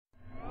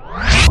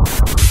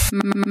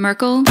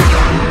Merkel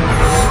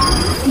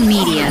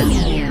Media.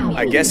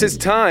 I guess it's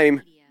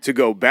time to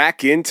go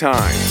back in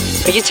time.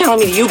 Are you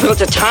telling me you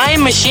built a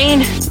time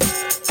machine?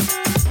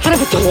 Out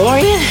of a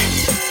DeLorean?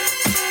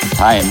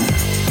 Time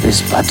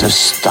is but a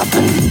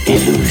stubborn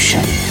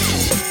illusion.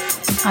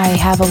 I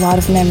have a lot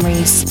of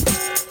memories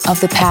of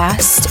the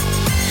past.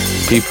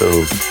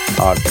 People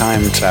are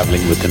time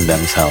traveling within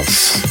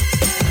themselves.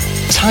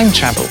 Time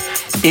travel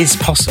is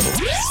possible.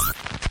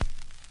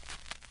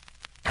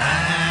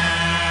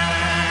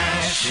 I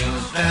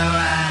shoot the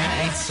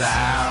lights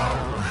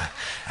out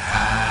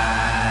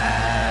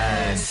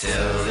high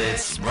till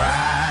it's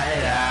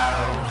bright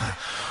out.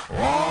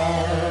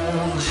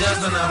 Oh,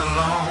 just another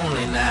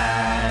lonely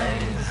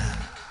night.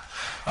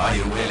 Are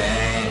you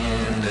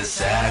willing to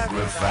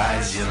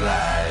sacrifice your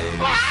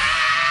life?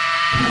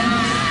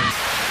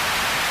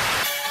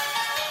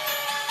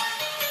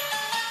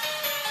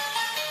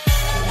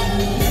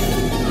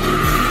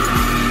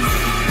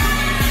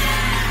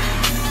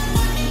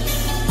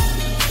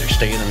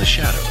 Staying in the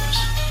shadows.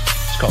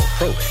 It's called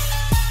probing.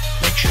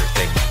 Make sure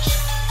things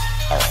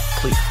are all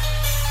clear.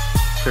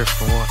 Clear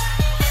for what?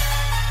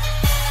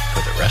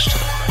 For the rest of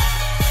them.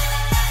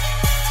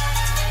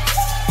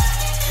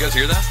 You guys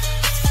hear that?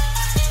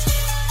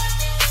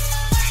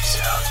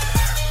 He's out there.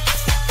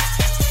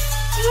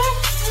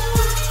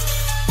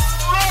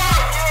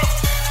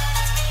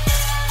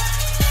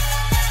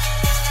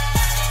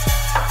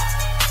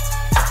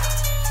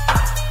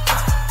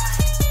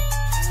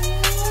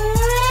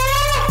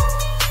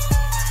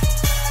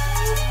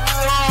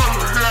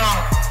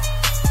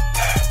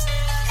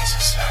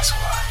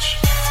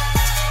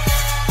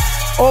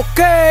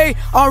 Okay,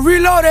 I'll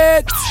reload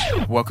it.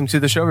 Welcome to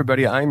the show,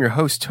 everybody. I am your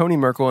host, Tony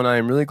Merkel, and I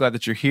am really glad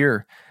that you're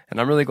here,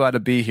 and I'm really glad to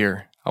be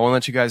here. I want to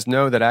let you guys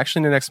know that actually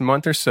in the next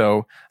month or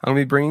so, I'm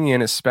going to be bringing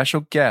in a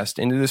special guest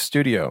into the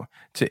studio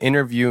to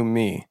interview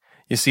me.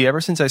 You see,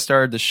 ever since I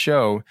started the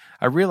show,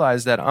 I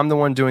realized that I'm the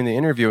one doing the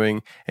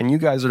interviewing, and you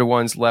guys are the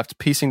ones left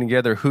piecing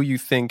together who you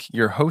think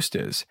your host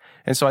is.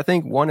 And so I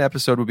think one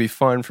episode would be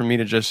fun for me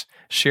to just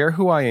share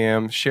who I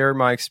am, share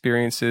my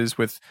experiences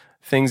with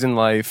things in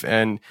life,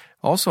 and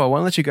also, I want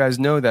to let you guys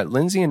know that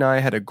Lindsay and I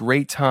had a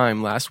great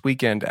time last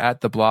weekend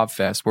at the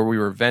Blobfest where we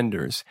were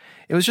vendors.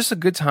 It was just a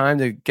good time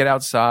to get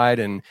outside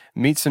and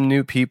meet some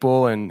new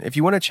people. And if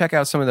you want to check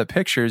out some of the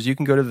pictures, you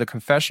can go to the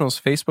Confessionals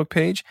Facebook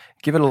page,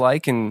 give it a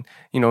like, and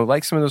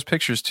like some of those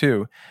pictures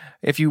too.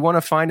 If you want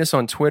to find us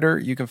on Twitter,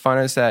 you can find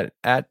us at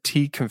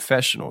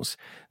 @TConfessionals.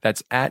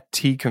 That's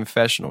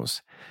 @TConfessionals.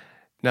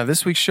 Now,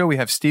 this week's show, we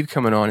have Steve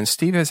coming on, and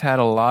Steve has had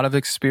a lot of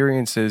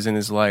experiences in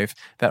his life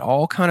that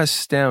all kind of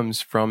stems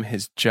from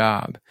his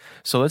job.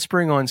 So let's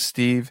bring on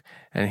Steve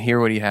and hear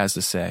what he has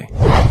to say.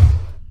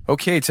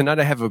 Okay, tonight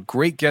I have a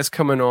great guest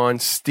coming on.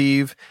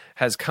 Steve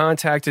has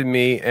contacted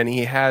me, and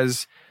he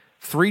has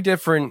 3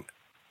 different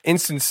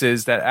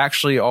instances that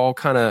actually all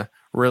kind of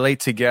relate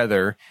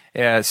together.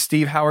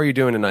 Steve, how are you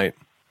doing tonight?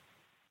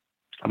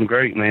 I'm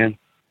great, man.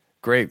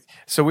 Great.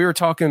 So we were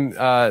talking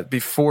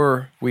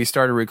before we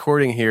started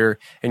recording here,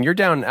 and you're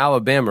down in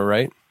Alabama,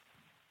 right?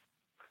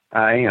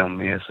 I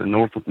am, yes, the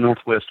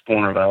northwest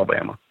corner of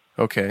Alabama.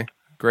 Okay,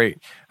 great.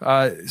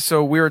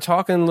 So we were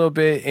talking a little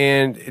bit,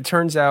 and it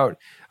turns out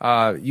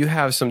you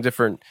have some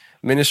different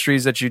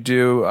ministries that you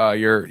do.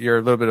 You're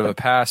a little bit of a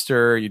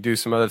pastor. You do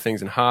some other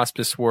things in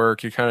hospice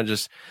work. You're kind of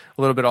just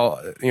a little bit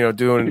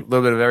doing a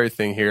little bit of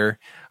everything here.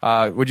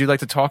 Would you like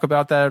to talk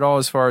about that at all,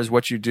 as far as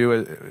what you do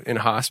in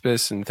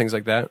hospice and things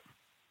like that?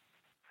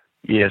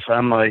 Yes,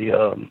 I'm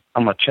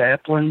a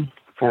chaplain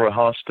for a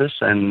hospice,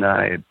 and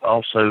I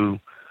also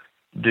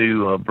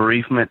do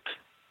bereavement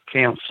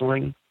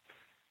counseling.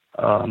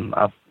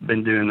 I've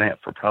been doing that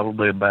for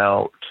probably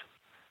about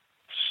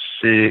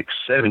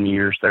 6-7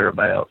 years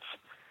thereabouts,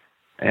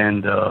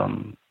 and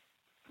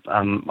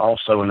I'm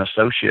also an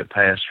associate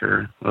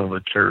pastor of a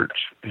church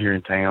here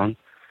in town.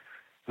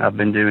 I've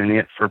been doing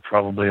it for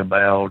probably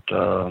about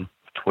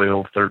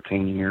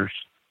 12-13 years.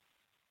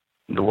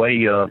 The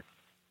way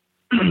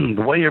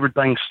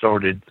everything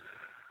started,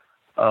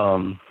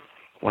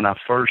 when I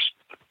first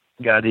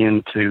got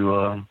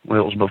into, it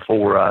was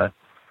before I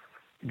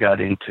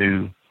got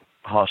into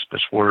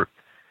hospice work.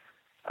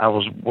 I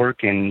was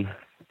working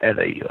at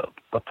a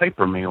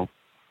paper mill,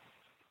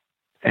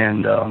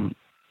 and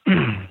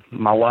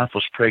my wife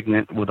was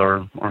pregnant with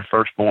our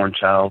firstborn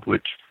child,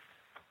 which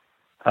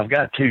I've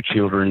got 2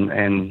 children,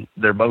 and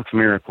they're both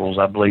miracles.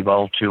 I believe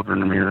all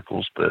children are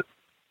miracles, but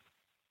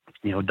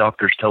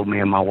doctors told me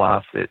and my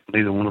wife that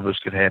neither one of us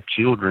could have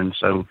children,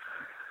 so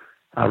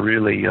I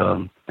really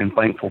am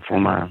thankful for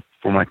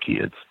my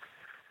kids.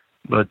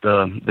 But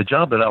the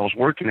job that I was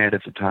working at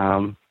the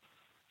time,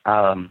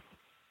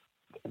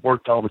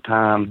 worked all the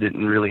time,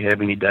 didn't really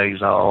have any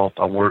days off.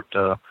 I worked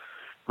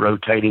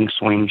rotating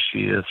swing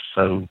shifts,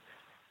 so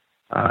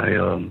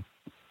I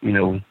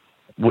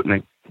wouldn't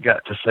have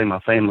got to see my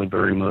family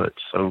very much.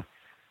 So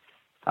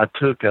I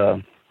took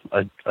a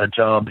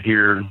job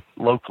here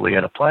locally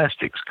at a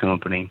plastics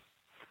company,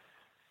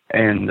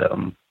 and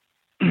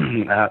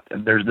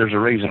there's a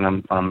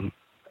reason I'm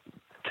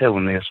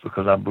telling this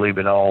because I believe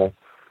it all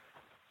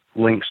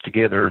links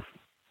together.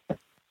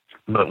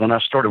 But when I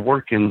started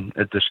working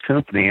at this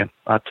company,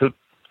 I took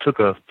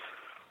a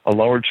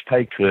large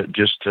pay cut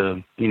just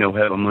to,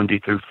 have a Monday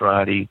through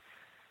Friday,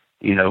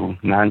 9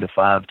 to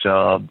 5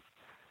 job.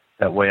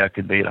 That way I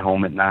could be at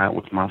home at night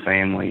with my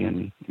family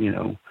and,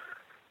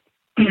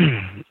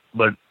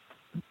 but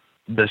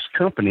this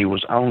company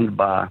was owned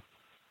by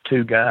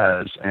 2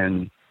 guys,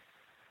 and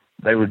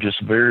they were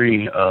just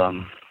very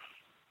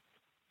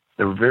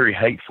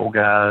hateful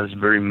guys,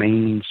 very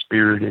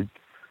mean-spirited.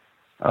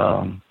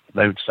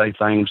 They would say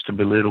things to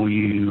belittle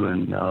you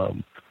and,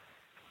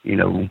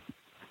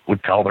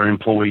 would call their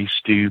employees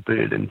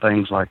stupid and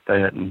things like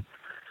that. And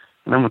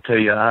I'm going to tell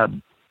you,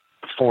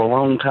 for a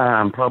long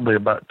time, probably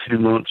about 2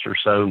 months or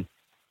so,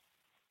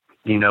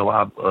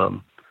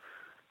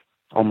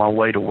 on my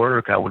way to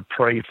work, I would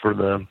pray for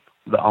the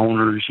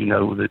owners,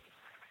 that,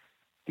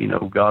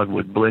 God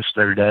would bless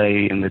their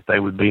day and that they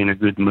would be in a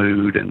good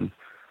mood. And,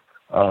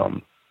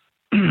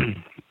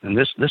 and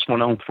this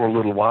went on for a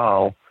little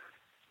while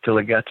till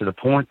it got to the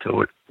point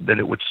that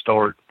it would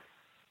start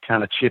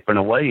kind of chipping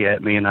away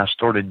at me, and I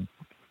started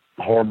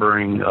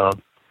harboring,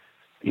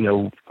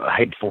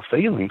 hateful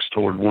feelings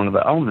toward one of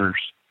the owners.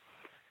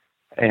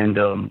 And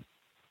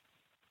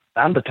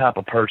I'm the type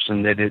of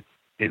person that it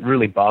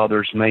really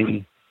bothers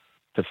me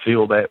to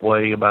feel that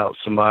way about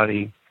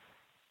somebody,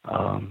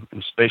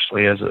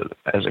 especially as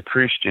a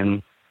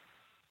Christian.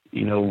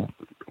 You're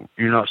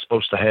not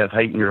supposed to have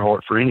hate in your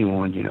heart for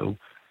anyone,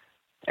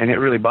 and it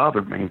really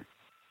bothered me.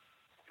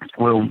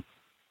 Well,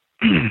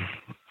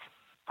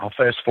 I'll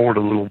fast forward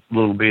a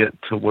little bit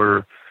to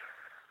where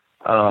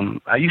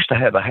I used to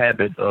have a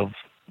habit of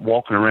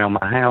walking around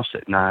my house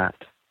at night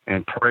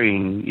and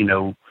praying,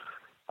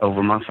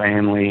 over my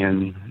family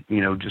and,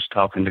 just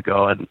talking to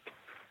God,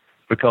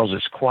 because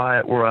it's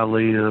quiet where I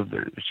live.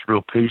 It's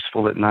real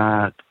peaceful at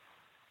night.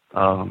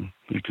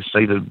 You can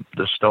see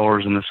the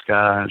stars in the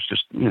sky. It's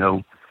just,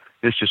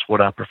 it's just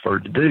what I prefer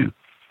to do.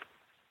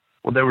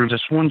 Well, there was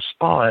this one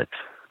spot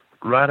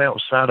right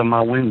outside of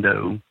my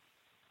window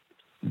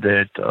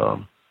that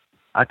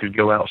I could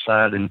go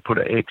outside and put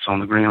an X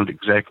on the ground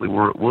exactly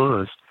where it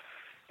was.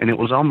 And it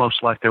was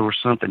almost like there was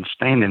something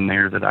standing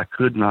there that I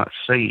could not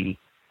see.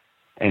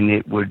 And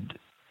it was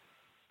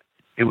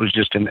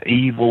just an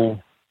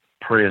evil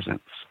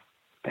presence.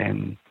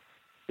 And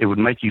it would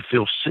make you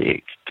feel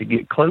sick to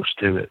get close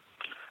to it.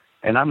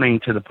 And I mean,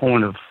 to the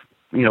point of,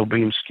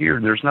 being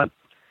scared. There's not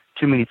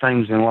too many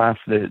things in life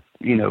that,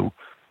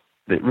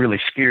 that really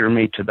scare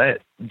me to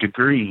that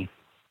degree.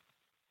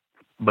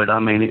 But I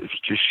mean, it was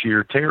just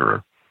sheer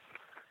terror.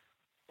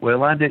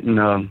 Well, I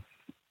didn't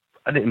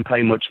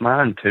pay much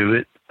mind to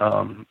it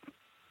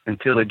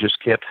until it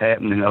just kept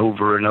happening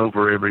over and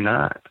over every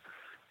night.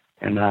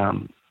 And I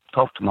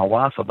talked to my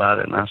wife about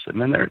it, and I said,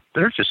 "Man,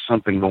 there's just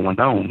something going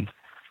on."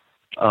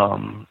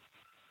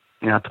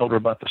 And I told her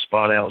about the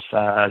spot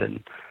outside,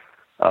 and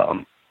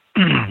well,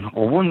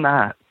 one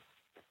night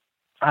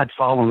I'd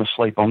fallen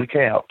asleep on the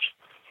couch,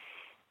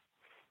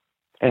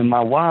 and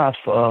my wife,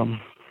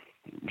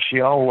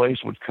 she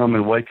always would come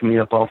and wake me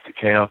up off the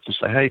couch and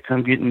say, "Hey,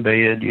 come get in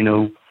bed,"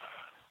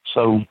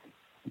 So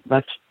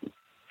that's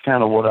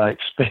kind of what I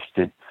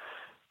expected,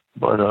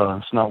 but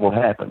it's not what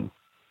happened.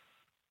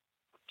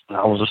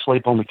 I was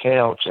asleep on the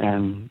couch,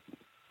 and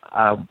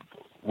I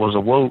was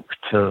awoke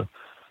to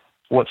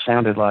what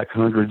sounded like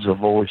hundreds of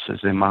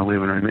voices in my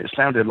living room. It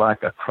sounded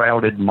like a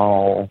crowded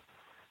mall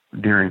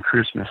during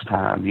Christmas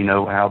time.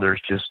 How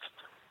there's just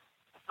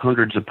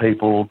hundreds of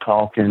people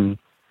talking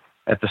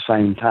at the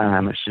same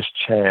time. It's just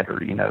chatter,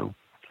 This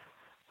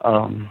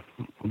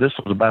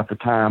was about the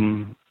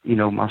time,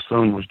 my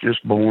son was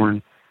just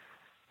born.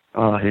 He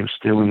was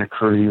still in the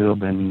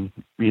crib, and,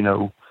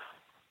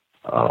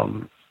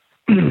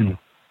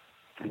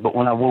 but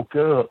when I woke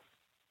up,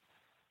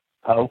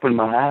 I opened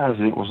my eyes,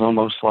 and it was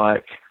almost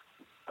like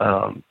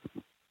a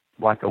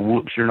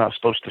whoops, you're not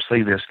supposed to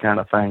see this kind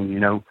of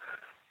thing,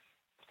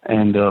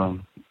 And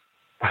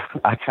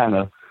I kind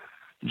of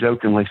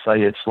jokingly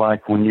say it's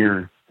like when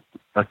you're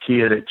a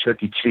kid at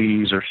Chuck E.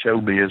 Cheese or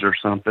Showbiz or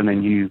something,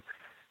 and you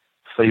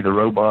see the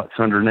robots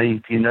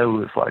underneath,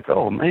 it's like,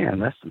 oh man,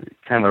 that's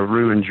kind of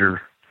ruins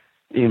your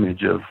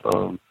image of,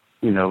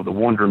 the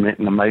wonderment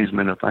and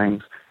amazement of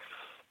things.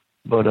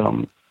 But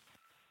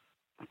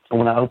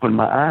when I opened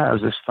my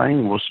eyes, this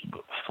thing was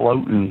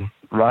floating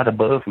right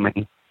above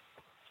me,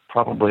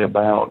 probably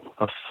about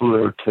a foot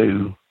or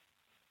two,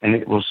 and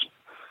it was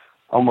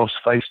almost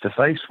face to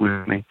face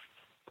with me.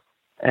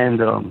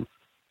 And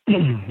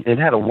it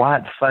had a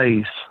white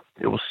face.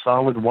 It was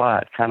solid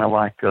white, kind of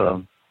like,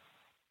 I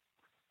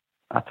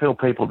tell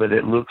people that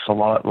it looks a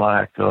lot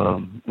like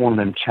one of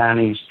them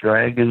Chinese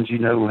dragons.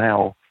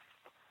 How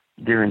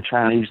during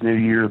Chinese New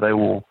Year they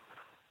will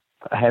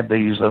have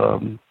these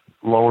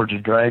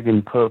large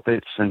dragon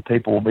puppets, and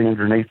people will be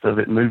underneath of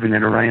it moving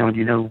it around,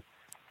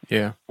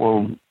 Yeah.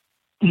 Well,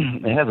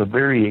 it has a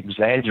very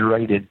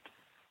exaggerated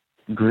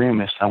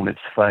grimace on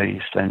its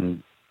face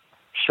and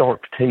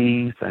sharp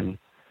teeth, and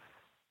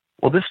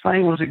Well, this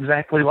thing was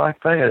exactly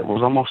like that. It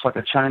was almost like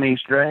a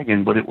Chinese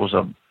dragon, but it was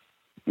a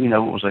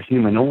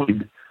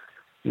humanoid.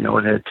 You know,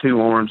 it had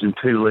 2 arms and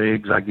 2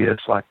 legs, I guess,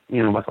 like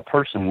a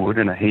person would,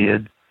 and a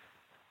head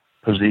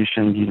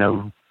positioned,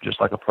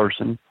 just like a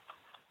person.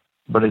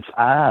 But its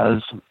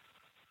eyes,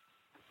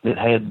 it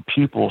had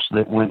pupils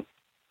that went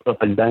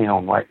up and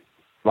down like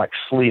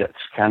slits,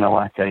 kind of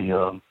like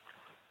a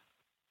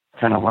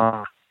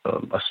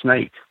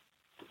snake.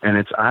 And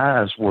its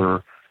eyes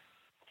were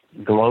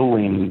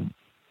glowing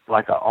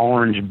like an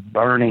orange,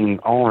 burning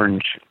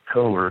orange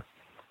color.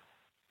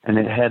 And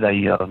it had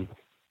a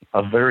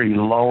very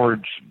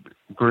large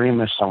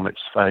grimace on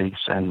its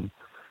face, and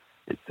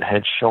it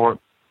had sharp,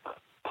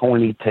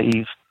 pointy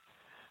teeth,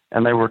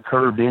 and they were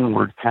curved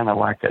inward, kind of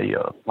like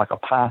a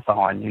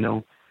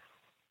python,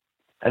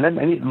 And then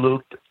it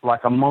looked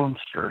like a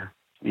monster.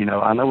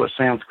 I know it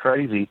sounds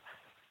crazy,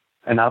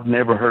 and I've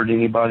never heard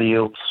anybody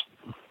else,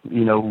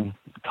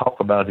 talk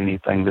about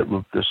anything that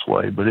looked this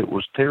way, but it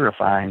was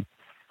terrifying.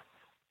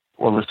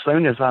 Well, as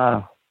soon as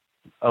I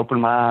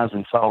opened my eyes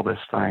and saw this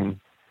thing,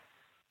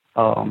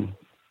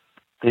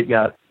 it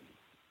got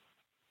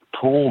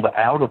pulled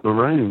out of the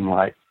room,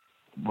 like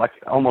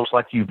almost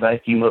like you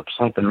vacuum up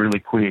something really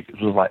quick.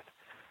 It was like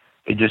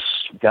it just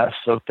got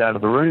sucked out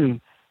of the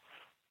room.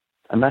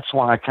 And that's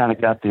why I kind of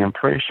got the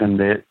impression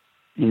that,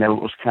 it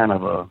was kind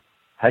of a,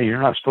 hey,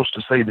 you're not supposed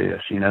to see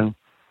this,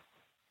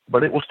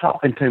 But it was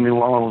talking to me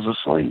while I was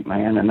asleep,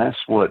 man, and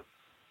that's what,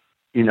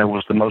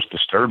 was the most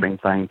disturbing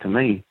thing to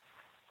me.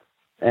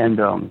 And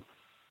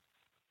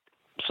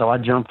so I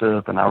jumped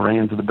up and I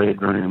ran to the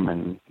bedroom,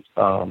 and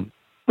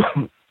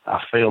I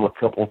fell a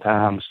couple of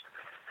times.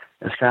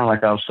 It's kind of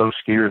like I was so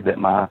scared that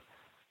my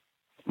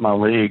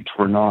legs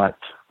were not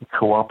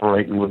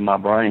cooperating with my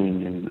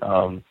brain, and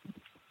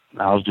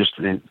I was just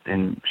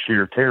in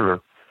sheer terror.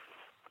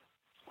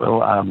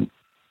 Well,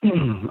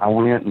 I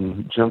went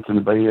and jumped in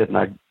the bed, and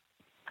I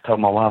told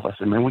my wife, I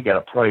said, man, we got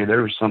to pray.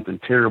 There was something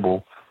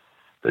terrible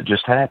that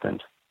just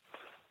happened.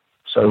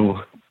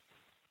 So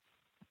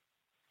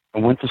I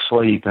went to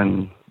sleep,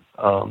 and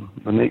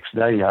the next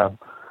day I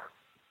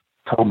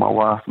told my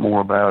wife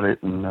more about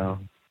it, and I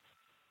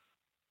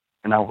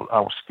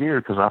was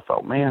scared because I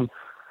thought, man,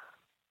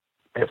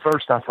 at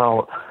first I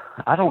thought,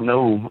 I don't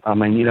know. I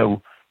mean,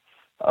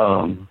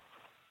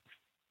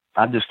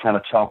 I just kind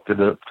of chalked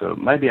it up to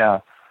maybe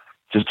I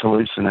just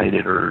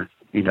hallucinated or,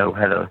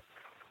 had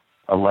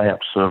a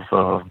lapse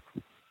of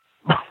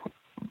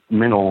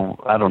mental,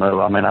 I don't know.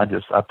 I mean, I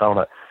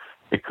thought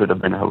it could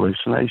have been a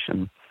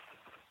hallucination.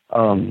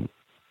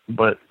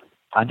 But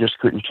I just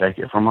couldn't shake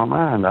it from my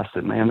mind. I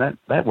said, man,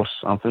 that was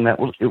something it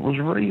was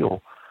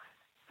real.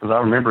 Because I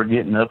remember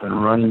getting up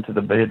and running to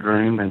the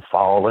bedroom and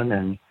falling,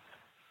 and,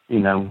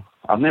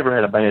 I've never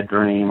had a bad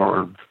dream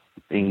or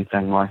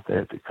anything like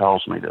that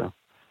caused me to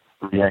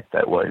react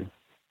that way.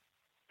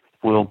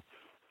 Well,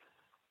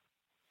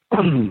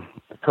 a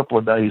couple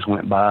of days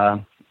went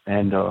by,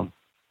 and I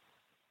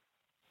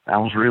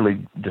was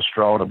really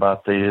distraught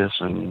about this,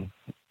 and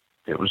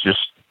it was just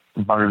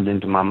burned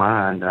into my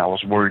mind, and I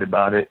was worried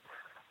about it,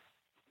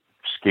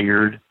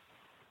 scared,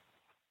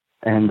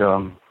 and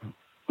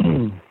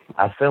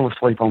I fell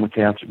asleep on the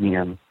couch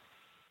again,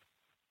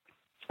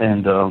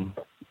 and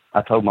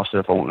I told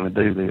myself I wasn't going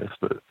to do this,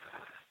 but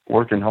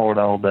working hard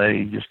all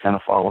day, just kind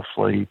of fall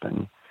asleep,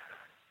 and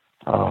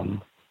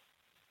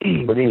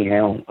but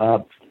anyhow,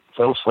 I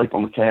fell asleep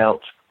on the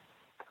couch.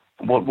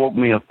 What woke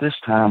me up this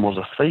time was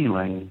a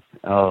feeling,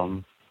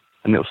 and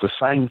it was the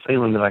same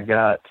feeling that I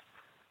got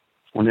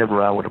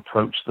whenever I would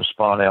approach the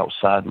spot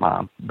outside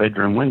my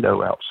bedroom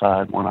window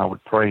outside when I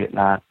would pray at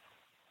night.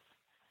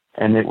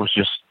 And it was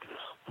just,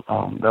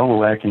 the only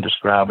way I can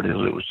describe it is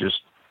it was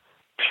just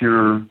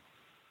pure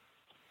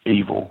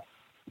evil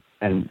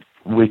and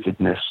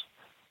wickedness.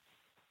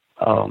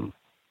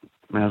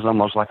 It was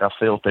almost like I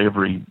felt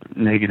every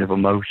negative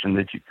emotion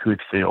that you could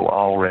feel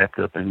all wrapped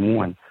up in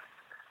one.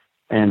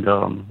 And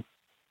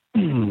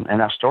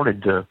and I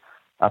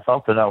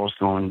thought that I was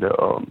going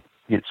to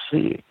get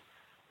sick.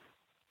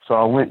 So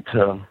I went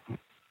to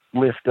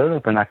lift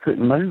up, and I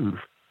couldn't move.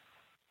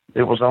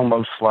 It was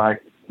almost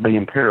like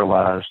being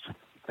paralyzed.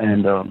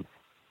 And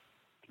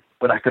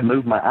but I could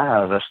move my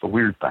eyes. That's the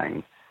weird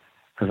thing,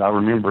 because I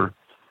remember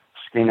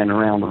scanning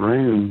around the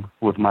room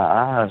with my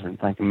eyes and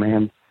thinking,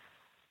 man,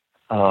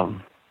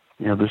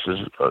 this is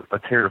a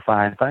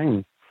terrifying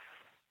thing.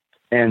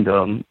 And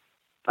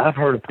I've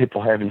heard of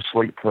people having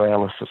sleep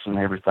paralysis and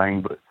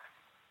everything, but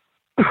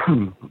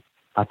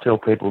I tell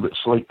people that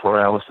sleep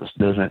paralysis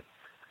doesn't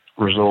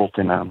result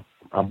in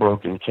a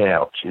broken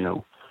couch,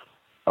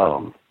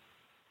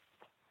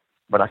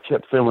 but I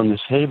kept feeling this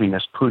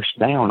heaviness pushed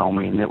down on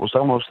me, and it was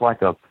almost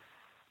like a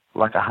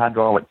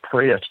hydraulic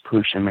press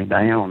pushing me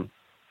down.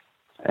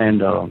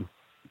 And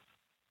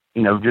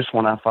just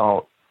when I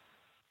thought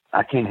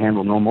I can't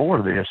handle no more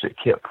of this, it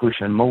kept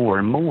pushing more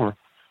and more.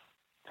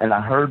 And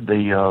I heard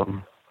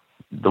the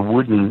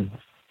wooden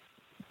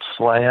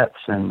slats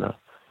and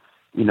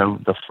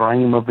the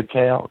frame of the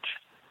couch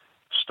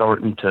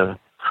starting to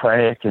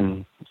crack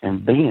and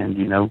bend,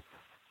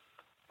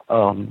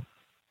 And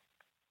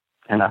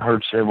I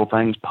heard several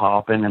things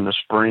popping and the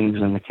springs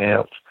in the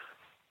couch.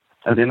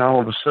 And then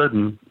all of a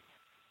sudden,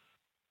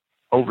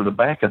 over the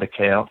back of the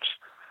couch,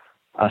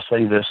 I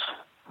see this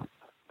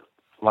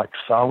like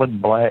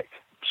solid black,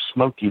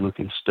 smoky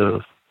looking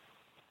stuff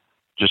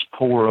just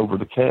pour over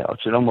the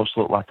couch. It almost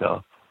looked like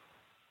a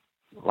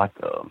I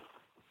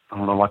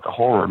don't know, like a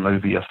horror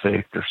movie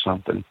effect or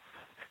something.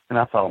 And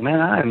I thought, man,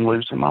 I am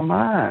losing my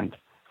mind.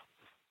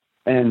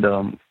 And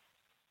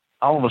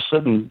all of a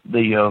sudden,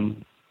 the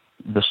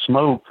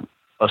smoke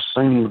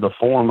assumed the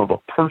form of a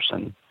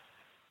person,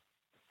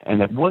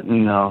 and it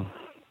wasn't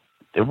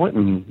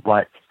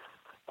like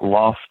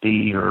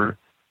lofty or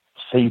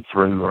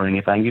see-through or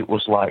anything. It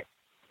was like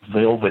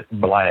velvet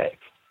black.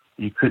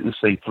 You couldn't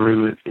see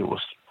through it.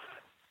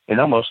 It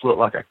almost looked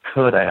like a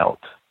cutout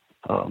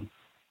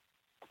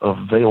of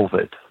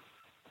velvet,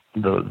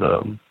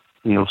 the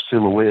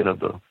silhouette of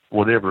the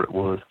whatever it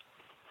was.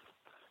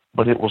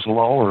 But it was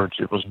large.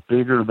 It was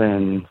bigger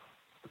than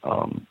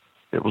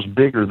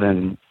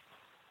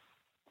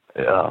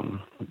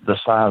the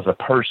size a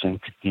person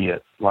could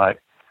get. Like,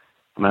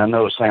 I mean, I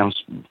know it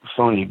sounds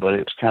funny, but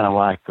it's kind of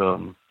like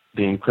the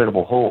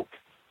Incredible Hulk.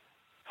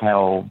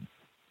 How,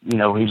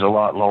 he's a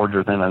lot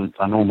larger than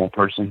a normal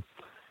person.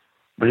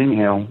 But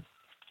anyhow,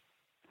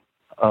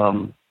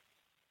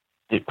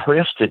 it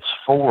pressed its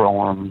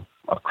forearm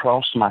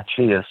across my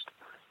chest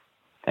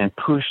and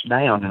pushed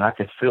down, and I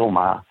could feel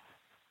my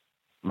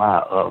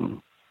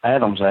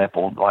Adam's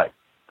apple like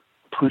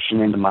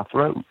pushing into my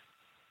throat.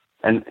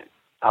 And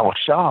I was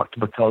shocked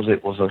because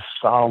it was a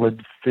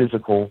solid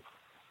physical,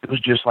 it was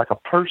just like a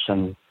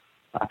person.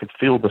 I could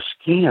feel the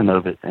skin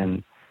of it,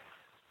 and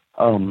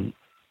and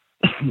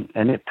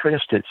it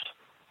pressed its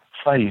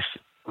face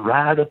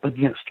right up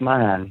against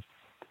mine.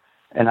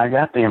 And I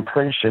got the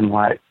impression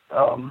like,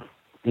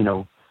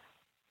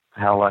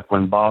 how like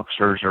when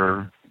boxers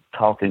are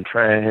talking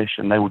trash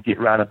and they would get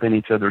right up in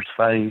each other's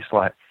face,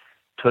 like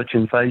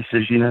touching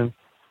faces,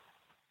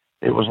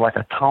 It was like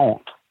a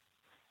taunt.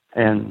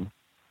 And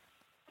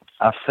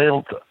I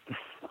felt,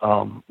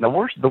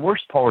 the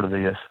worst part of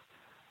this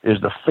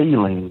is the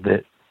feeling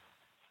that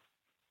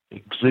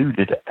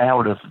exuded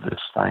out of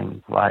this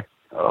thing, like,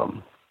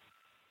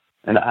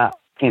 and I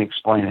can't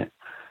explain it,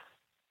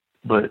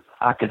 but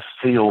I could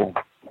feel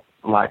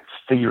like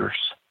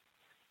fierce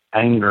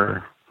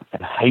anger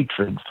and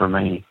hatred for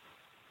me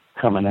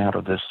coming out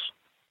of this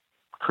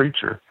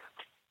creature.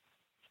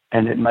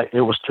 And it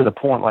was to the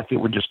point like it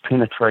would just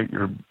penetrate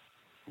your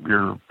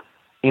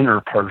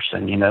inner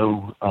person,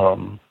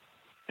 and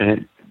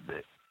it,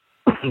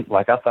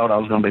 like I thought I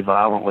was going to be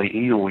violently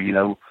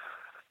ill,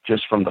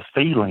 just from the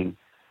feeling.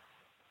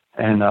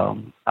 And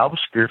I was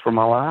scared for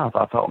my life.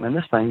 I thought, man,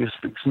 this thing is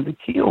fixing to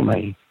kill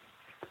me.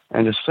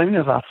 And as soon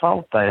as I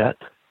thought that,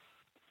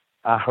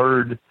 I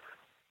heard,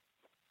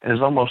 it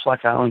was almost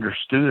like I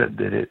understood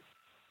that it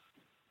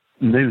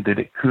knew that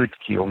it could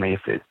kill me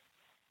if it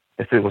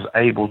was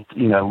able,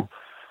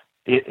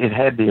 it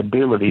had the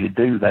ability to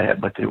do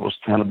that, but it was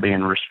kind of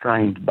being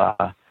restrained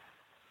by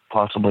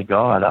possibly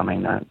God. I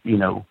mean, I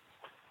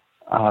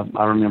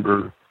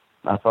remember,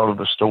 I thought of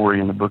a story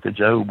in the book of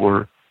Job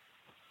where,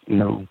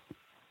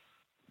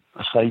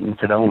 Satan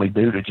could only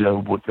do to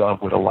Job what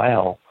God would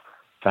allow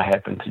to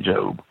happen to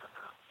Job,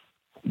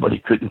 but he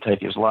couldn't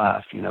take his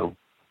life,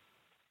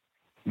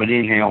 But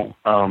anyhow,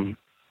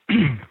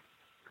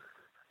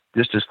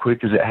 just as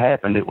quick as it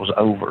happened, it was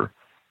over.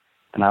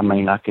 And I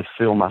mean, I could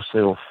feel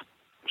myself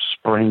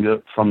spring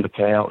up from the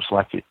couch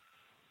like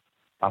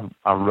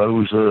I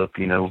rose up,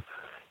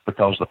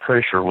 because the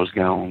pressure was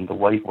gone, the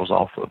weight was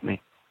off of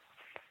me.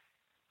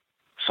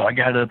 So I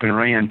got up and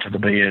ran to the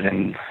bed,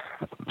 and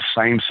the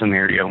same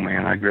scenario,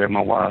 man. I grabbed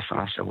my wife and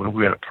I said, well,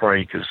 we got to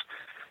pray because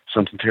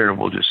something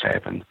terrible just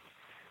happened.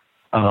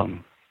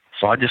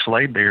 So I just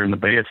laid there in the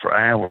bed for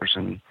hours,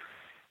 and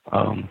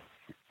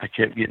I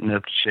kept getting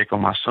up to check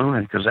on my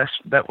son because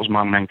that was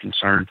my main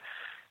concern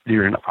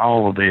during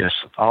all of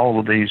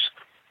these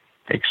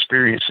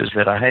experiences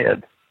that I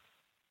had.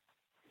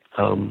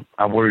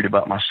 I worried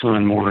about my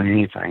son more than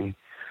anything.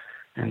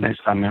 And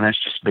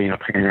that's just being a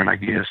parent, I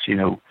guess,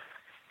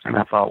 And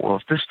I thought, well,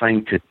 if this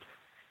thing could,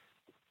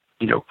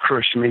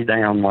 crush me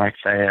down like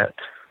that,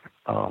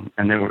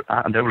 and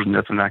there was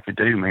nothing I could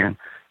do, man.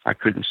 I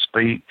couldn't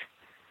speak.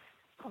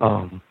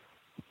 All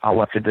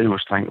I could do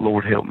was think,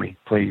 Lord, help me.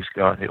 Please,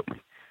 God, help me.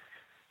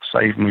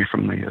 Save me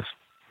from this.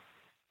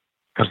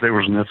 Because there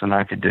was nothing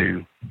I could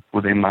do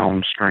within my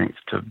own strength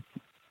to,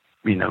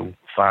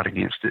 fight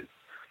against it.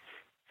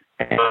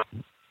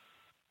 And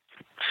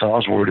so I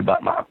was worried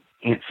about my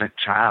infant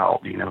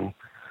child,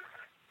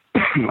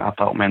 I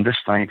thought, man, this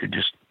thing could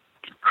just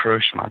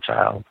crush my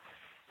child.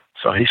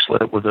 So he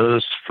slept with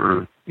us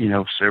for,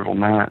 several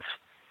nights.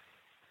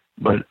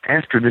 But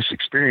after this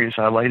experience,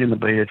 I laid in the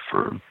bed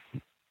for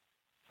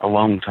a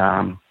long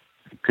time,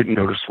 couldn't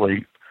go to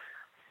sleep.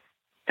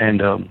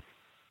 And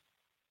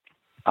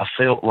I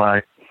felt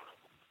like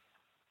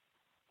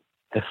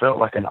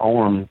an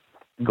arm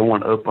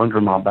going up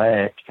under my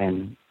back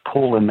and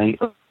pulling me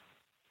up,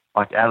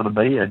 like out of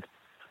the bed.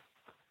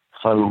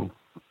 So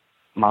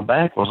my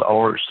back was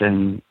arched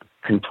and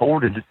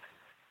contorted,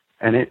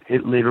 and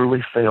it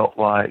literally felt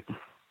like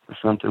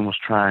something was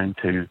trying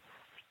to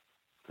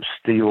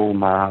steal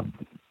my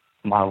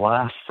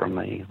life from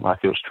me, like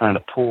it was trying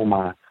to pull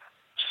my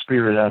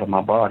spirit out of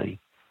my body.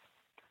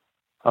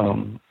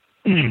 And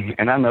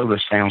I know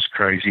this sounds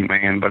crazy,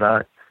 man,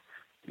 but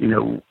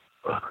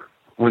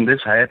when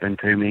this happened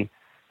to me,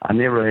 I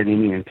never had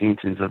any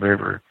intentions of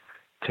ever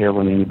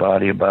telling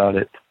anybody about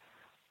it.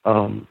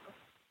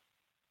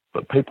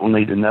 But people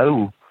need to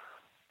know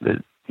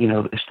that,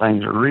 these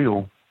things are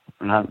real.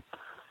 And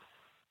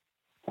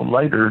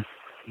later,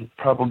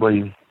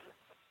 probably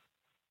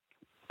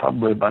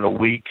about a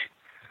week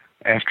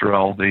after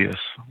all this,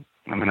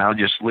 I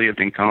just lived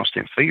in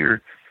constant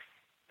fear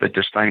that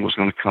this thing was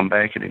going to come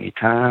back at any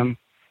time,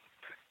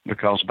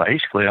 because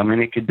basically,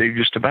 it could do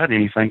just about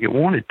anything it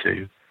wanted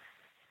to.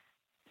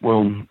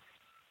 Well,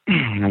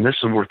 and this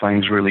is where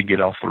things really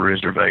get off the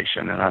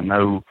reservation. And I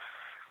know,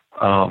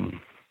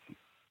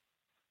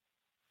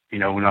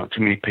 not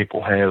too many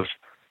people have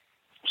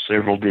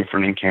several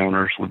different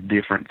encounters with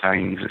different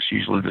things. It's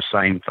usually the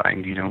same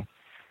thing,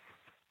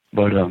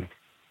 But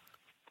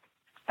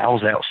I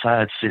was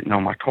outside sitting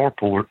on my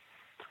carport,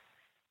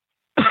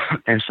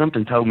 and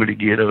something told me to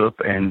get up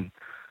and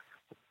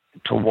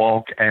to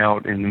walk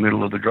out in the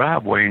middle of the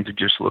driveway and to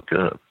just look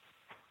up.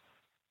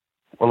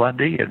 Well, I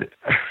did.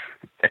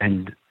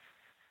 And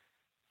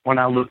when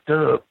I looked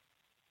up,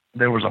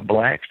 there was a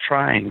black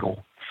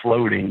triangle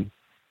floating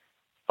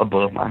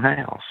above my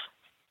house.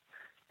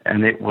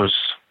 And it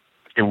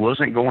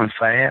wasn't going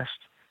fast,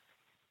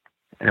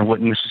 and it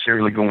wasn't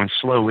necessarily going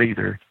slow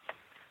either,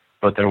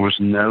 but there was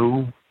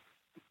no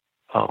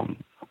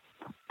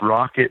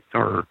rocket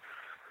or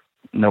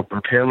no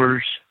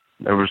propellers.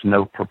 There was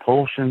no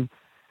propulsion.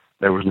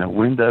 There was no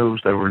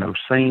windows. There were no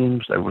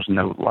seams. There was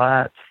no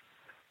lights.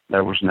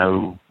 There was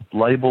no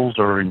labels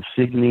or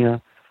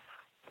insignia.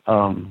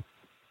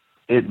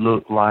 It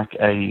looked like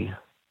a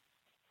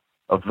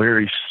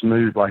very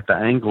smooth, like the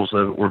angles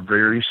of it were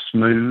very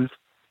smooth,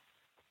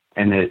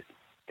 and it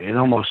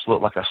almost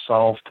looked like a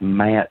soft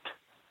matte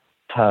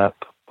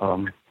type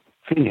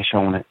finish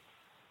on it.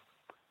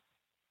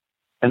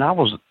 And I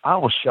was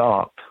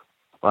shocked.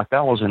 Like,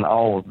 I was in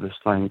awe of this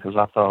thing, because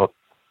I thought,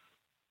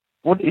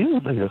 what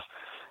is this?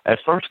 At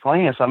first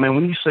glance,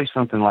 when you see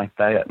something like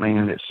that,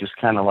 man, it's just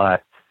kind of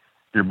like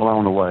you're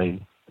blown away.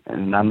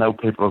 And I know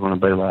people are going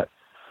to be like,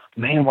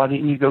 man, why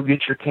didn't you go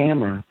get your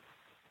camera?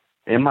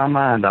 In my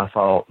mind, I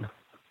thought,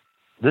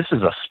 this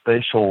is a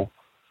special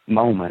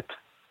moment.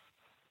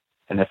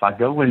 And if I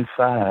go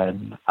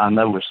inside, I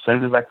know as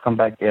soon as I come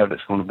back out,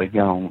 it's going to be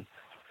gone.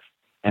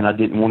 And I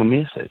didn't want to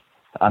miss it.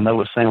 I know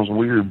it sounds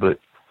weird, but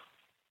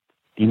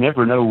you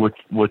never know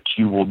what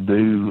you will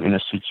do in a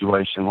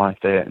situation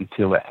like that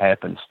until it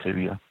happens to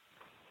you.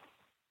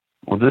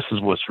 Well, this is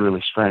what's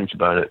really strange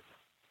about it.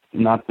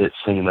 Not that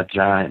seeing a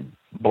giant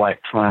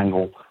black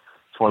triangle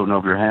floating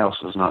over your house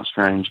is not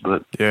strange,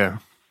 but yeah,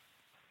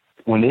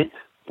 when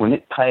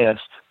it passed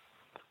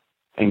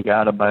and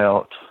got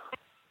about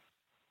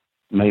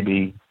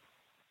maybe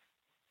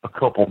a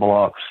couple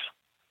blocks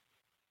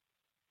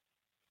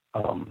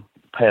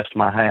past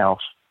my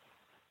house,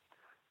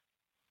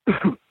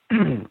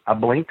 I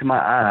blinked my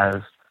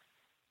eyes,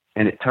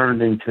 and it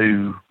turned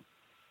into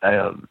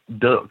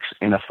ducks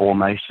in a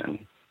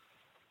formation,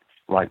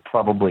 like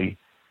probably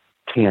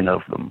 10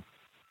 of them.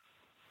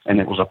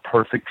 And it was a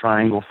perfect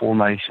triangle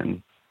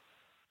formation.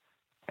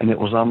 And it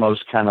was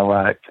almost kind of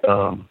like,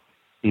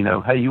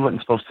 hey, you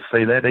wasn't supposed to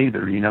see that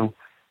either,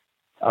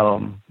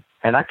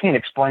 And I can't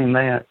explain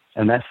that,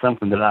 and that's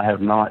something that I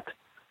have not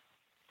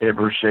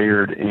ever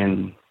shared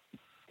in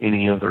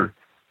any other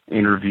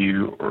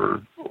interview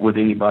or with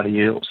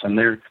anybody else. And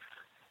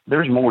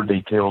there's more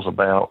details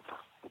about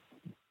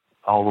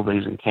all of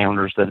these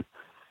encounters that,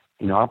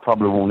 I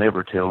probably won't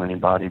ever tell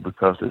anybody,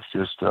 because it's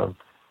just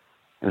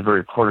it's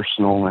very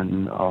personal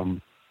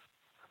and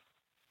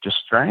just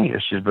strange.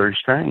 It's just very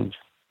strange.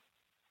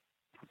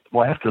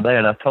 Well, after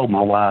that, I told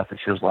my wife, and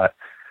she was like,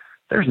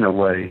 there's no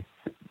way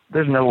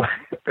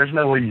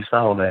you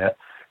saw that.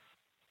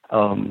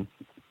 And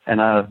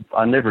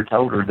I never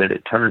told her that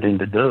it turned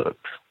into ducks.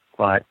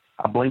 Like,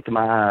 I blinked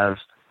my eyes.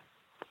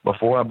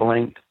 Before I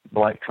blinked,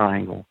 black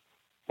triangle.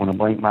 When I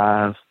blinked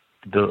my eyes,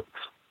 ducks.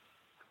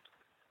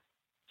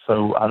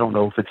 So I don't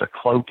know if it's a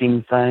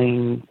cloaking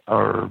thing,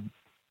 or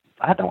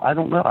I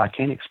don't know. I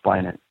can't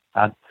explain it.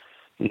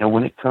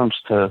 When it comes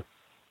to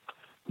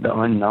the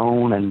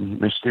unknown and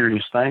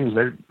mysterious things,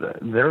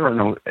 there are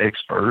no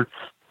experts.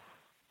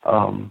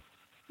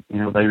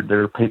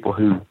 There are people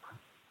who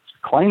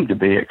claim to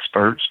be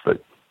experts,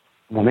 but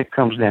when it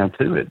comes down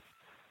to it,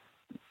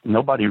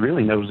 nobody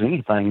really knows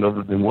anything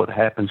other than what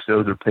happens to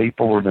other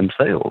people or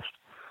themselves.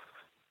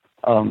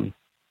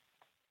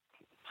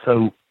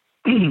 So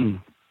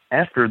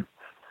after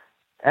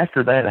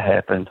that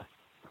happened,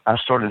 I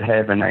started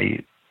having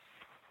a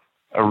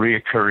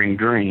reoccurring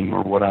dream,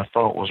 or what I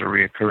thought was a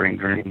reoccurring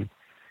dream.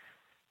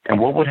 And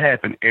what would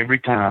happen every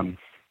time,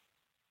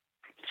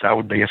 so I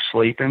would be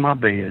asleep in my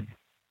bed,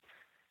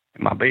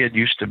 And my bed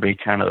used to be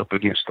kind of up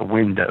against the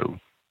window.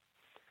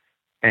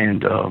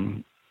 And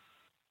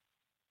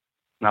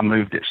I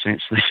moved it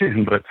since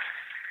then. But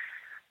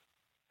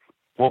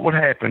what would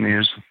happen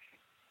is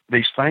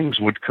these things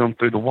would come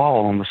through the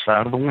wall on the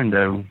side of the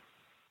window,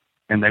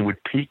 and they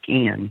would peek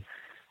in,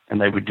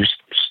 and they would just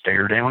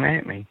stare down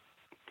at me.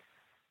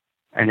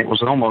 And it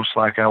was almost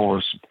like I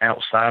was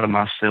outside of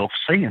myself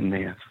seeing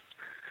this.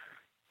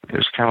 It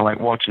was kind of like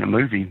watching a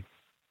movie.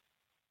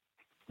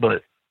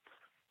 But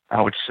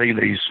I would see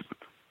these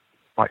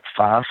like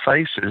 5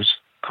 faces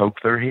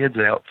poke their heads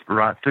out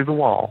right through the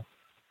wall.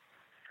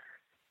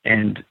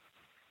 And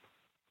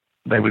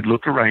they would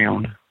look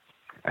around,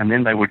 and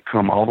then they would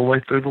come all the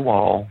way through the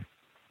wall.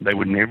 They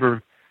would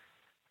never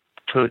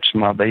touch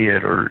my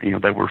bed, or, you know,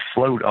 they were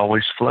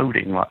always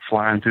floating, like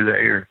flying through the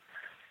air.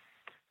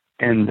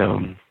 And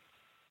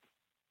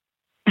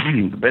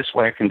the best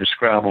way I can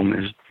describe them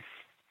is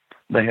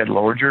they had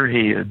larger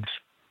heads,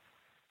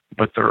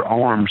 but their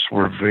arms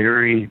were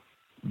very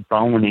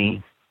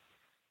bony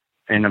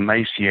and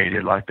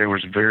emaciated. Like there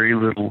was very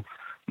little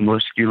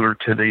musculature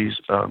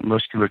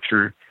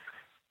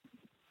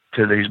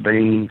to these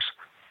beings.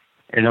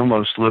 It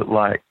almost looked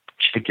like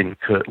chicken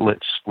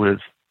cutlets with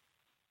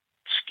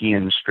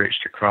skin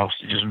stretched across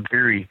it. Just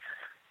very,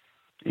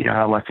 you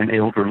know, like an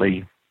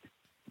elderly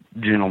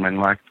gentleman,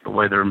 like the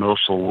way their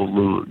muscle will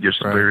look,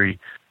 just right. Very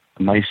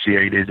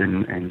emaciated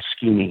and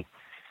skinny.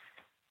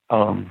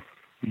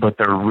 But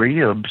their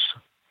ribs,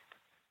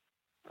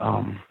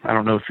 I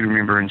don't know if you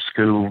remember in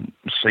school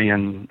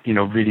seeing, you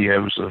know,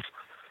 videos of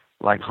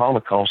like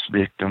Holocaust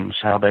victims,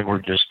 how they were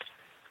just,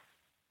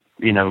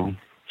 you know,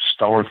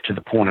 starved to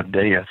the point of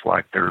death,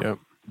 like their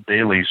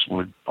bellies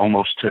would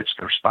almost touch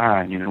their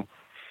spine, you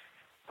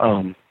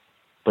know.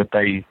 But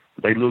they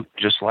looked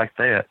just like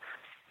that.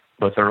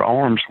 But their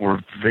arms were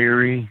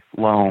very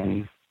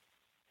long,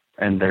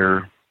 and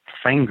their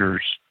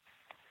fingers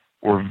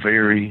were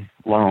very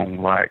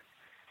long. Like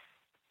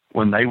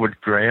when they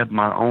would grab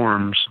my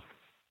arms,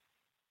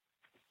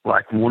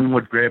 like one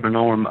would grab an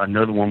arm,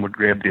 another one would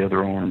grab the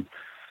other arm,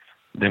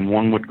 then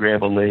one would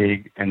grab a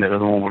leg, and the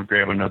other one would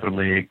grab another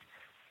leg.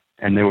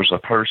 And there was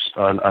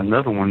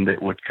another one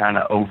that would kind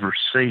of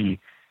oversee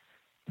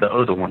the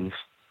other ones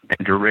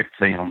and direct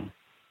them.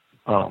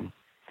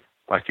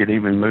 Like it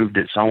even moved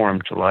its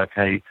arm to like,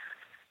 hey,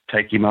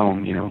 take him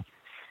on, you know.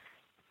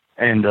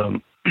 And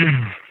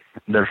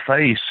their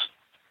face,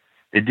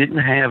 it didn't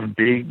have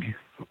big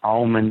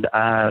almond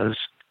eyes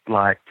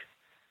like,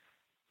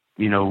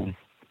 you know,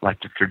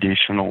 like the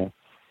traditional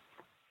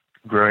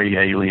gray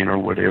alien or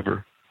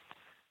whatever.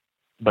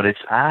 But its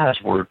eyes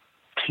were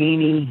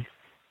teeny,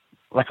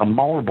 like a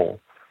marble.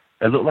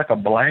 They looked like a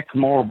black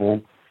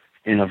marble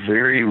in a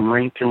very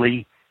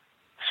wrinkly,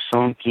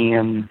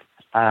 sunk-in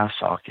eye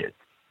socket.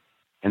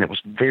 And it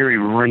was very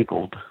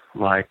wrinkled,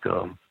 like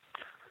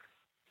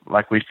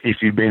if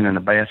you've been in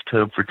a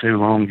bathtub for too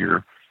long,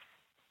 your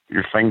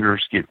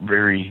fingers get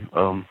very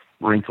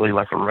wrinkly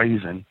like a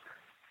raisin.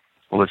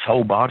 Well, its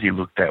whole body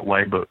looked that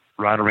way, but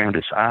right around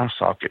its eye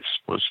sockets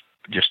was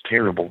just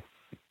terrible.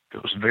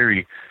 It was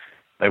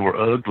they were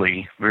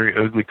ugly, very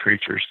ugly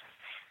creatures.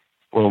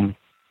 Well,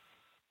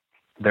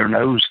 their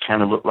nose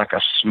kind of looked like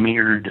a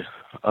smeared,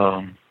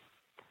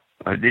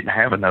 it didn't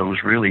have a nose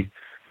really.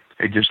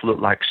 It just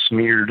looked like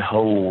smeared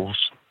holes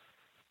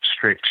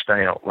stretched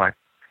out, like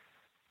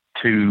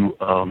 2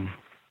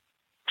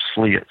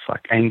 slits,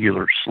 like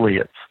angular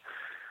slits.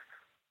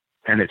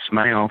 And its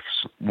mouths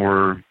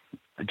were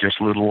just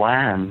little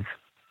lines,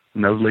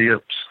 no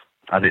lips.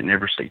 I didn't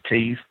ever see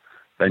teeth.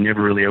 They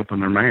never really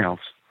opened their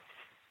mouths.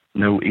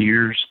 No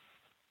ears.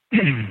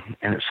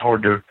 And it's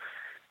hard to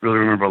really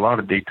remember a lot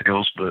of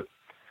details, but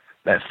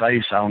that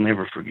face I'll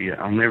never forget.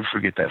 I'll never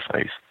forget that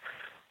face.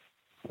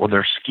 Well,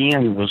 their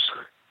skin was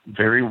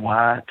very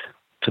white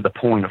to the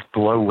point of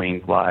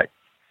glowing, like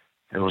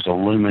it was a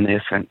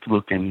luminescent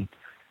looking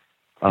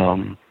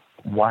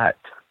white.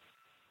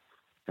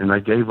 And they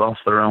gave off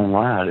their own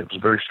light. It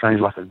was very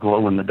strange, like a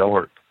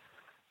glow-in-the-dark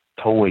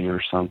toy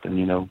or something,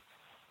 you know.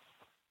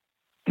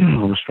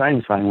 Well, the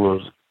strange thing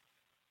was,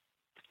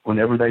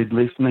 whenever they'd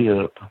lift me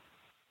up,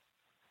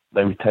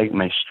 they would take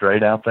me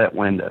straight out that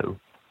window.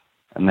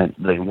 And that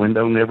the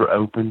window never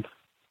opened.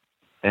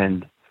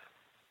 And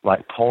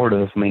like part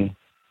of me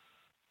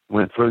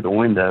went through the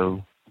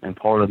window and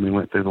part of me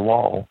went through the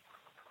wall.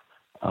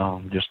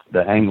 Just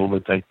the angle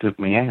that they took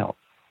me out.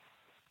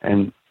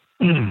 And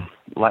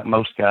like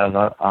most guys,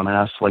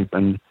 I sleep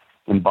in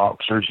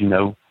boxers, you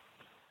know.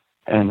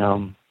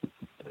 And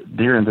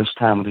during this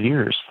time of the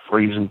year, it's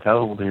freezing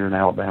cold here in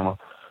Alabama.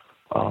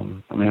 I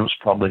mean, it was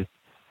probably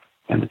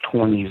in the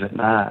 20s at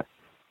night.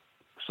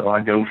 So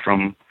I go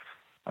from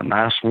a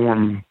nice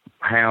warm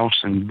house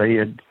and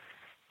bed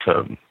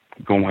to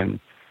going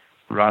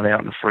right out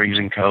in the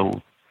freezing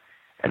cold.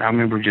 And I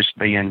remember just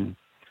being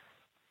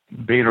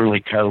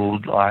bitterly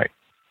cold, like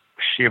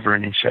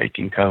shivering and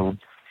shaking cold.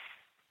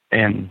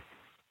 And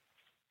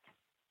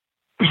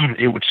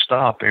it would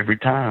stop every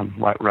time,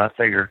 like right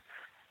there.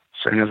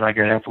 As soon as I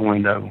got out the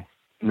window,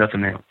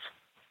 nothing else.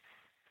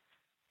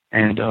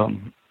 And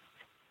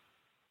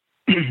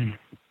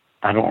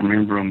I don't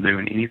remember them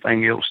doing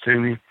anything else to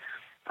me.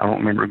 I don't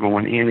remember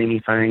going in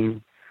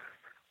anything.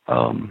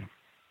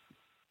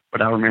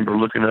 But I remember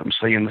looking up and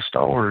seeing the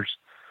stars,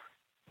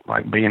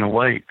 like being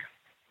awake.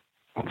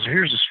 Well,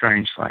 here's the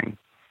strange thing.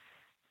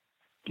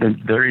 The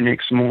very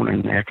next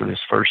morning after this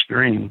first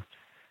dream,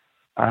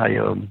 I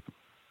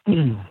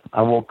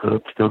woke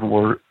up to go to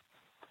work,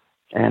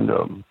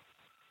 and,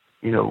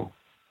 you know,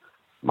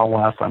 my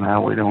wife and I,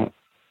 we don't,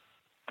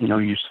 you know,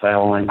 use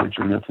foul language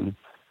or nothing.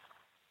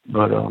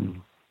 But,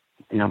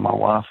 you know, my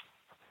wife,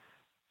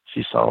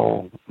 she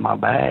saw my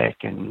back,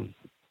 and,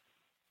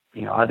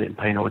 you know, I didn't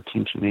pay no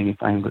attention to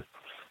anything, but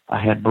I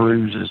had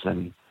bruises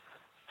and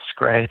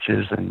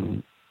scratches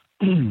and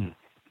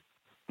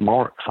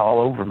marks all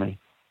over me,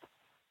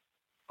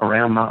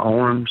 around my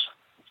arms.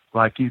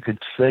 Like you could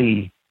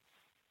see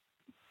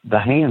the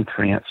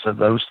handprints of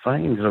those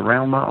things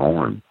around my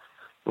arm.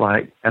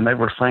 Like, and they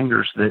were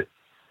fingers that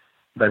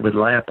they would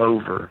lap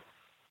over.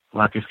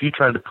 Like if you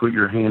tried to put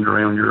your hand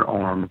around your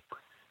arm,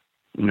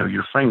 you know,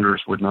 your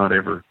fingers would not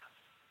ever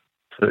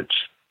touch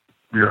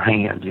your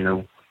hand, you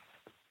know.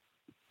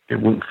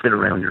 It wouldn't fit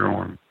around your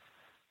arm.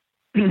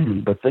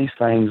 But these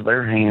things,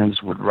 their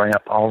hands would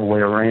wrap all the way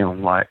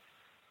around, like,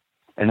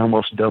 and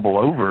almost double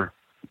over.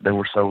 They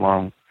were so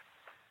long.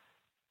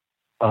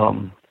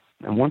 And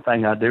one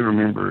thing I do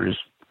remember is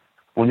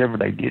whenever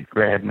they did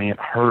grab me, it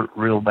hurt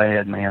real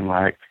bad, man,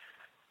 like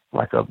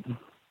a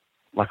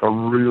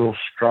real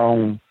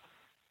strong,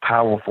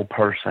 powerful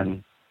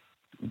person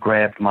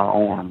grabbed my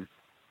arm.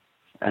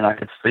 And I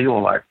could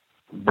feel like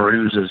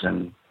bruises,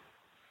 and,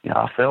 you know,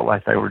 I felt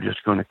like they were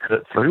just going to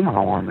cut through my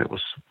arm. It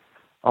was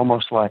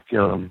almost like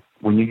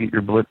when you get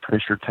your blood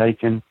pressure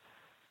taken,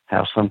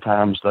 how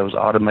sometimes those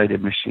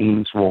automated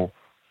machines will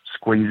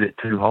squeeze it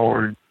too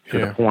hard to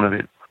the point of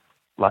it,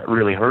 like,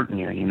 really hurting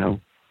you, you know.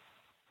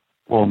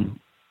 Well,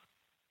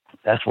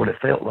 that's what it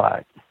felt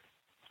like.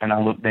 And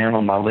I looked down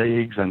on my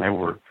legs, and they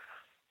were,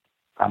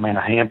 I mean,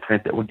 a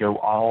handprint that would go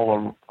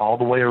all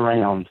the way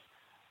around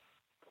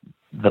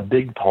the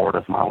big part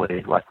of my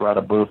leg, like right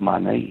above my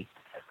knee.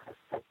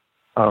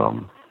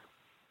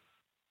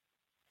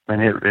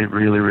 And it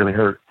really, really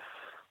hurt.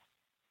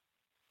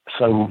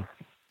 So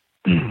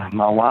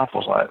my wife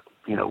was like,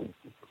 you know,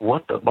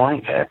 what the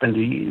blank happened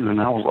to you? And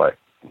I was like,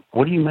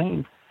 what do you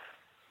mean?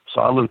 So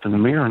I looked in the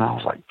mirror, and I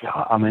was like,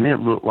 God, I mean, it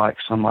looked like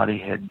somebody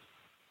had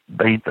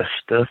beat the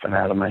stuffing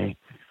out of me.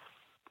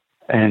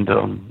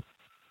 And,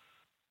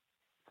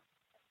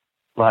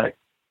 like,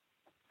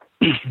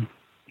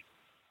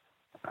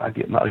 I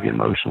get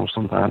emotional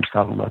sometimes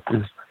talking about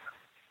this.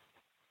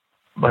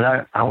 But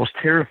I was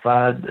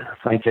terrified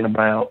thinking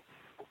about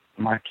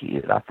my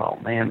kid. I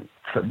thought, man,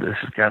 this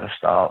has got to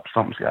stop.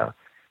 Something's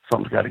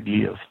got to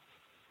give.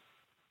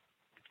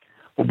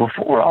 Well,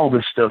 before all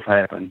this stuff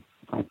happened,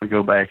 I want to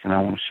go back and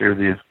I want to share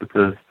this,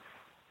 because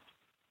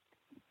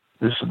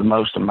this is the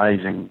most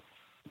amazing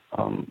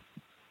and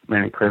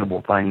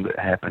incredible thing that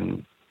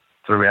happened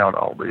throughout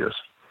all this.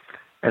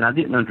 And I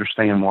didn't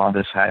understand why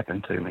this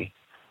happened to me.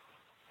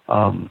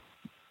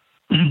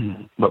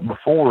 But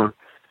before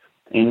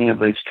any of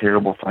these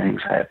terrible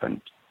things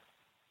happened,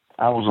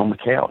 I was on the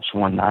couch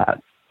one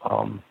night.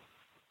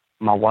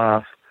 My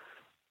wife,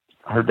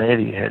 her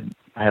daddy had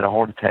a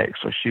heart attack,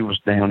 so she was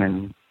down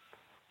in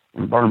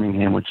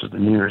Birmingham, which is the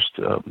nearest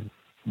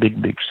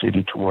big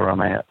city to where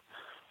I'm at.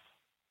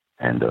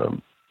 And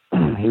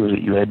he was at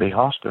UAB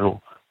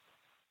Hospital.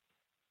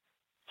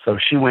 So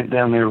she went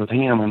down there with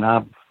him, and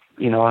I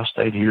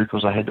stayed here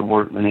because I had to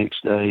work the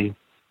next day.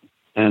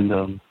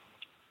 And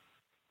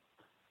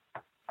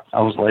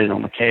I was laid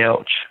on the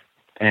couch,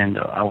 and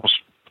I was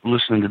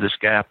listening to this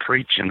guy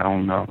preaching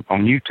on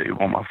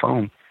YouTube on my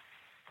phone.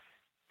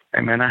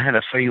 And, man, I had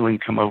a feeling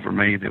come over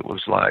me that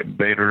was, like,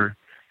 better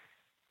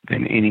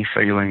than any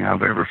feeling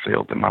I've ever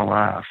felt in my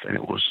life. And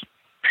it was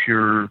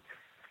pure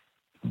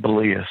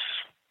bliss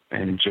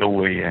and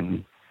joy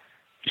and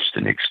just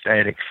an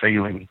ecstatic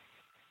feeling.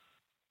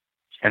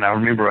 And I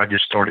remember I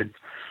just started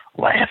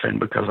laughing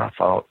because I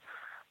thought,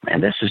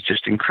 man, this is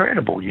just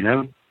incredible, you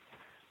know.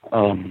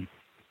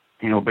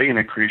 Being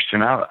a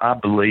Christian, I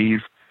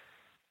believe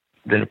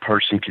that a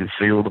person can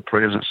feel the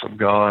presence of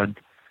God.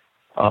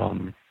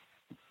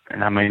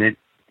 And I mean, it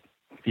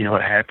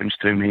happens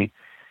to me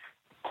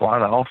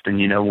quite often,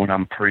 when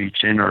I'm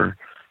preaching or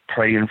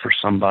praying for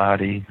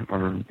somebody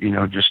or,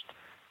 just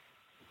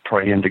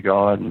praying to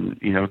God and,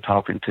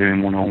 talking to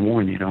him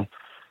one-on-one,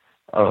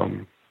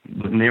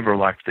 but never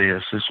like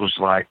this. This was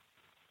like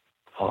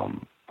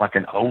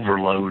an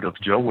overload of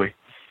joy.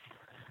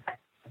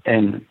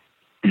 And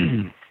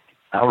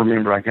I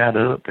remember I got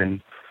up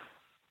and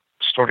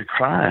started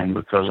crying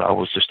because I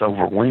was just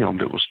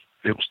overwhelmed. It was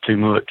too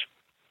much.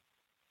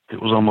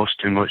 It was almost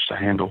too much to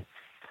handle.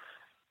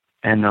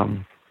 And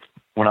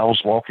when I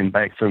was walking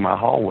back through my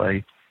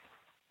hallway,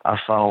 I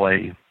saw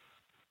an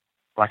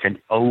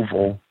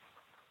oval,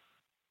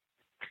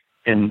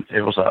 and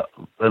it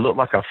looked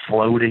like a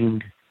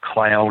floating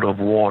cloud of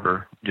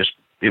water.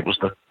 It was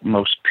the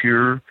most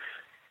pure,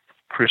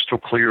 crystal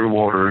clear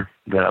water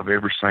that I've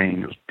ever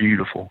seen. It was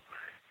beautiful.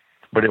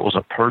 but it was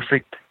a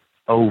perfect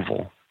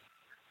oval,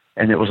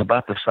 and it was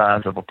about the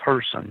size of a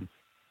person.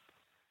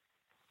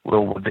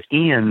 Well,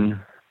 within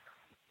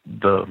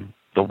the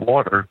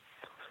water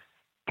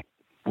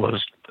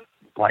was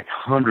like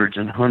hundreds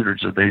and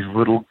hundreds of these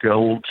little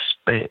gold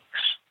specks.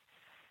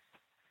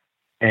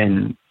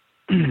 And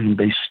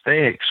these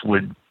specks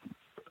would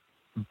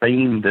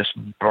beam this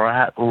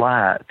bright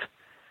light.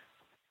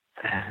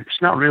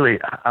 It's not really,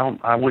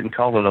 I wouldn't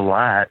call it a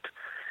light.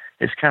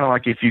 It's kind of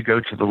like if you go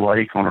to the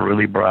lake on a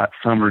really bright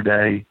summer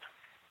day,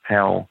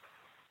 how,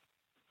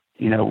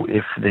 you know,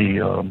 if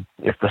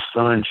the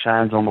sun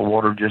shines on the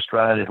water just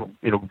right,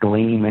 it'll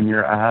gleam in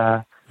your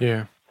eye.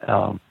 Yeah.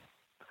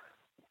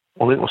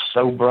 Well, it was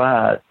so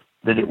bright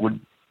that it would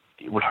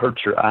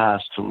hurt your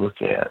eyes to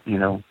look at. You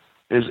know,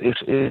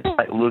 it's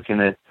like looking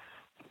at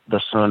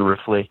the sun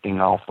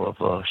reflecting off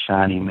of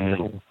shiny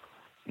metal.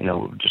 You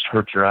know, it would just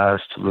hurt your eyes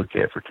to look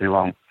at for too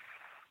long.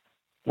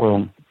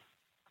 Well,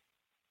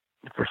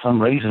 for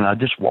some reason, I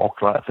just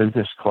walked right through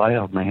this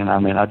cloud, man. I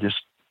mean, I just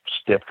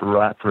stepped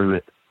right through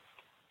it.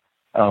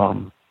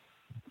 And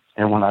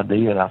when I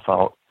did, I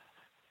thought,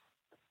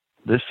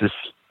 this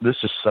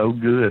is so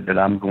good that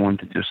I'm going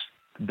to just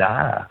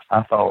die.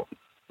 I thought,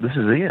 this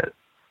is it.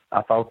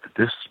 I thought that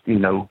this, you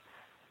know,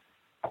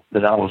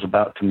 that I was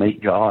about to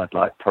meet God,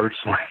 like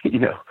personally, you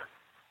know.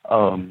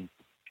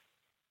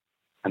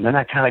 And then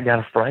I kind of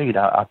got afraid.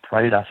 I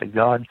prayed. I said,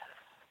 God,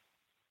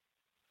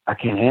 I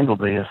can't handle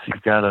this.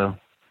 You've got to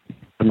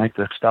make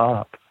this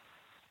stop.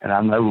 And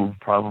I know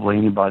probably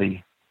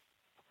anybody,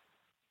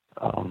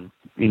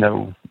 you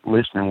know,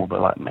 listening will be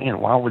like, man,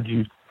 why would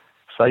you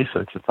say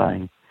such a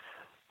thing?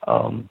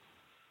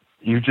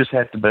 You just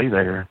have to be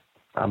there.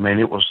 I mean,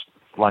 it was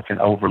like an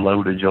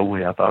overloaded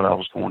joy. I thought I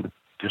was going to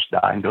just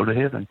die and go to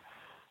heaven.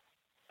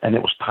 And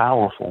it was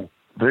powerful,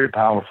 very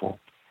powerful.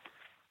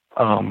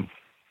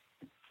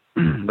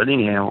 But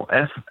anyhow,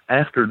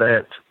 after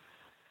that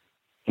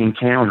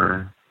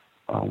encounter,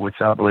 which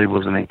I believe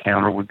was an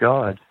encounter with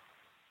God,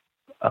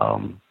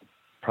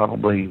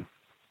 probably,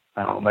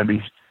 I don't know,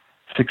 maybe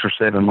 6 or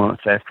 7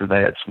 months after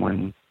that's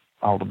when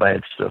all the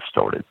bad stuff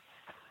started.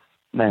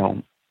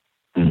 Now,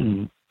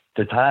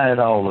 to tie it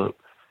all up,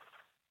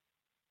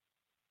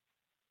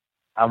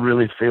 I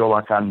really feel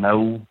like I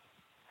know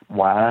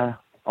why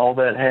all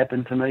that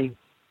happened to me.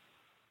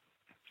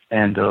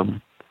 And,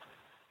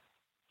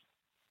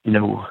 you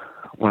know,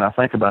 when I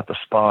think about the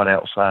spot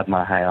outside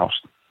my house,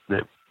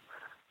 that,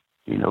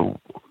 you know,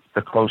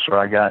 the closer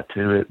I got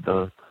to it,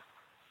 the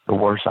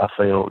worse I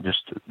felt,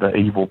 just the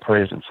evil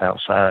presence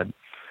outside.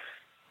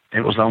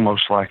 It was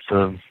almost like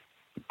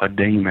a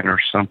demon or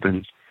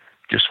something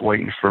just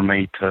waiting for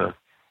me to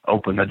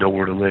open the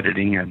door to let it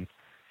in.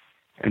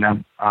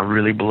 And I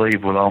really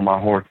believe with all my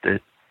heart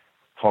that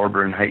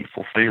harboring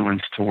hateful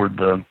feelings toward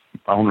the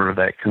owner of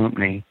that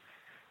company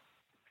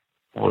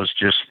was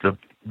just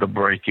the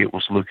break it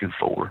was looking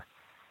for.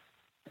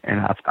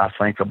 And I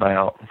think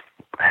about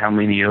how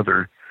many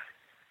other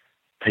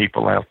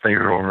people out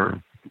there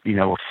are, you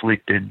know,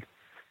 afflicted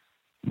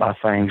by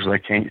things they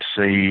can't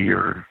see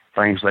or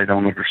things they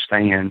don't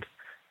understand.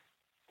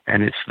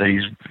 And it's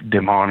these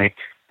demonic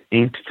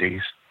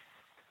entities.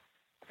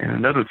 And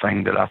another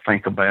thing that I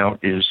think about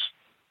is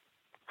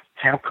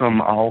how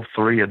come all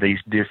three of these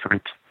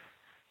different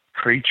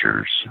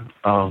creatures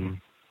happen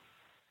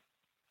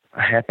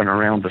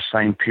around the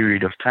same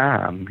period of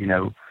time, you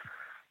know?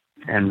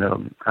 And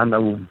I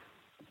know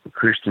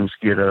Christians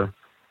get a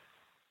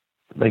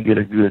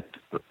good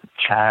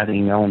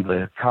chiding on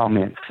the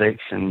comment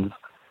sections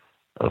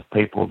of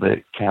people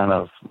that kind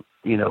of,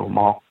 you know,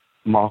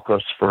 mock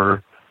us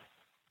for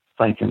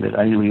thinking that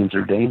aliens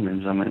are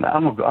demons. I mean,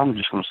 I'm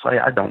just going to say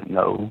I don't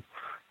know.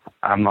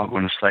 I'm not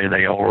going to say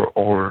they are,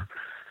 or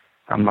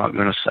I'm not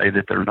going to say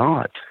that they're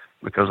not,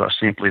 because I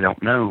simply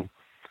don't know.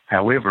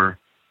 However,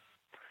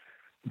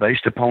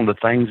 based upon the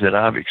things that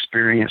I've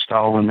experienced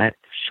all in that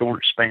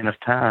short span of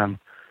time,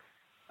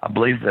 I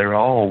believe they're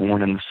all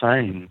one and the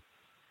same.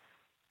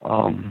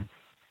 And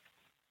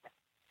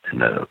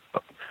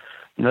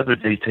another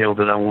detail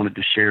that I wanted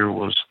to share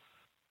was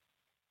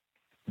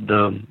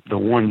the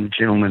one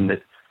gentleman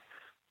that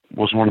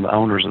was one of the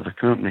owners of the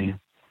company,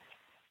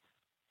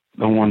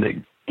 the one that,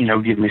 you know,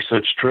 gave me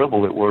such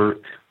trouble at work.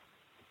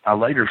 I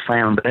later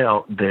found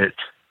out that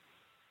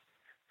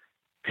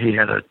he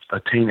had a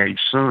teenage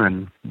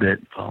son that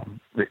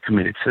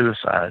committed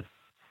suicide.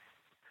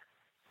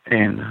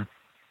 And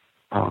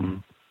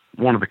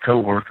one of the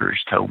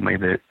coworkers told me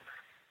that,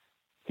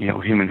 you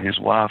know, him and his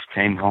wife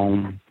came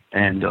home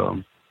and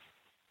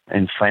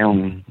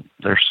found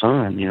their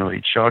son. You know,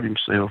 he'd shot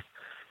himself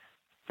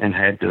and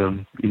had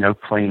to, you know,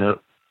 clean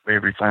up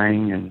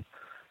everything. And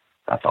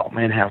I thought,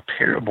 man, how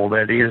terrible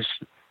that is.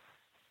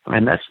 I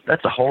mean,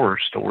 that's a horror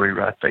story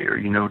right there,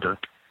 you know,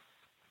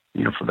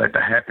 for that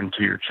to happen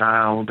to your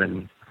child.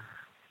 And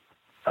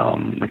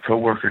the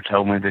coworker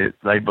told me that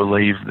they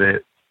believe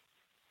that,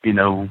 you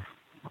know,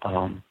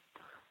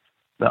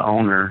 the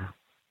owner,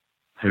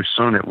 whose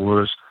son it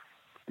was,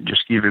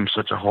 just give him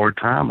such a hard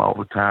time all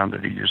the time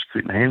that he just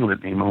couldn't handle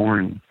it anymore.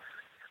 And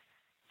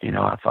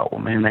I thought,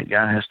 well, man, that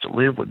guy has to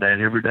live with that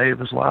every day of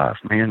his life,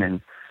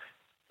 man.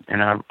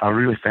 And I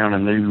really found a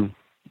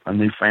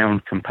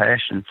newfound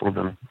compassion for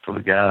the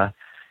guy,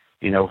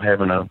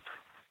 having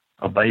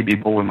a baby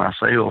boy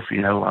myself,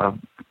 I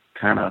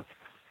kind of,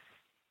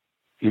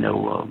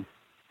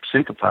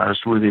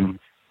 sympathized with him.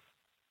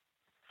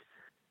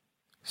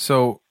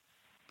 So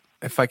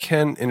if I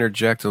can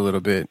interject a little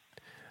bit,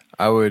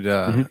 I would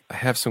I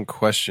have some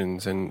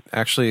questions, and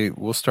actually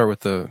we'll start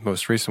with the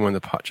most recent one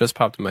that just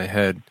popped in my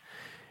head.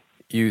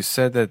 You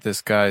said that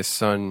this guy's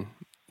son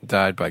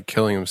died by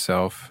killing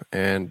himself,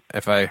 and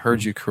if I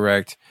heard you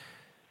correct,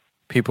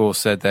 people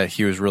said that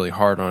he was really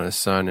hard on his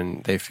son,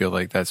 and they feel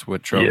like that's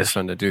what drove his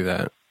son to do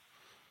that.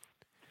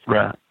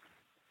 Right.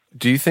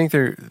 Do you think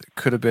there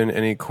could have been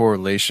any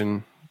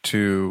correlation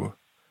to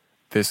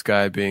this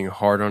guy being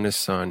hard on his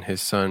son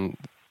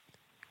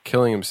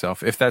killing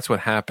himself, if that's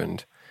what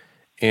happened,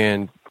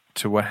 and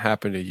to what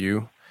happened to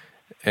you?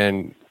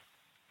 And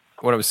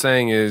what I was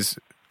saying is,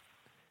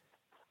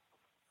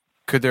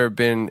 could there have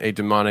been a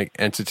demonic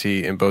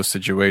entity in both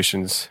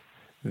situations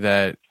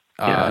that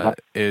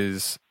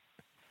is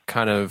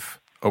kind of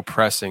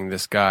oppressing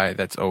this guy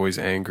that's always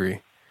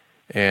angry,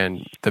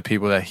 and the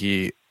people that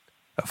he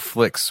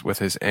afflicts with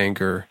his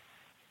anger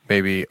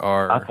maybe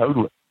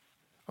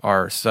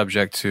are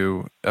subject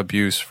to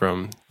abuse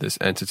from this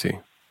entity?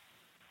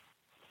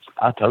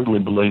 I totally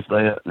believe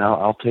that. Now,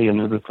 I'll tell you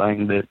another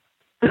thing that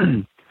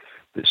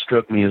that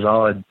struck me as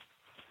odd.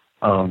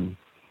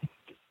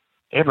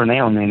 Every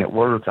now and then at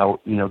work,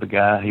 the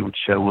guy, he would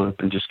show up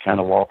and just kind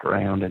of walk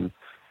around, and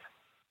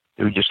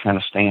he would just kind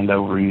of stand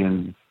over you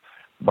and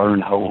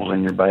burn holes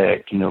in your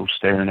back,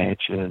 staring at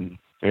you. And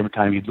every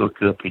time you'd look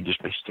up, he'd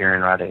just be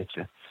staring right at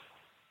you.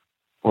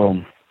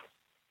 Well,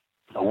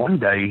 one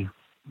day,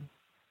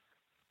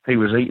 he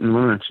was eating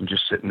lunch and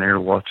just sitting there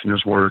watching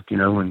his work,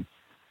 and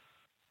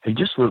he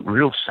just looked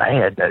real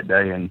sad that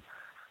day. And,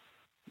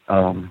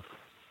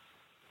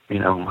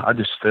 I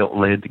just felt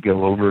led to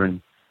go over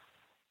and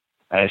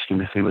ask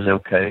him if he was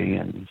okay.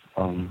 And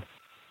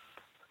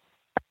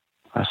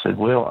I said,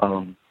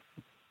 would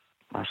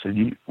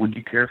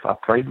you care if I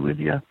prayed with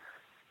you?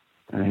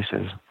 And he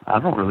says, I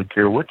don't really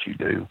care what you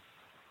do.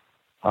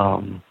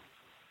 I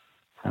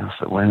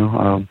said,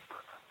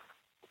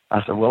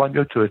 I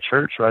go to a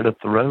church right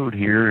up the road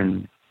here,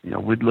 and,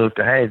 we'd love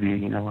to have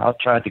you. I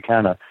tried to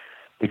kind of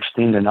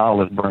extend an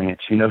olive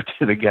branch,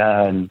 to the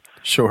guy and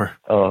sure,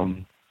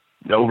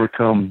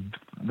 overcome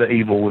the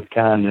evil with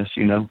kindness,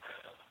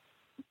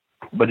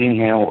 But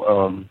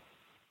anyhow,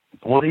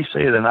 what he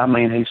said,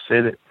 and he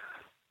said it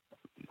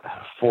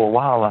for a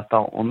while. I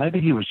thought, well, maybe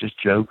he was just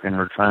joking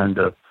or trying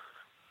to,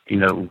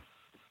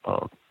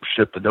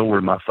 shut the door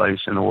in my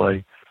face in a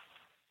way.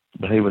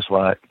 But he was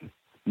like,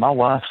 my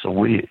wife's a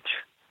witch.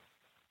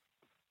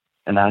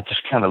 And I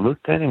just kind of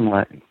looked at him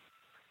like,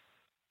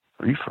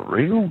 are you for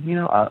real?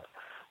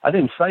 I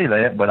didn't say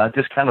that, but I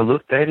just kind of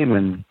looked at him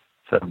and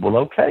said, well,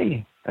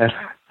 okay.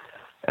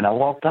 And I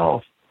walked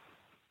off.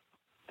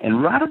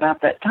 And right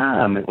about that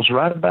time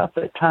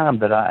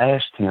that I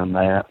asked him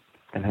that,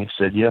 and he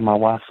said, yeah, my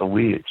wife's a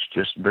witch,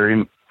 just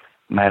very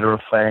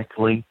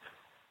matter-of-factly,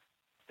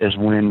 is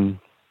when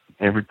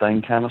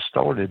everything kind of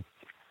started.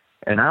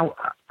 And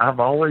I've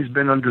always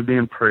been under the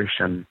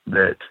impression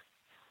that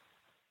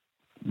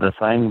the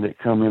thing that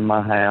come in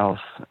my house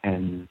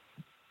and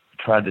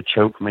tried to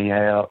choke me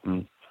out,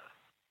 and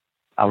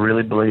I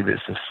really believe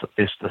it's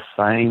the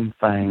same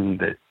thing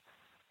that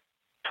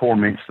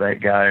torments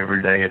that guy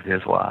every day of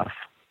his life.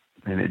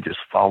 And it just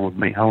followed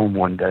me home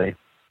one day.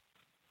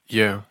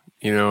 Yeah.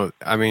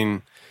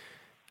 The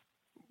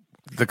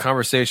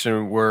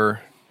conversation we're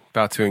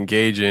about to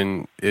engage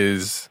in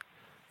is,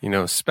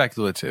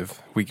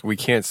 speculative. We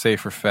can't say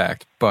for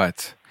fact,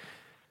 but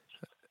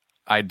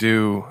I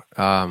do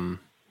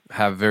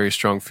have very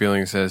strong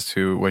feelings as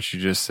to what you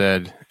just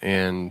said.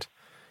 And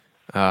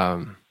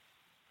I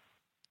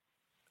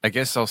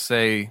guess I'll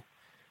say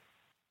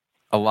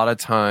a lot of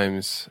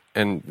times,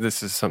 and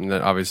this is something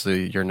that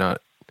obviously you're not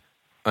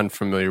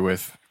unfamiliar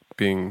with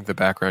being the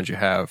background you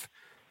have,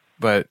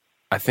 but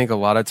I think a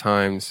lot of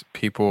times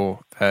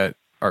people that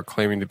are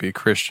claiming to be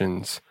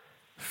Christians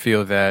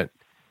feel that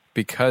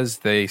because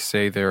they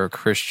say they're a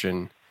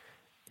Christian,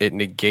 it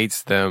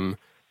negates them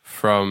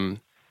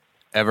from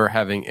ever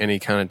having any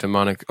kind of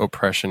demonic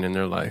oppression in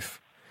their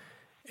life.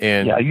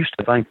 And yeah, I used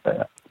to think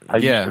that. I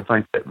used to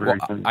think that very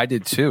thing. I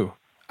did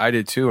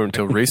too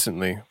until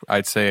recently.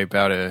 I'd say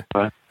about a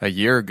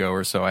year ago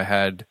or so, I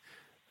had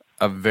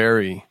a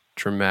very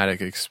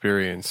traumatic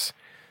experience.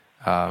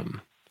 I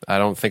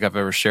don't think I've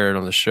ever shared it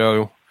on the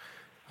show.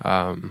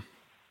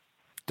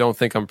 Don't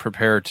think I'm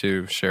prepared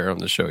to share it on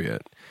the show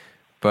yet.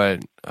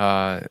 But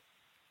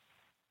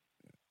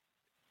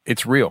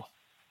it's real.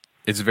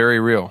 It's very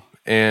real.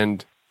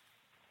 And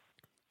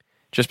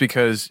just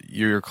because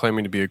you're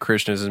claiming to be a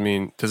Christian doesn't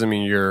mean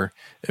you're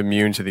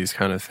immune to these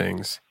kind of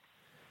things.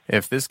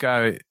 If this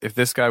guy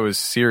was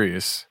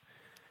serious,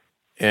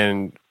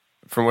 and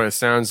from what it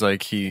sounds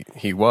like he's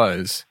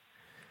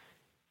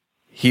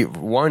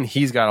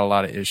got a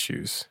lot of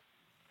issues.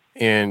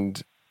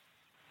 and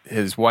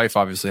his wife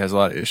obviously has a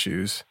lot of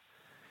issues.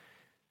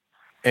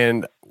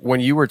 And when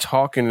you were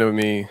talking to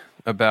me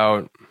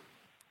about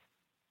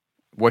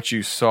what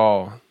you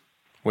saw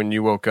when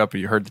you woke up,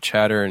 you heard the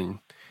chatter, and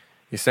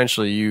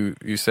essentially you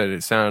said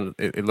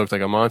it looked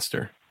like a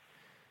monster.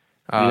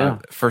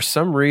 For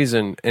some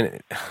reason,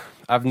 and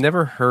I've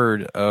never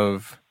heard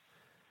of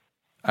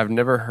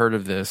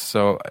this,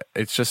 so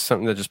it's just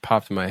something that just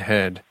popped in my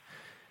head.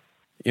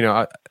 You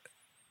know,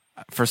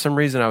 for some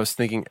reason I was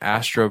thinking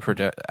astral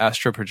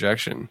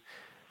projection,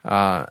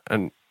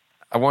 and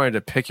I wanted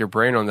to pick your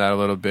brain on that a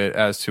little bit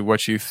as to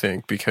what you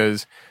think,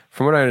 because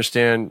from what I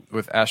understand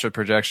with astral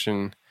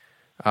projection,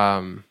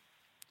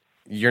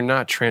 you're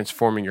not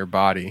transforming your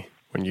body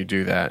when you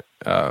do that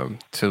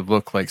to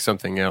look like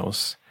something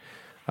else.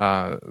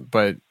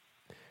 But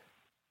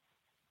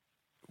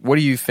what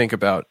do you think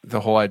about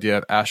the whole idea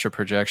of astral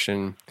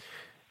projection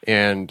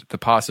and the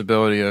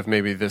possibility of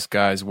maybe this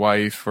guy's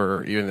wife,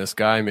 or even this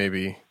guy,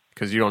 maybe,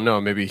 because you don't know,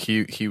 maybe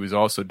he was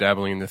also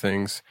dabbling into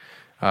things,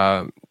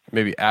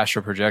 maybe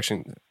astral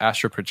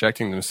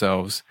projecting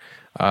themselves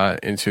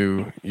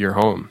into your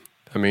home?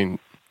 I mean,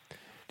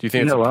 do you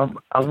think?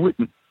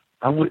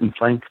 I wouldn't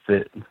think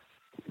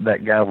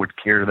that guy would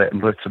care that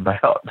much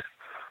about.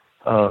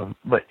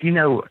 But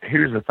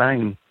here's the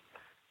thing: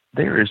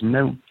 there is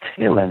no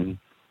telling,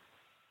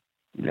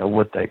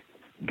 what that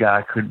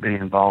guy could be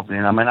involved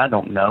in. I mean, I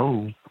don't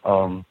know,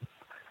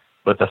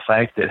 but the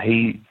fact that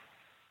he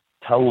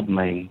told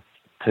me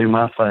to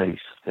my face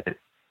that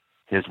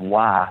his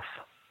wife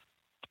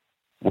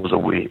was a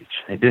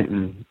witch, he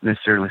didn't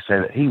necessarily say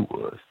that he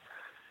was.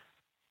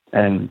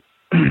 And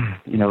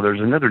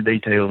there's another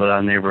detail that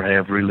I never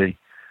have really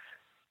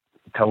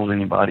told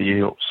anybody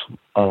else.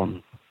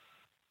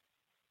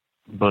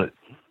 But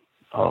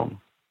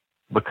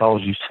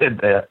because you said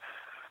that,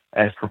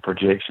 astral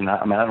projection,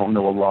 I don't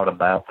know a lot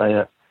about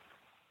that,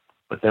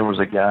 but there was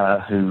a guy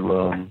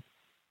who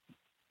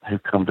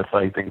come to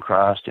faith in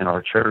Christ in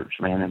our church,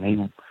 man,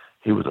 and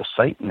he was a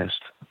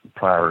Satanist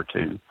prior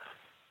to,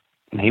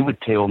 and he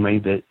would tell me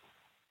that,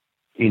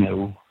 he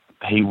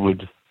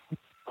would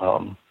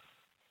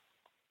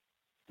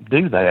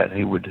do that.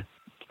 He would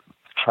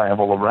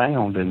travel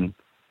around and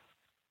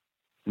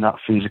not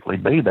physically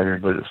be there,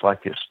 but it's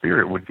like his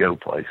spirit would go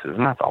places.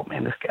 And I thought,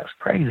 man, this guy's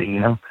crazy,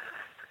 And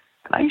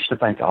I used to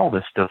think all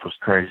this stuff was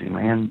crazy,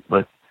 man.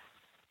 But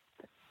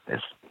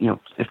it's,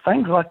 if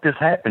things like this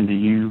happen to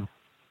you,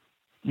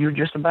 you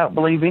just about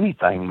believe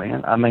anything,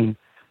 man. I mean,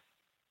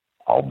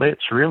 all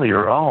bets really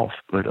are off.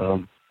 But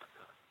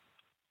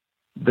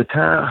the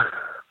time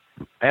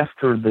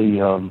after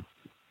the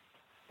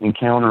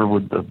encounter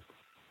with the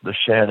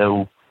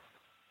shadow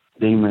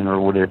demon or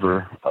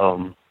whatever,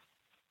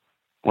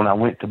 when I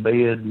went to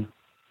bed,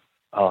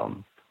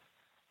 when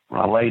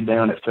I laid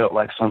down, it felt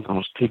like something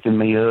was picking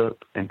me up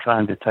and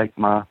trying to take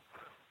my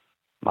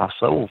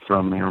soul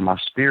from me, or my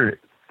spirit,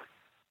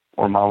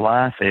 or my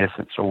life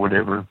essence, or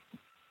whatever.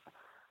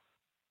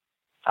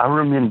 I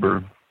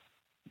remember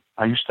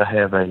I used to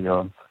have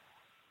a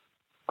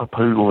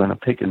poodle and a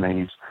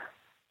Pekingese,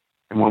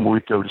 and when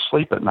we'd go to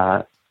sleep at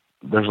night,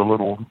 there's a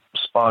little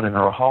spot in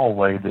our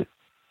hallway that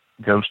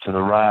goes to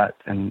the right,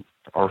 and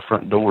our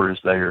front door is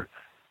there.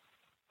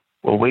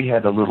 Well, we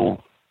had a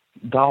little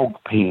dog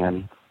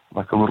pen,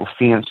 like a little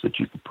fence that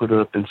you could put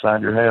up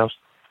inside your house.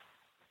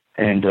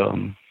 And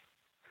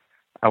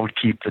I would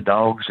keep the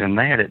dogs in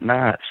that at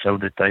night so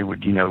that they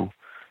would,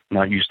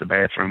 not use the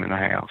bathroom in the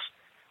house.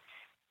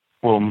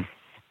 Well,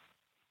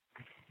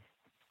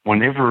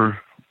 whenever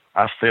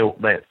I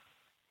felt that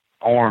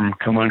arm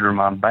come under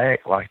my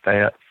back like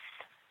that,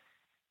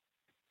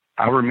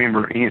 I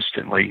remember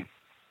instantly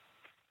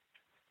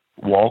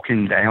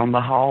walking down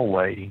the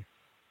hallway,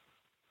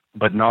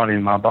 but not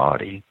in my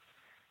body.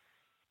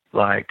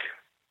 Like,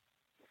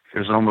 it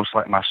was almost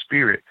like my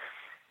spirit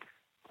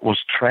was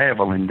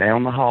traveling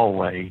down the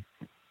hallway.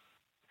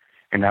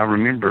 And I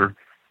remember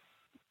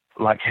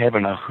like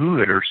having a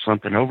hood or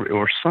something over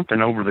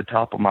the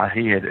top of my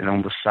head and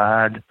on the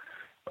side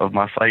of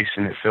my face,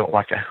 and it felt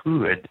like a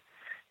hood,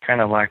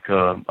 kind of like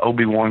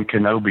Obi-Wan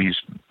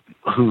Kenobi's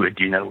hood,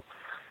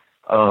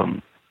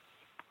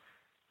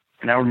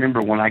 and I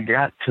remember when I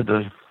got to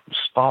the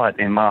spot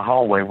in my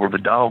hallway where the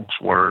dogs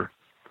were,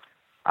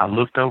 I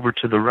looked over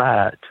to the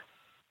right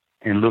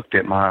and looked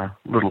at my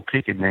little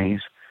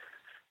Pekingese,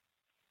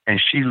 and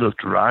she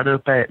looked right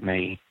up at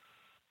me,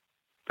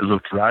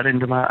 looked right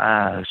into my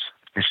eyes,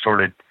 and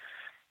started,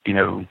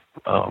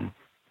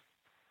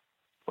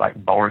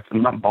 like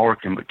barking, not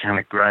barking, but kind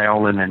of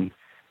growling and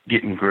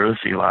getting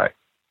gruffy,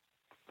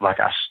 like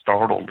I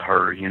startled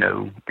her,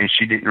 and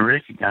she didn't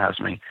recognize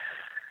me.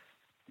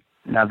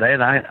 Now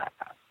that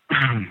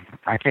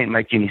I can't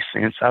make any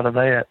sense out of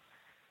that,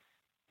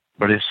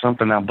 but it's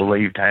something I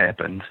believed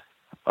happened.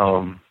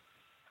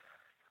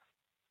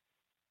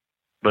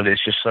 But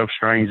it's just so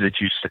strange that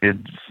you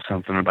said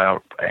something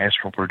about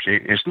astral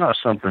projection. It's not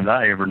something that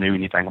I ever knew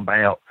anything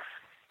about,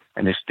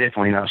 and it's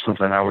definitely not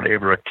something I would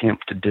ever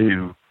attempt to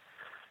do.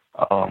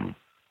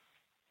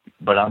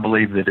 But I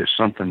believe that it's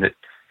something that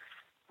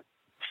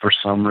for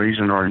some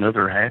reason or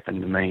another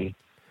happened to me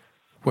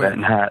that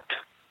night.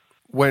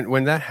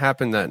 When that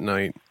happened that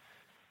night,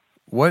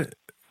 what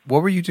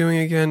were you doing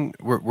again?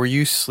 Were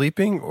you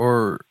sleeping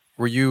or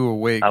were you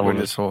awake when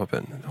this whole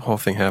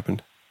thing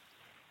happened?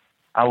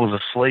 I was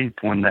asleep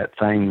when that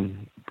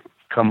thing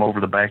come over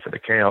the back of the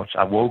couch.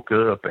 I woke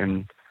up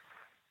and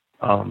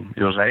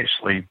it was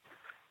actually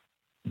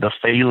the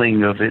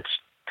feeling of its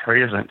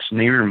presence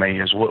near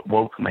me is what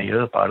woke me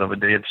up out of a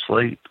dead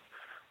sleep.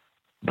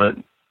 But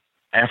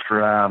after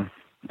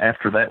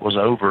that was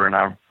over and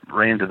I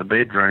ran to the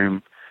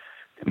bedroom,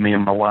 me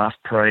and my wife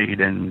prayed,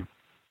 and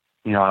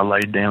I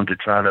laid down to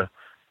try to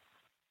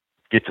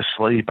get to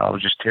sleep. I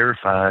was just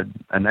terrified,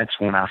 and that's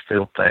when I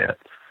felt that.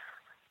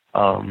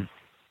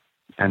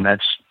 And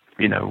that's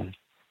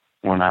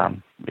when I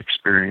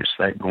experienced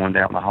that, going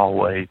down the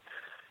hallway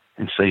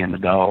and seeing the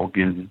dog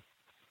in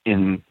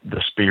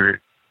the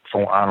spirit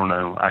form. I don't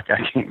know. I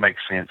can't make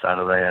sense out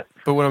of that.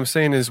 But what I'm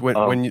saying is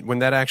when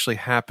that actually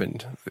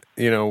happened,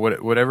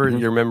 whatever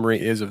your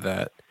memory is of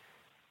that,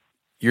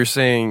 you're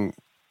saying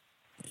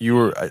you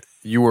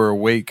were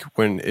awake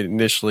when it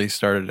initially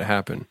started to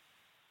happen.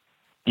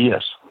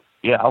 Yes.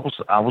 Yeah,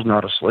 I was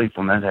not asleep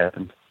when that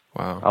happened.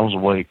 Wow. I was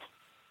awake.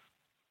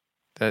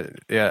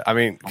 I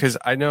mean, because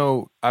I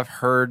know I've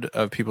heard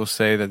of people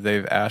say that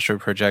they've astral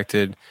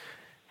projected,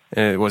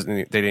 and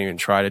they didn't even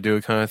try to do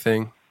it, kind of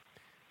thing.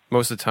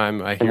 Most of the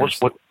time,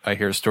 I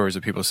hear stories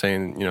of people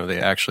saying they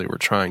actually were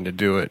trying to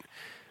do it,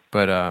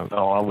 but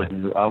I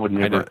would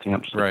never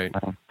attempt. Right.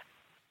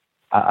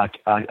 I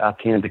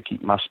tend to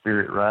keep my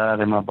spirit right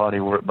in my body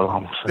where it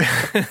belongs.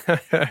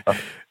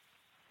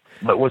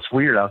 But what's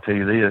weird, I'll tell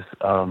you this.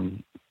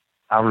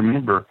 I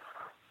remember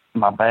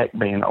my back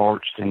being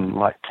arched and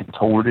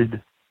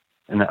contorted,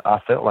 and I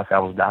felt like I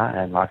was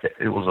dying. Like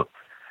it was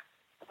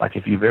like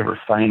if you've ever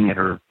fainted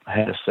or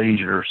had a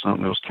seizure or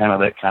something, it was kind of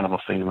that kind of a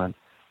feeling.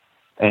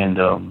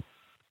 And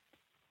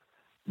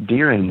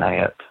during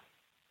that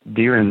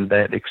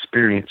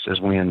experience is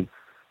when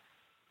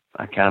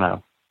I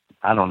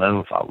don't know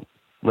if I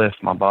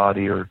left my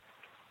body or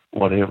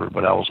whatever,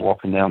 but I was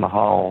walking down the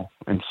hall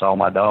and saw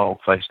my dog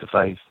face to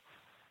face.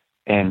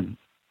 And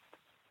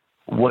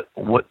what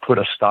put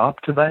a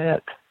stop to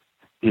that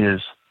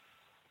is,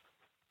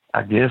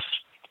 I guess,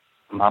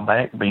 my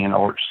back being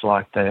arched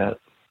like that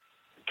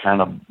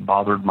kind of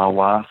bothered my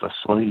wife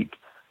asleep.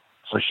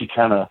 So she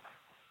kind of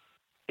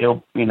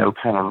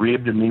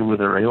ribbed me with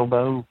her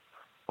elbow,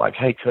 like,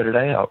 "Hey, cut it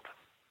out."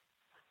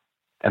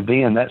 And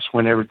then that's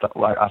when everything,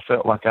 I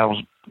felt like I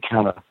was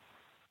kind of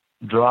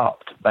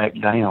dropped back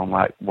down,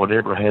 like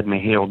whatever had me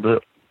held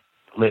up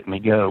let me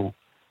go.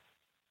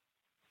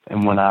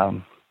 And when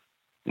I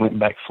went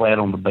back flat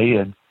on the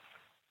bed,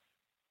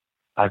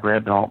 I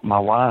grabbed my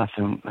wife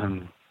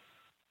and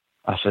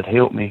I said,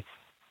 "Help me."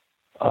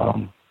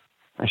 And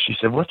she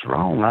said, "What's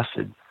wrong?" I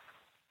said,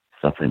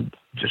 "Something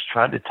just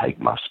tried to take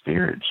my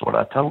spirit," is what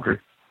I told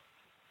her.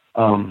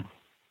 And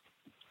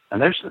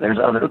there's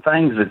other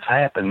things that's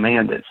happened,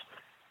 man, that's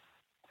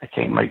I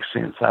can't make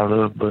sense out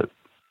of, but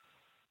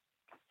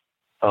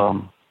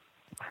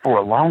for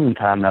a long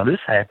time now,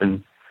 this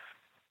happened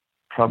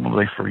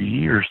probably for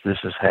years. This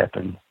has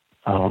happened.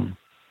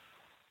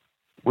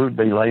 We'd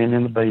be laying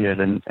in the bed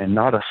and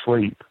not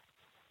asleep,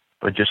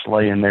 but just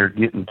laying there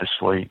getting to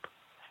sleep.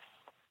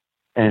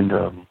 And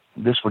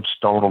this would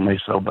startle me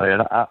so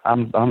bad.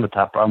 I'm the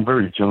type, I'm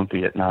very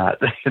jumpy at night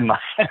in my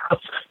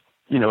house.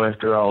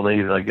 After all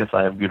these, I guess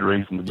I have good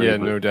reason to be. Yeah,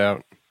 no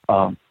doubt.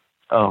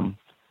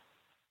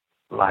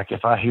 Like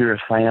if I hear a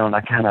sound,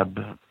 I kind of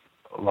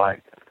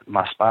like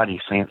my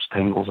spidey sense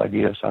tingles, I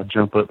guess. I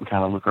jump up and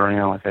kind of look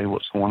around like, "Hey,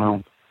 what's going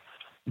on?"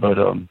 But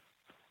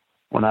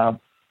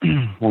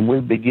when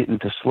we'd be getting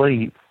to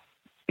sleep,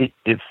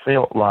 it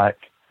felt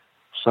like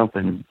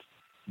something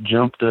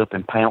jumped up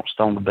and pounced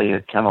on the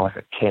bed, kind of like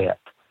a cat.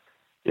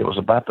 It was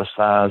about the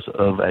size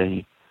of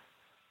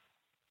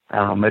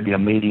maybe a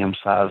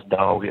medium-sized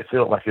dog. It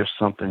felt like it was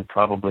something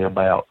probably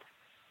about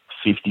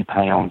 50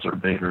 pounds or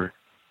bigger.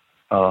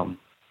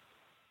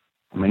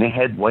 It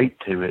had weight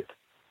to it,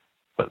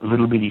 but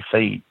little bitty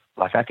feet.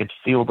 Like I could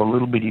feel the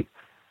little bitty,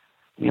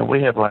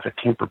 we have like a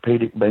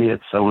Tempur-Pedic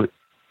bed, so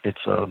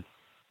it's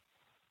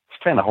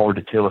kind of hard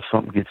to tell if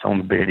something gets on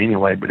the bed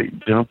anyway, but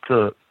it jumped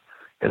up.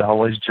 It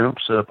always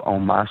jumps up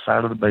on my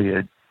side of the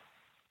bed,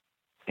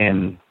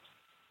 and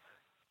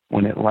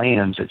when it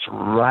lands, it's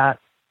right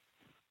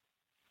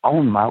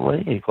on my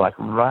leg, like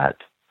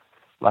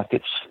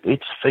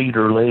its feet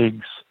or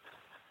legs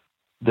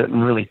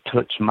doesn't really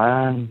touch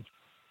mine,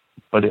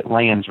 but it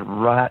lands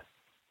right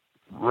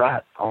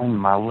on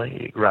my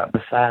leg, right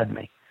beside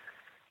me.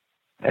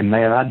 And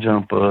man, I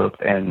jump up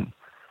and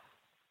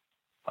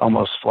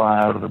almost fly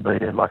out of the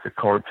bed like a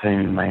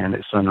cartoon, man.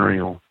 It's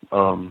unreal.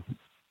 And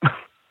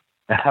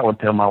I would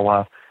tell my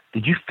wife,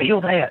 "Did you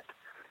feel that?"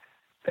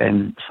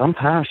 And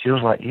sometimes she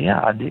was like, "Yeah,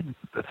 I did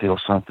feel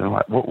something."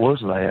 Like, "What was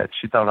that?"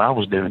 She thought I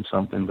was doing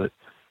something, but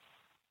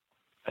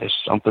it's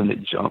something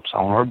that jumps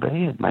on our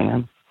bed,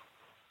 man.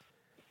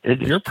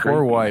 Your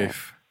poor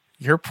wife.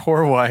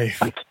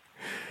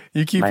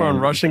 You keep on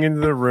rushing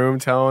into the room,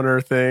 telling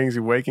her things,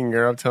 you're waking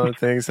her up, telling her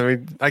things. I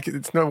mean,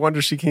 it's no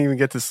wonder she can't even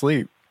get to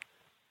sleep.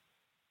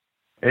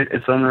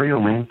 It's unreal,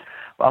 man.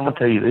 Well, I'm going to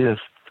tell you this.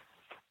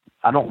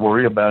 I don't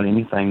worry about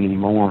anything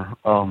anymore.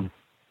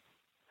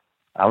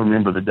 I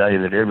remember the day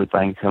that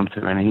everything come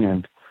to an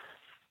end.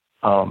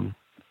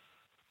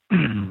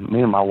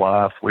 Me and my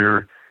wife,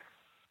 we're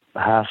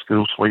high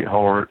school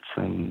sweethearts,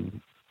 and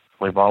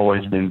we've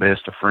always been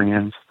best of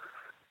friends.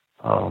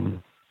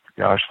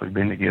 Gosh, we've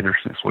been together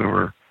since we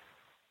were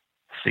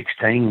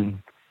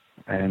 16,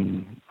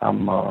 and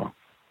I'm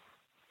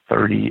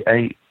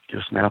 38,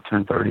 just now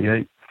turned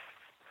 38.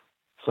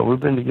 So we've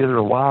been together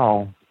a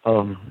while.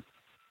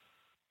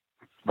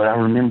 But I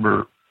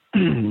remember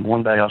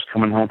one day I was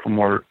coming home from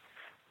work,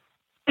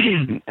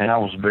 and I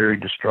was very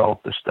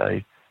distraught this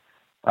day.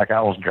 Like,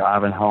 I was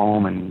driving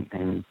home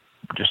and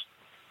just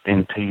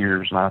in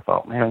tears, and I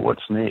thought, man,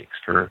 what's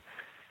next? Or,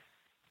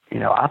 you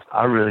know,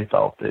 I really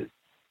thought that,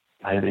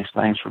 hey, these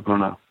things were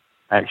going to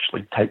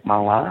actually take my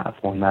life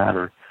one night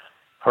or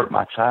hurt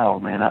my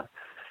child, man.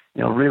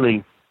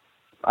 Really,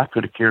 I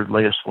could have cared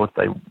less what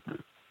they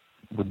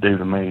would do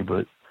to me,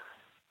 but,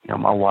 you know,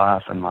 my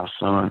wife and my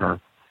son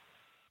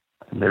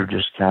they're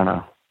just kind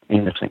of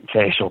innocent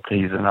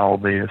casualties in all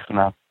this, and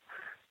I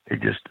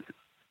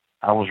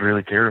was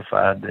really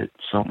terrified that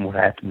something would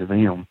happen to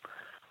them.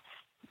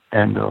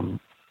 And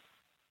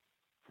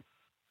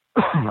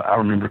I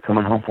remember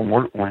coming home from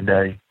work one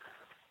day,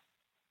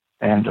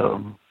 and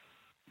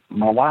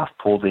my wife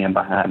pulled in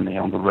behind me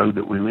on the road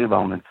that we live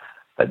on, and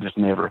that just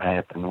never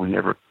happened. We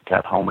never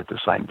got home at the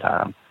same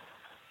time.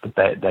 But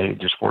that day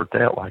it just worked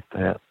out like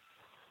that.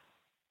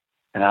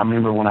 And I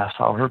remember when I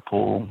saw her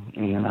pull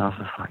in, I was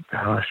just like,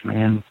 gosh,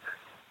 man,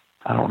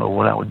 I don't know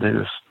what I would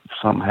do if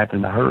something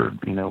happened to her,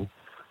 you know,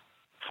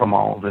 from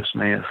all of this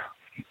mess.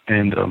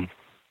 And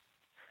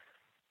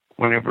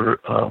whenever,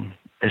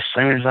 as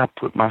soon as I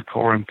put my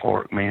car in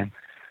park, man,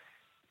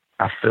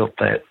 I felt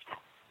that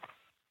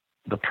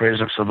the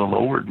presence of the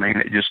Lord, man,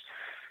 it just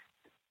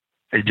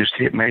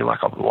hit me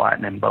like a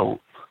lightning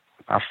bolt.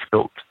 I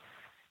felt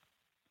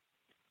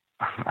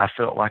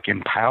like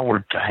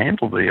empowered to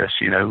handle this,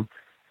 you know.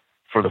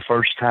 For the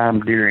first time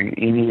during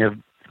any of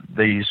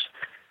these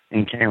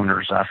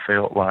encounters, I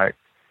felt like,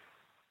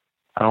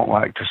 I don't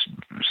like to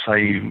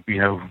say, you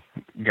know,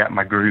 got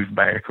my groove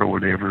back or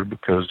whatever,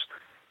 because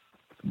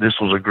this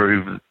was a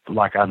groove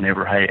like I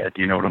never had,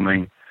 you know what I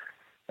mean?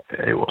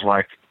 It was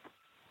like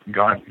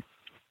God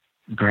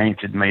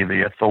granted me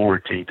the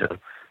authority to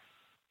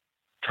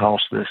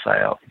toss this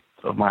out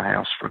of my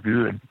house for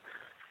good.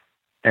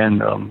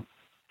 And,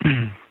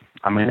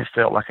 I mean, it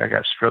felt like I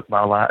got struck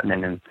by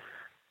lightning, and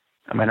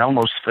I mean, I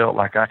almost felt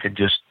like I could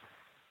just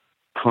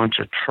punch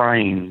a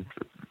train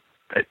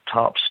at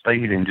top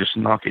speed and just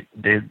knock it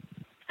dead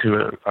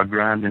to a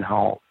grinding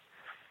halt.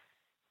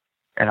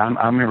 And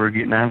I remember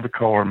getting out of the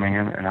car,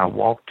 man, and I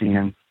walked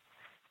in,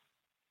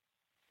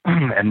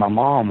 and my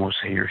mom was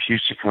here. She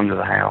used to come to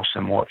the house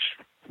and watch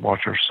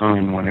her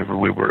son whenever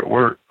we were at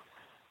work.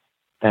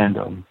 And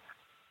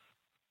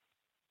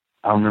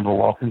I remember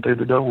walking through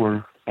the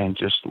door and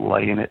just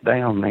laying it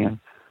down, man.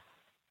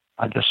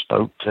 I just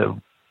spoke to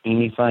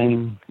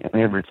anything and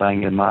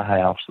everything in my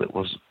house that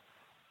was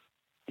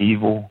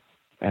evil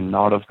and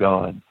not of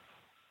God.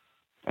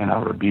 And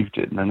I rebuked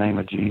it in the name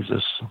of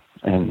Jesus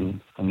and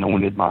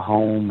anointed my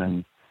home,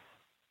 and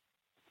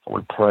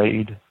we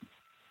prayed.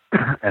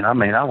 And I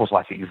mean, I was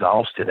like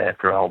exhausted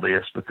after all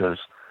this, because,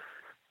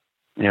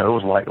 you know, it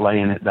was like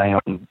laying it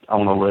down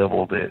on a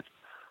level that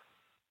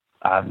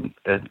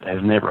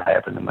has never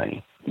happened to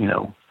me, you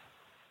know.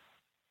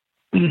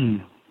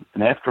 And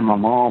after my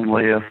mom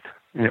left,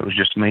 and it was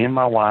just me and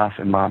my wife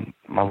and my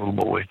little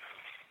boy,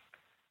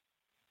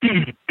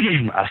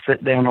 I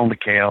sat down on the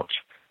couch,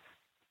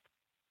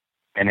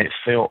 and it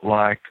felt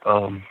like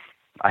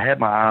I had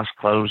my eyes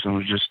closed and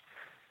was just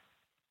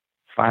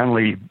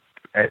finally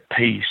at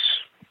peace,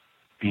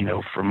 you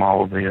know, from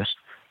all of this.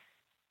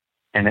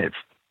 And it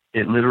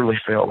literally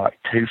felt like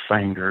two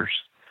fingers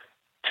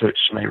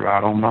touched me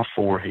right on my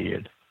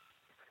forehead.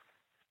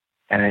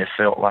 And it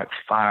felt like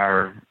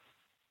fire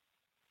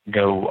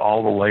go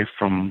all the way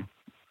from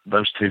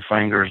those two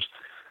fingers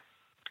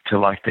to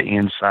like the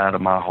inside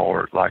of my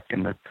heart, like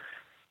in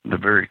the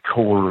very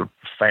core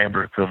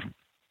fabric of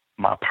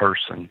my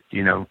person,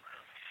 you know.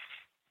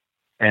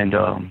 And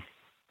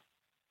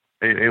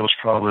it was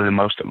probably the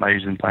most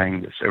amazing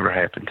thing that's ever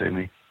happened to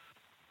me.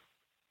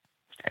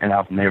 And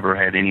I've never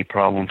had any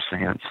problems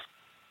since.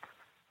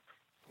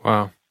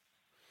 Wow.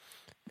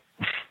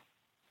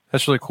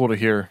 That's really cool to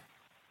hear.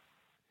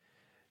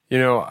 You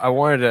know, I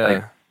wanted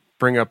to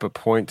bring up a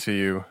point to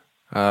you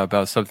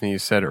about something you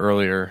said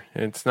earlier.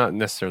 It's not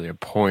necessarily a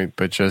point,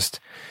 but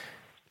just,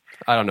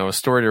 I don't know, a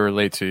story to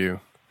relate to you.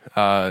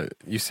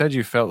 You said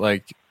you felt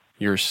like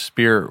your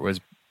spirit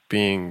was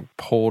being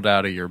pulled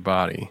out of your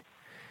body.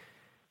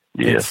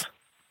 Yes. It's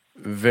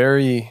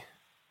very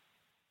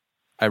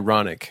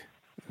ironic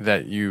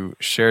that you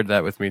shared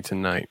that with me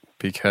tonight,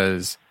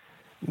 because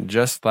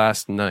just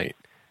last night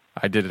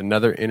I did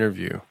another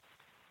interview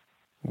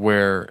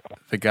where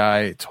the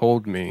guy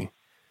told me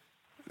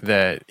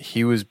that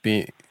he was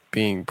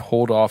being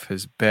pulled off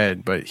his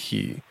bed, but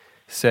he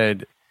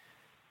said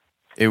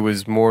it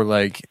was more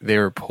like they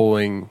were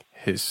pulling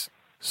his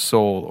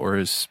soul or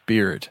his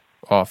spirit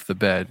off the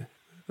bed.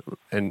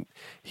 And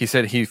he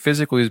said he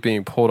physically was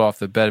being pulled off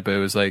the bed, but it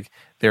was like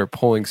they were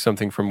pulling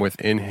something from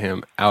within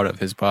him out of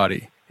his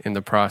body in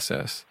the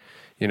process.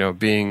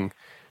 Being,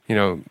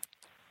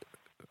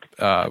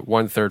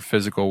 1/3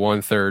 physical,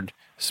 1/3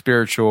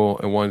 spiritual,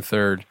 and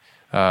 1/3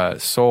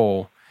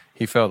 soul.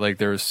 He felt like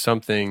there was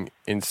something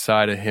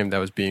inside of him that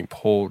was being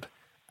pulled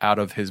out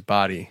of his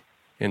body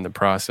in the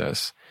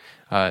process.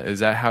 Is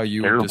that how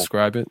you would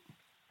describe it?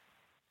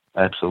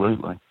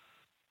 Absolutely.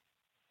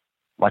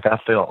 Like I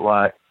felt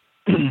like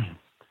I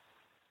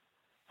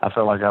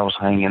was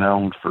hanging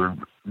on for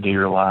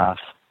dear life,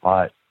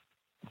 like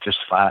just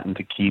fighting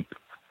to keep.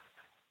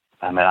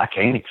 I mean, I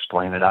can't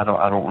explain it. I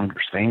don't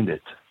understand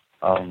it.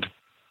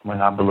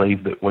 When I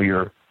believe that we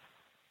are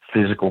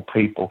physical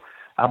people,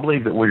 I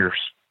believe that we are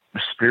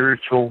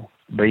spiritual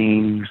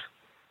beings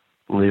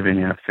living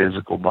in a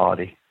physical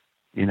body,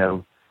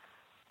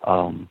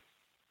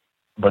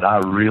 but I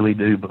really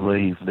do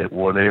believe that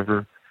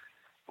whatever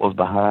was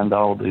behind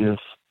all this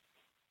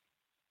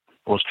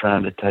was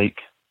trying to take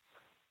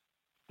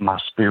my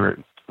spirit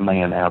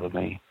man out of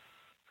me.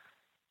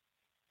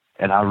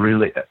 And I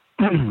really, it's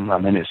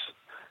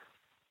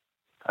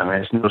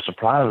no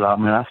surprise.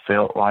 I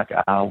felt like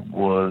I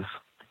was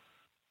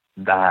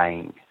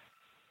dying.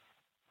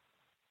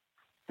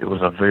 It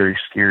was a very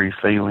scary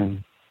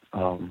feeling.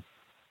 And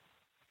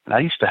I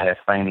used to have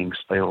fainting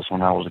spells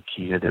when I was a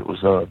kid. It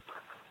was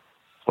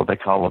what they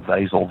call a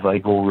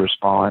vasovagal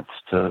response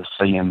to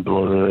seeing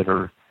blood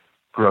or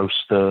gross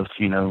stuff,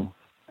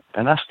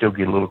 And I still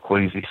get a little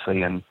queasy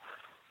seeing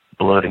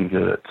blood and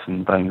guts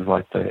and things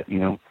like that,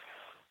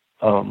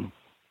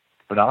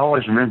 But I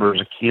always remember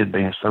as a kid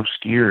being so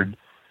scared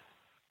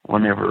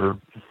whenever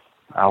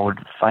I would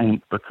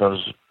faint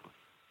because,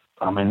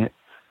 I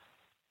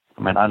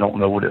don't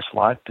know what it's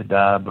like to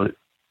die, but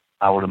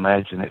I would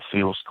imagine it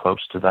feels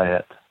close to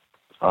that.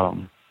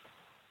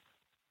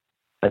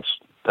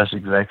 That's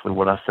exactly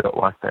what I felt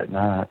like that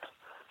night.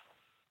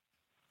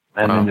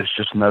 And then there's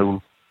just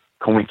no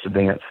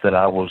coincidence that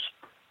I was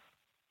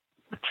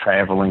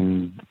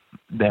traveling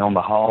down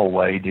the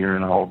hallway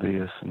during all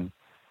this. And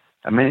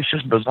it's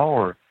just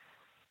bizarre.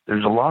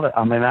 There's a lot of,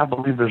 I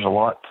believe there's a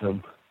lot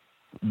to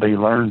be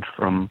learned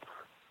from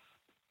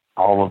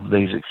all of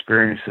these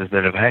experiences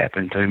that have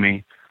happened to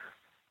me.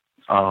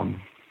 And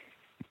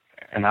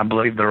I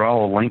believe they're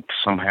all linked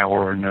somehow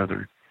or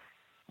another.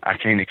 I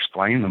can't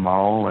explain them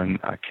all, and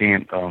I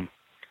can't, I'm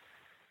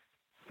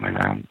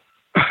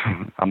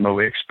no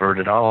expert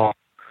at all.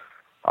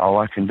 All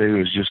I can do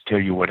is just tell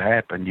you what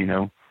happened,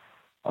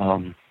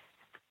 I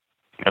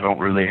don't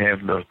really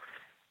have the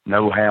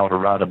know-how to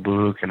write a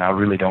book, and I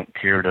really don't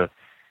care to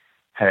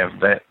have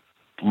that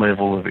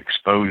level of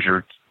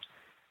exposure,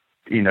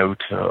 to,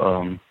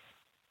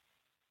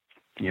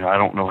 I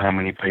don't know how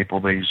many people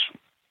these,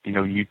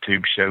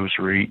 YouTube shows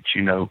reach,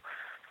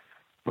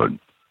 but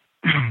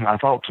I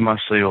thought to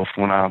myself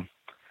when I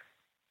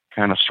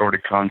kind of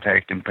started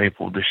contacting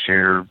people to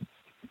share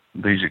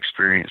these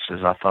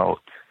experiences, I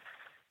thought,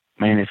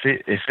 man, if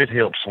it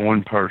helps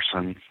one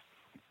person,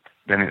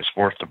 then it's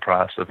worth the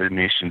price of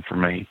admission for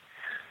me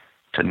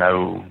to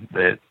know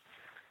that,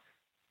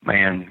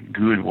 man,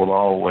 good will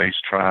always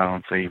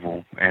triumph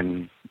evil.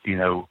 And,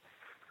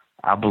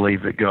 I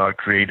believe that God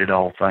created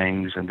all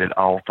things and that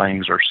all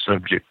things are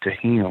subject to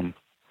Him.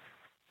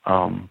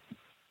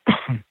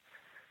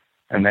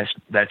 And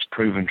that's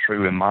proven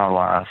true in my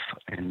life,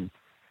 and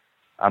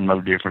I'm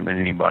no different than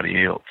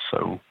anybody else.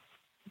 So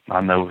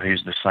I know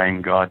He's the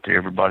same God to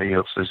everybody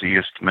else as He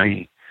is to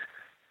me.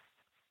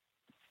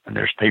 And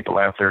there's people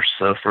out there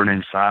suffering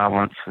in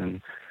silence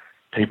and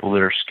people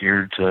that are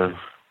scared to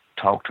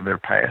talk to their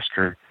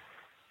pastor.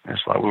 And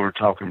it's like we were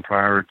talking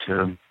prior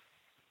to,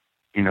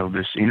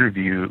 this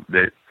interview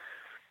that,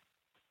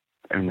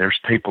 there's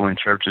people in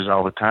churches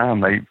all the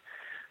time, they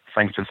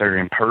think that they're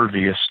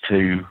impervious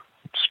to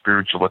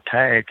spiritual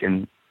attack.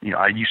 And,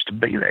 I used to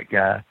be that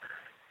guy.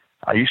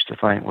 I used to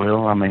think,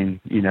 well,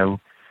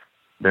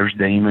 there's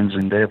demons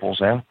and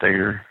devils out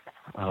there.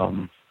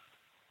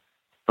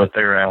 But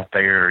they're out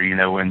there,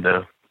 in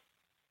the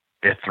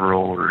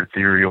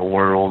ethereal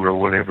world or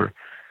whatever.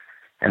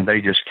 And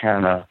they just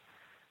kind of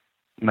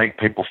make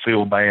people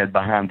feel bad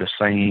behind the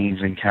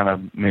scenes and kind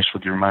of mess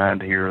with your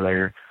mind here or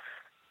there.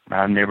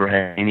 I never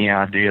had any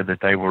idea that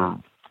they were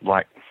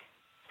like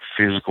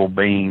physical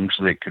beings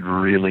that could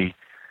really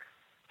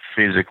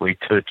physically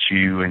touch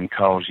you and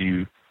cause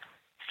you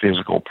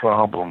physical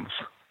problems.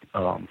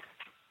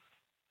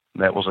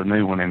 That was a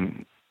new one.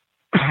 And,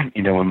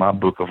 in my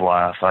book of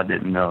life, I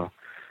didn't know.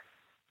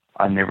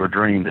 I never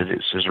dreamed that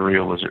it's as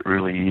real as it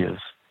really is.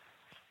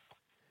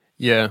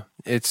 Yeah,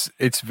 it's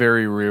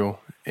very real.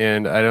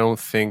 And I don't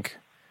think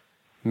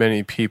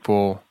many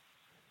people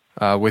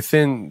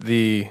within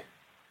the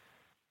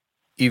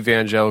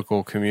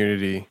evangelical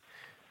community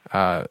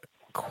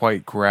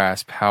quite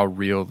grasp how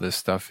real this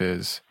stuff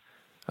is.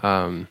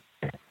 You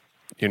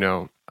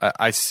know,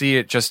 I see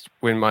it just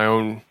in my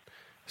own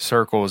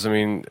circles. I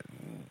mean,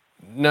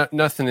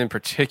 nothing in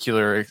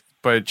particular,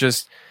 but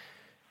just,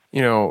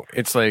 you know,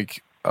 it's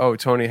like, oh,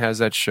 Tony has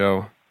that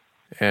show,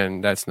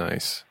 and that's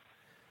nice.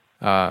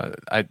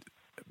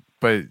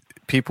 But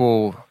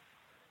people,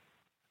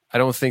 I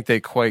don't think they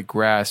quite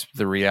grasp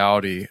the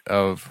reality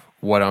of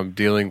what I'm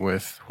dealing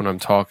with when I'm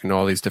talking to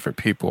all these different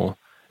people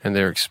and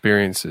their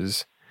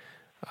experiences.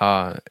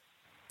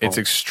 It's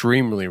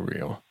extremely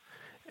real.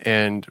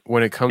 And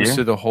when it comes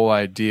to the whole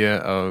idea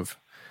of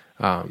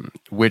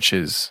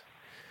witches,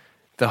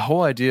 the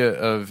whole idea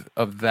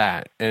of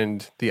that,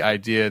 and the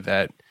idea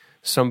that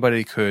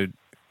somebody could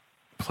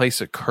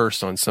place a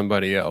curse on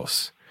somebody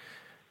else,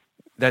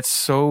 that's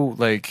so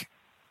like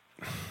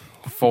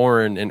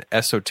foreign and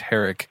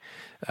esoteric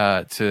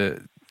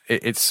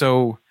it's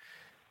so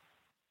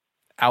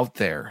out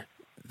there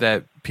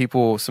that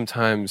people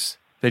sometimes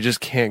they just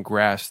can't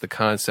grasp the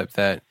concept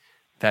that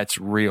that's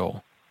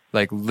real,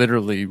 like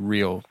literally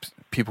real.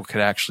 People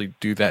could actually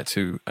do that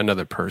to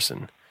another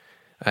person.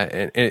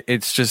 And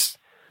it's just,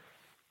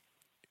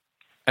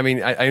 I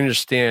mean, I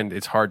understand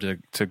it's hard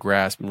to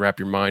grasp and wrap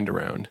your mind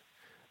around,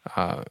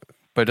 but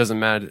it doesn't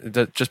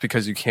matter. Just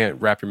because you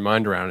can't wrap your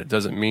mind around it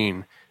doesn't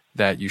mean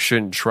that you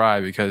shouldn't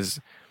try, because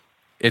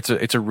it's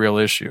a real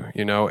issue,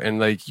 you know. And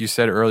like you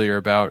said earlier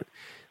about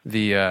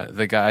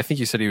the guy, I think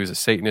you said he was a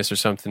Satanist or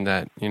something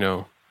that, you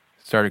know,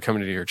 started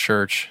coming to your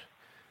church.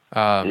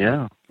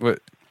 Yeah.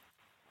 Let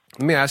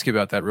me ask you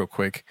about that real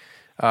quick.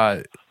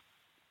 How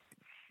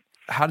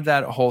did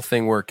that whole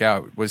thing work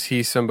out? Was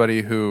he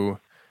somebody who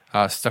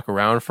stuck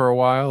around for a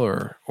while,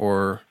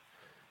 or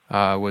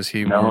was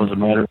he? No,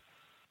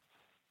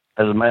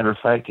 as a matter of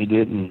fact, he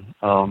didn't.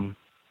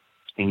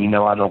 And you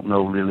know, I don't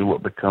know really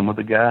what become of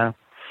the guy,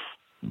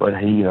 but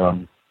he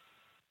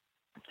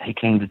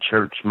came to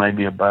church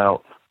maybe a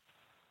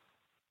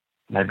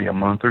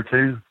month or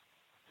two,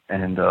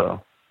 and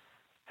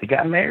he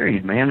got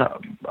married, man.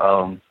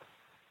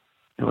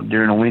 You know,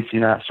 during a Wednesday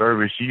night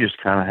service, you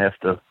just kind of have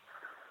to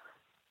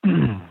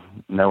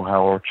know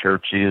how our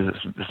church is.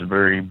 It's a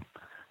very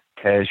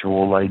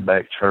casual, laid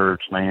back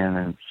church, man,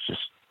 and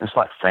it's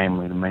like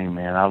family to me,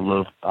 man. I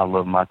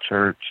love my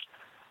church.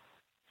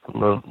 I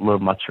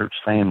love my church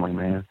family,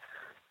 man.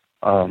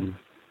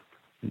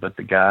 But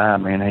the guy,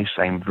 man, he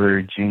seemed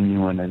very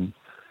genuine, and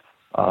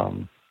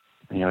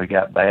you know, he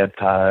got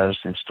baptized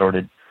and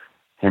started.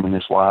 Him and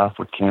his wife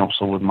would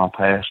counsel with my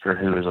pastor,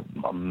 who is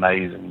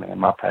amazing, man.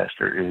 My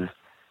pastor is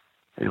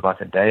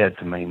like a dad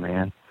to me,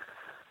 man.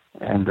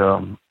 And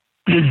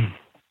you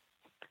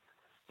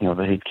know,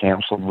 that he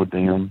counseled with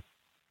them,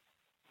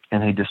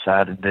 and he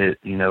decided that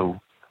you know,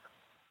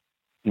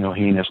 he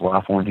and his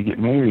wife wanted to get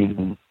married,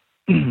 and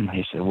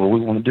he said, "Well, we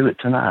want to do it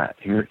tonight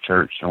here at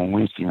church on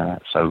Wednesday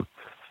night." So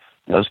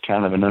it was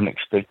kind of an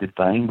unexpected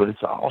thing, but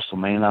it's awesome,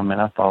 man. I mean,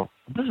 I thought,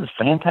 this is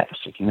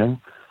fantastic, you know.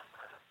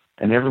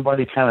 And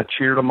everybody kind of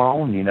cheered them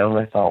on, you know.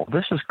 They thought,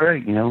 this is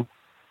great, you know.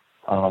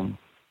 And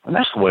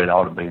that's the way it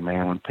ought to be,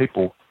 man. When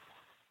people,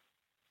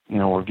 you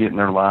know, are getting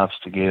their lives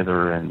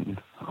together,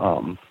 and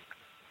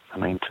I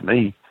mean, to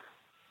me,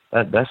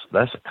 that's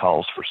a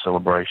cause for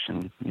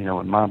celebration, you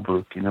know, in my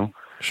book, you know.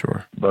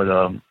 Sure. But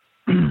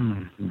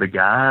the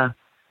guy,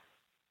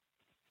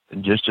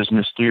 just as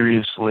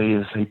mysteriously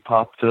as he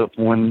popped up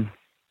one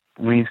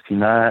Wednesday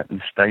night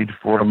and stayed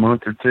for a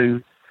month or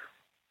two,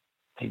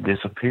 he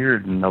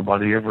disappeared, and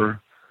nobody ever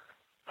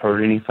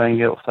heard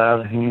anything else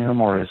out of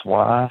him or his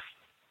wife.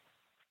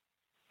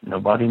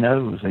 Nobody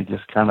knows. He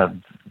just kind of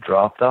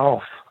dropped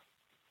off.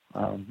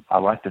 I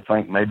like to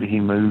think maybe he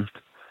moved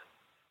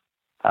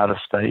out of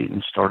state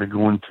and started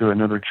going to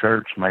another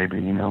church, maybe,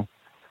 you know.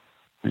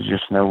 There's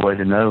just no way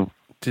to know.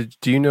 Do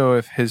you know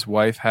if his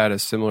wife had a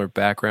similar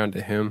background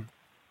to him?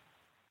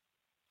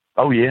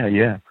 Oh, yeah.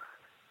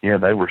 Yeah,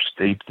 they were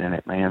steeped in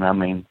it, man. I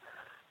mean,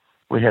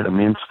 we had a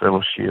men's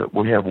fellowship.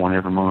 We have one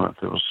every month.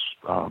 It was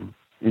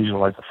usually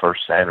like the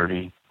first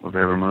Saturday of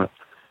every month,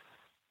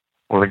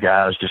 where the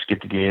guys just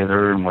get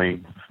together and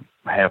we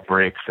have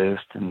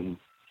breakfast and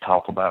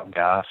talk about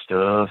guy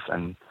stuff.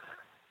 And,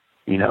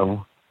 you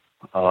know,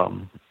 I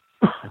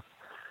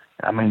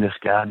mean, this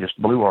guy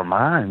just blew our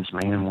minds,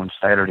 man, one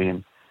Saturday,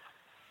 and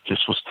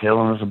just was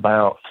telling us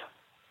about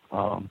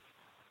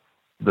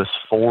this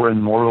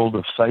foreign world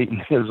of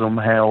Satanism,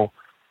 how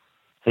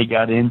he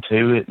got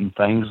into it, and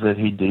things that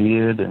he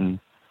did, and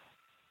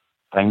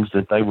things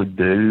that they would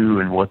do,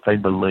 and what they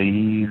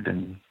believed,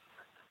 and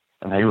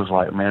he was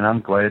like, man,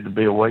 I'm glad to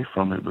be away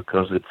from it,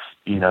 because it's,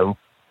 you know,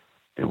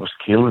 it was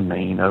killing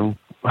me, you know.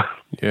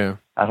 Yeah.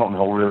 I don't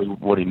know really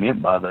what he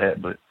meant by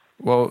that, but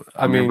well,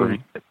 I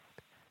mean,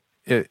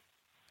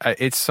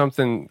 it's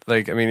something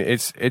like, I mean,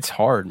 it's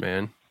hard,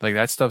 man. Like,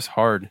 that stuff's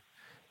hard,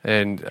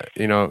 and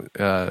you know,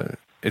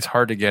 it's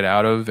hard to get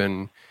out of,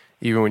 and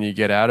even when you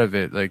get out of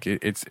it, like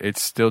it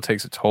still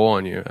takes a toll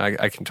on you.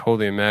 I can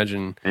totally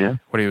imagine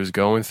what he was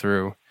going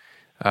through.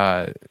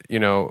 You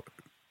know,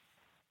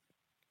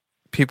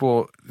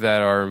 people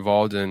that are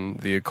involved in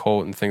the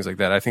occult and things like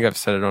that, I think I've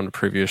said it on a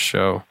previous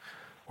show,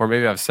 or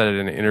maybe I've said it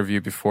in an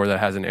interview before that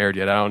hasn't aired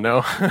yet. I don't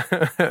know.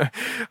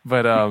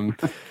 But,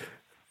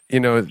 you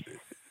know,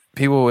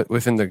 people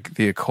within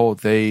the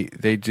occult, they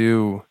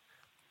do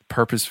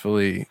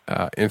purposefully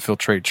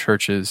infiltrate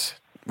churches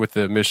with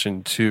the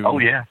mission to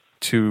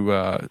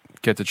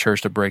get the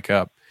church to break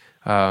up.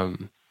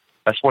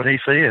 That's what he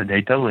said.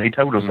 He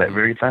told us that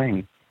very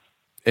thing.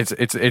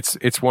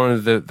 It's one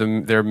of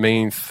their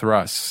main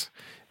thrusts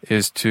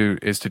is to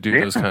do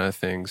those kind of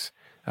things.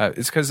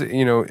 It's because,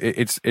 you know,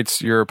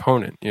 it's your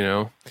opponent, you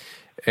know,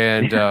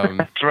 and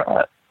that's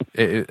right.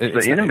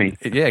 It's the enemy.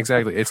 Yeah,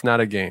 exactly. It's not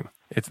a game.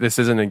 This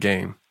isn't a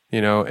game,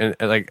 you know, and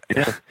like,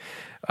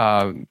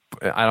 I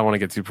don't want to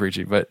get too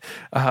preachy, but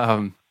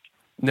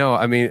no,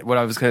 I mean, what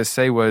I was going to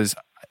say was,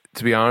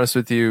 to be honest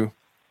with you,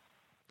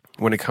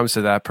 when it comes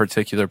to that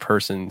particular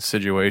person's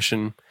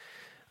situation,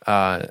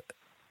 my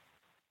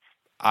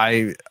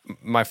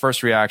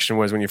first reaction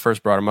was when you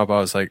first brought him up, I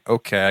was like,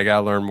 okay, I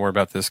got to learn more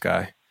about this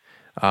guy.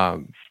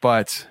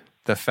 But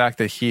the fact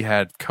that he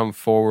had come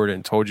forward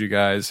and told you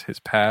guys his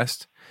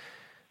past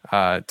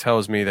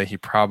tells me that he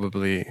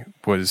probably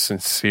was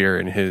sincere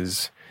in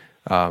his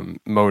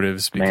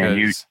motives,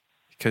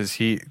 because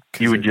you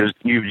would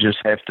just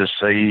have to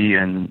see,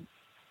 and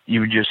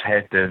you would just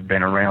have to have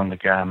been around the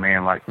guy,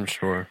 man. Like, I'm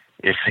sure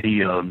if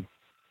he was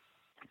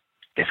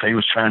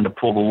trying to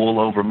pull the wool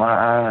over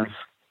my eyes,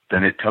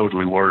 then it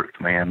totally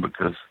worked, man.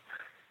 Because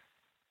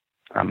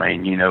I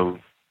mean, you know,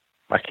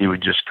 like he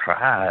would just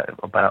cry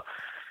about,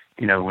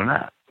 you know, when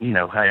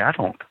hey, I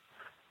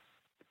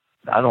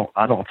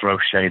don't throw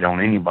shade on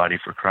anybody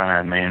for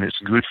crying, man. It's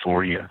good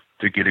for you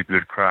to get a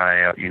good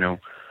cry out, you know.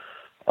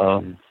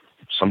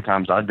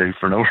 Sometimes I do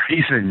for no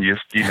reason,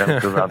 just, you know,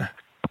 because I'm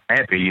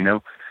happy, you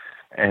know.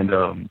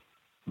 And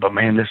but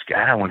man, this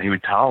guy, when he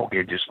would talk,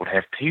 it just would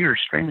have tears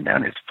streaming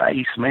down his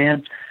face,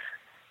 man.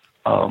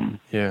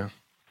 Yeah,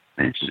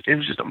 it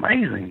was just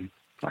amazing.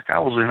 Like, I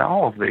was in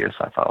awe of this.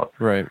 I thought,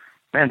 right,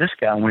 man, this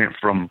guy went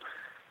from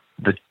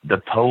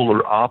the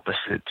polar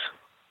opposite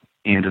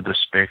end of the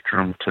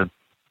spectrum to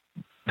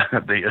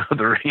the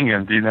other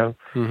end, you know.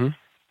 Mm-hmm.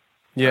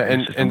 Yeah,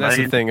 and that's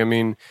the thing. I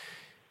mean,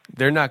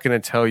 they're not going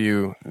to tell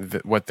you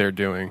what they're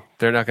doing.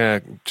 They're not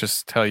going to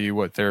just tell you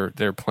what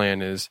their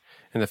plan is.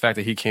 And the fact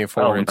that he came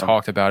forward and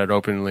talked about it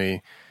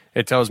openly,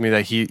 it tells me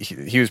that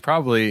he was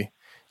probably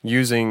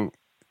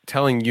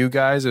telling you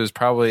guys, it was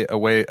probably a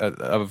way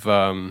of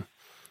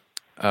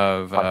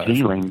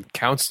healing,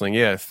 counseling.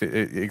 Yeah,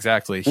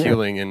 exactly, yeah.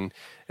 Healing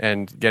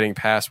and getting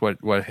past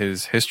what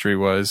his history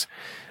was.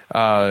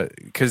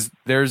 Because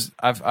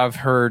I've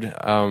heard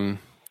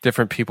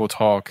different people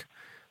talk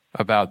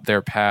about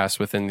their past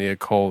within the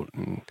occult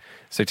and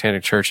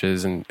satanic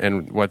churches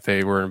and what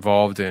they were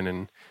involved in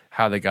and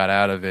how they got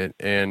out of it.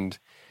 And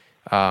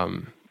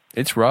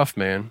it's rough,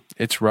 man.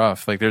 It's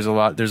rough. Like, there's a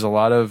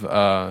lot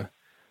of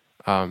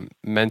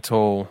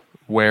mental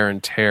wear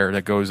and tear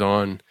that goes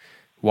on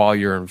while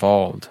you're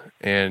involved.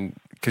 And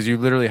because you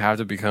literally have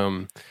to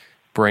become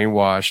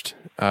brainwashed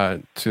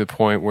to the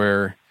point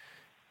where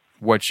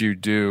what you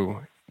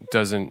do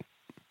doesn't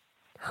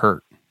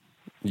hurt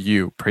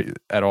you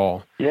at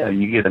all. Yeah,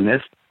 you get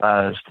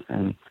anesthetized,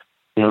 and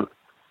you know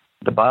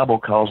the Bible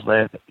calls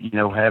that, you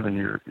know, having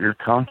your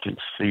conscience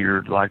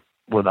seared like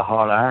with a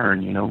hot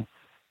iron. You know,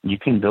 you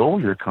can dull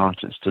your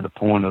conscience to the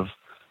point of,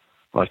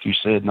 like you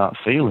said, not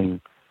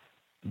feeling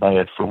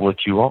bad for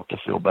what you ought to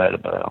feel bad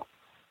about.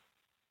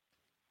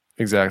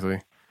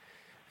 Exactly.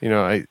 You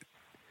know,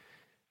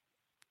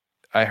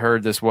 I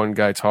heard this one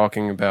guy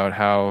talking about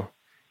how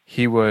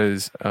he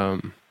was,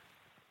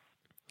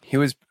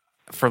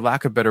 for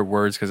lack of better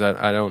words, because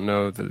I don't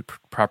know the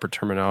proper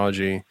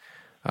terminology.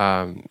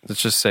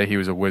 Let's just say he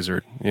was a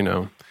wizard. You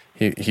know,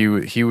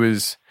 he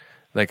was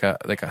like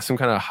some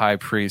kind of high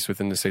priest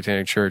within the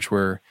Satanic Church,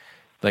 where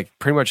like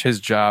pretty much his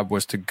job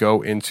was to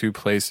go into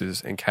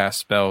places and cast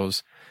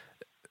spells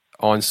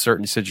on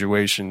certain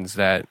situations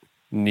that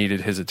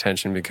needed his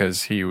attention,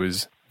 because he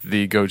was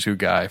the go-to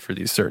guy for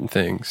these certain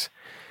things.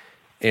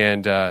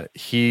 And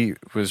he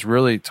was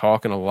really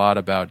talking a lot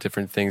about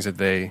different things that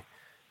they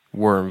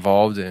were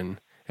involved in,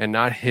 and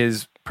not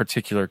his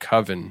particular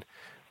coven,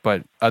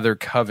 but other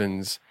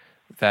covens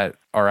that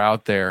are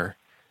out there.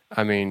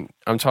 I mean,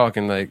 I'm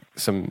talking like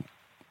some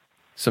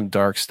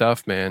dark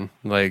stuff, man,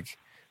 like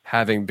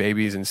having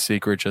babies in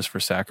secret just for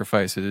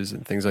sacrifices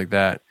and things like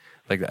that.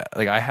 Like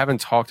I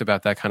haven't talked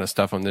about that kind of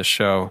stuff on this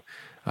show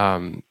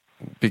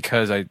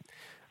because I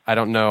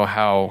don't know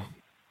how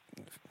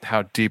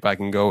deep I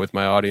can go with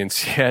my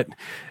audience yet,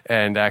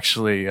 and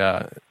actually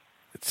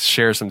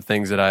share some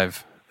things that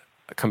I've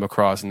come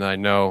across and that I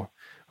know,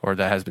 or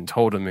that has been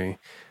told to me.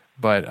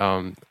 But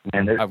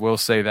I will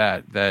say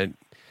that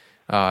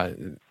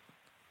I've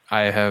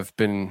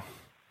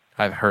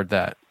heard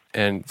that.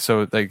 And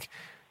so, like,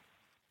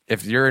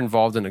 if you're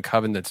involved in a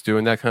coven that's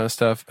doing that kind of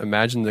stuff,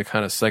 imagine the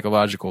kind of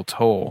psychological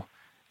toll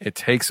it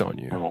takes on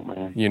you. Oh,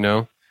 man. You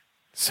know?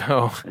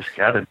 So it's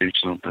got to do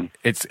something.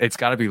 It's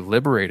got to be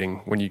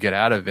liberating when you get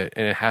out of it,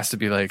 and it has to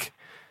be like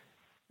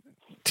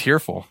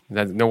tearful.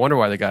 No wonder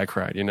why the guy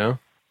cried, you know?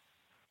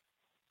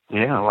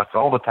 Yeah, like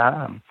all the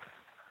time.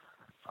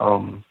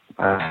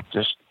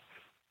 Just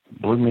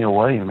blew me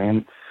away,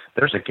 man.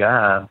 There's a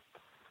guy,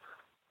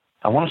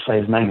 I want to say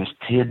his name is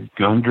Ted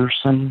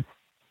Gunderson.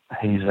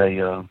 He's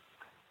a,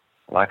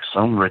 like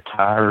some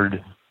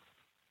retired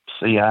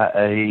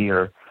CIA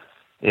or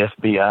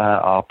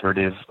FBI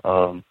operative.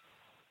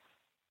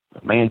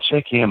 Man,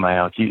 check him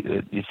out.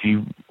 If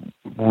you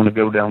want to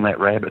go down that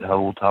rabbit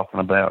hole talking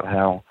about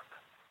how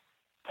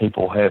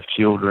people have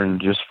children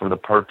just for the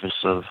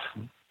purpose of,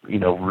 you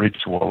know,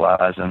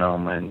 ritualizing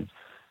them and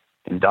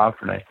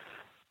indoctrinating.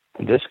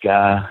 And this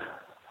guy,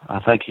 I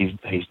think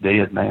he's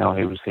dead now.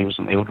 He was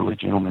an elderly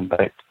gentleman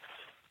back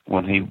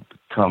when he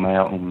come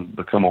out and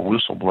become a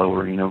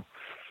whistleblower, you know.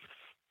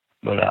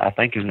 But I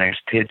think his name's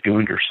Ted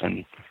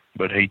Gunderson.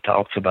 But he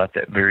talks about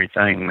that very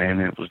thing, man.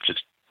 It was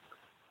just,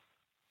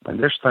 and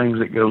there's things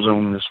that goes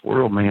on in this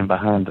world, man,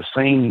 behind the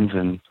scenes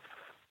and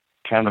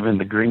kind of in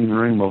the green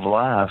room of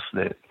life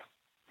that,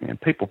 man,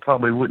 people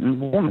probably wouldn't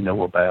want to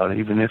know about,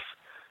 even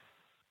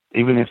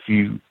if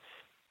you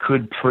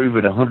could prove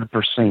it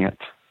 100%.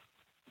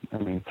 I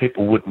mean,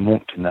 people wouldn't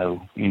want to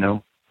know, you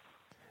know?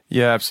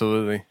 Yeah,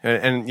 absolutely.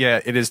 And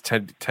yeah, it is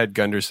Ted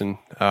Gunderson.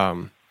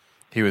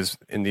 He was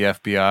in the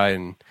FBI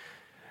and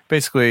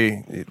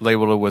basically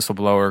labeled a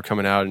whistleblower,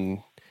 coming out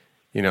and,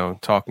 you know,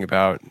 talking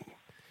about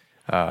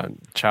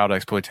child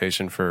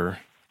exploitation for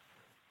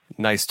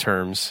nice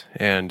terms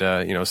and,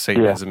 you know,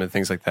 Satanism and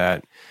things like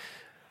that.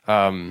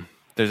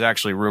 There's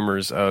actually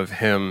rumors of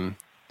him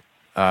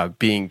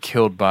being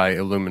killed by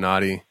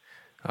Illuminati.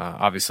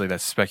 Obviously,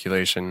 that's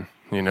speculation,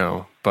 you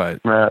know,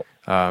 but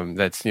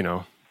that's, you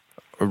know,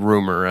 a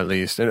rumor at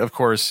least. And of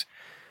course,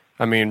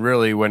 I mean,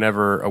 really,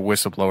 whenever a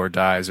whistleblower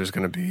dies, there's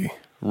going to be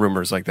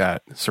rumors like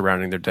that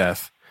surrounding their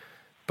death.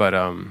 But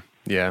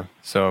yeah,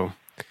 so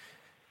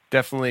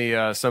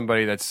definitely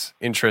somebody that's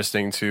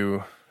interesting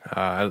to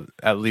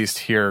at least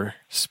hear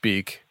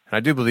speak. And I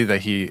do believe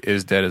that he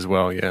is dead as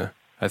well. Yeah,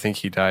 I think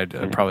he died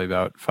probably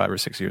about 5 or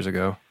 6 years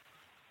ago.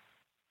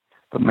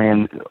 But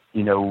man,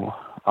 you know,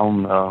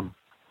 on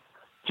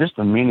just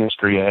the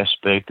ministry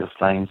aspect of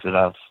things that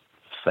I've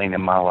seen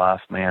in my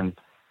life, man,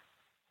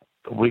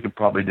 we could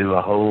probably do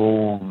a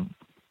whole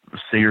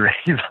series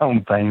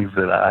on things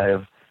that I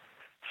have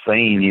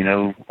seen, you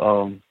know.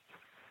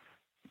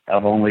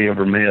 I've only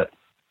ever met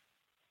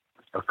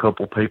a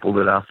couple people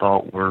that I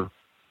thought were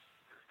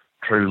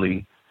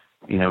truly,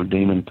 you know,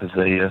 demon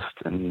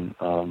possessed, and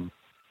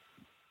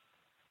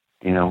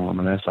you know, I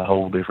mean, that's a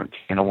whole different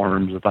can of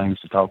worms of things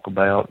to talk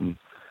about.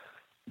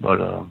 But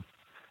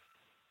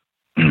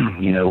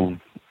you know,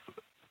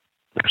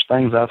 there's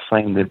things I've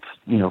seen that,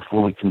 you know,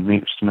 fully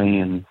convinced me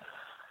and,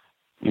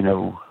 you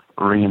know,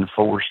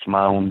 reinforced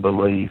my own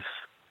beliefs.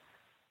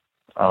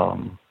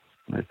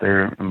 That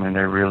there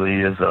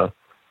really is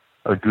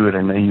a good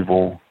and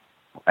evil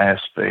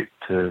aspect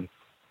to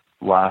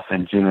life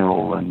in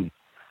general, and,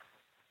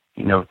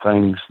 you know,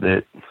 things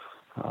that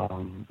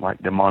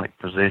like demonic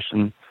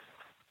possession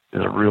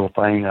is a real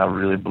thing. I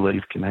really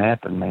believe can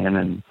happen, man.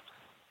 And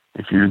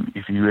if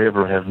you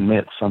ever have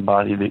met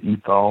somebody that you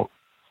thought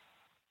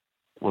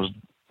was,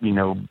 you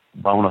know,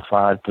 bona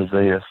fide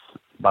possessed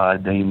by a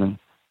demon,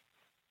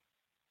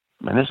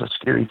 man, it's a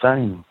scary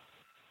thing.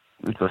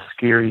 It's a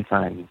scary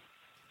thing.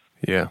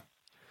 Yeah.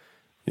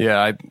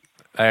 Yeah,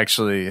 I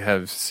actually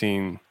have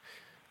seen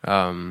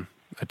a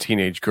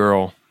teenage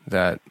girl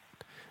that,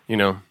 you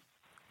know,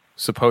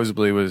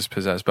 supposedly was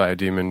possessed by a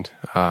demon.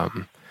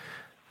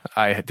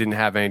 I didn't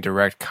have any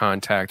direct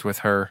contact with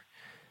her,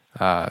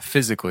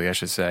 physically, I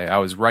should say. I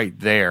was right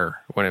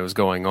there when it was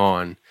going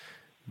on,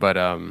 but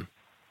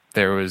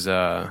there was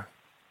a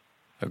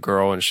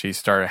girl, and she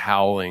started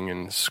howling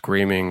and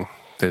screaming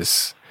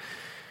this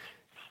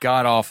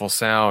god-awful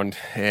sound,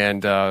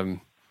 and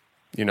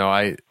you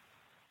know,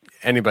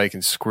 anybody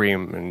can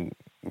scream and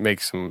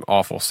make some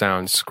awful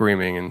sounds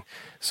screaming, and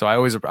so I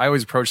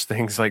always approach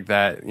things like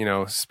that, you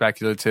know,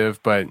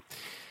 speculative, but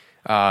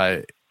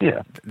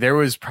there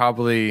was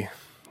probably,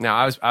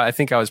 now I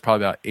think I was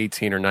probably about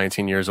 18 or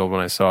 19 years old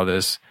when I saw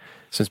this,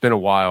 so it's been a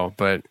while,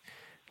 but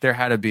there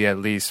had to be at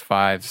least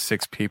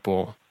 5-6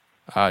 people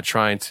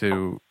trying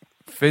to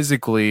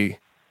physically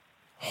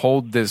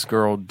hold this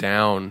girl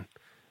down,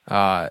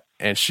 and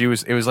it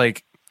was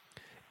like,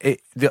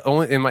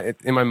 in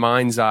my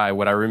mind's eye,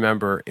 what I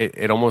remember,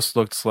 it almost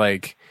looked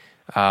like,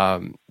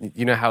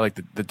 you know how like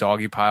the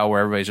doggy pile where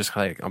everybody's just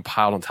like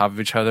piled on top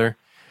of each other.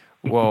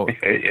 Well,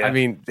 yeah. I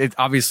mean,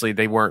 obviously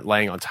they weren't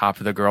laying on top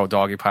of the girl,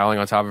 doggy piling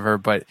on top of her,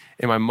 but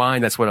in my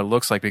mind, that's what it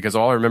looks like, because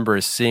all I remember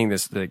is seeing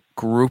this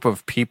group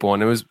of people,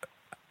 and it was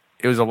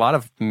a lot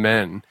of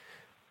men.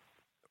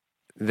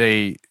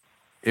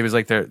 It was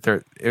like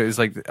it was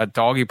like a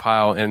doggy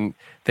pile, and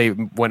they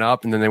went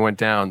up and then they went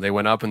down. They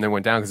went up and they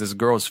went down because this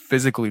girl is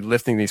physically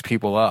lifting these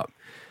people up,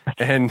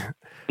 and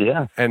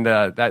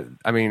that,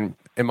 I mean,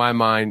 in my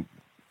mind,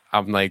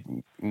 I'm like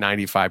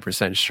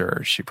 95%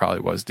 sure she probably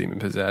was demon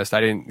possessed.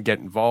 I didn't get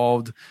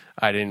involved.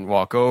 I didn't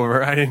walk over.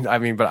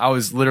 But I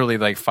was literally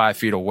like 5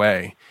 feet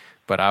away.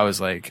 But I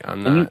was like,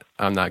 I'm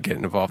not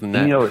getting involved in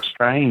that. You know, it's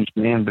strange,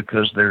 man,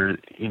 because there's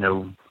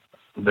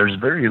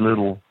very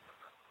little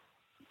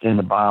in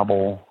the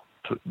Bible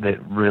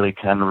that really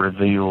kind of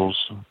reveals,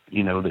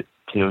 that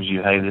tells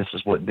you, hey, this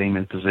is what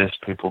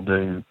demon-possessed people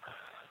do,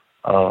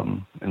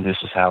 and this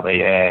is how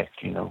they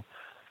act,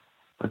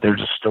 But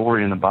there's a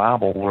story in the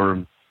Bible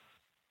where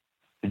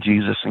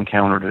Jesus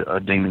encountered a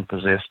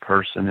demon-possessed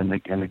person in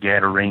the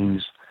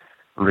Gadarenes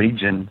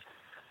region,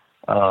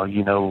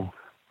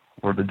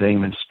 where the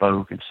demon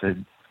spoke and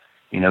said,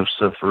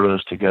 suffer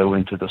us to go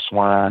into the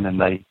swine, and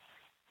they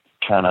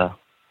kind of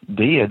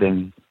did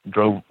and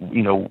drove,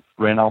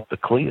 ran off the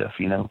cliff,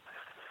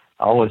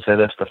 I always say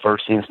that's the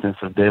first instance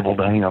of devil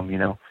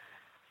damn,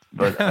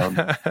 but,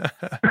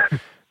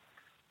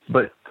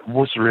 but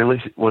what's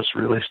really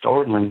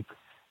startling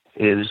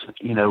is,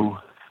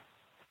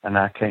 and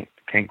I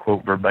can't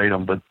quote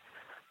verbatim, but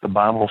the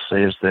Bible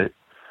says that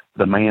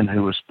the man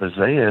who was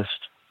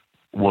possessed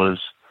was,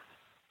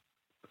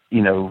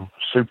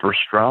 super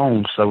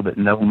strong so that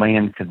no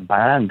man could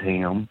bind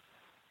him,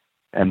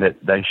 and that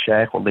they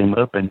shackled him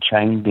up and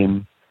chained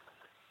him,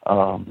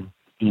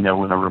 in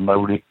a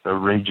remote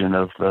region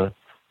of the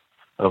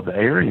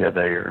area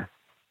there.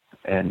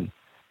 And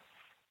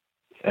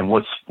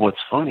what's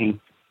funny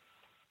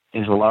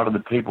is a lot of the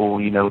people,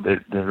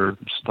 that are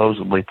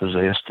supposedly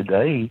possessed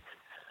today,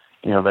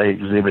 they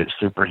exhibit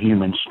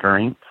superhuman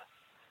strength.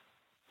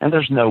 And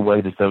there's no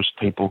way that those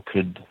people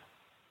could,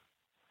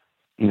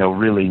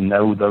 really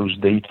know those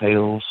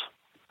details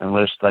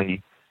unless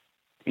they,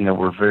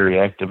 were very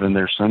active in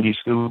their Sunday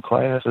school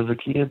class as a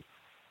kid,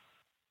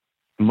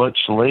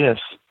 much less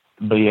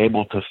be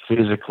able to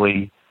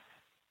physically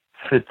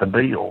fit the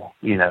bill,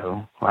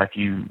 like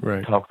you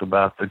talked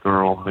about the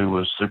girl who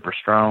was super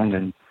strong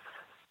and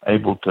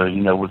able to,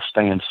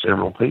 withstand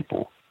several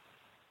people.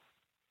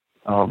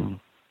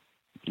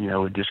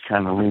 It just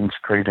kind of lends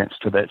credence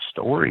to that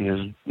story as,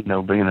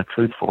 being a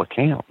truthful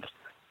account.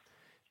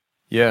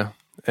 Yeah.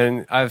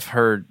 And I've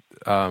heard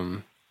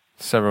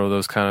several of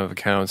those kind of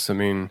accounts. I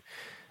mean,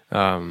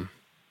 my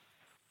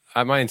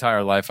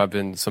entire life I've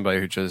been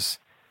somebody who just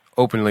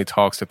openly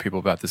talks to people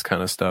about this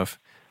kind of stuff.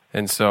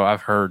 And so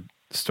I've heard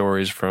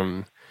stories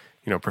from,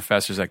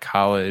 professors at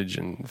college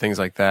and things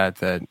like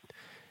that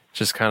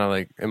just kind of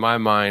like, in my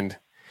mind,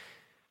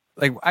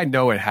 like, I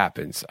know it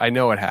happens. I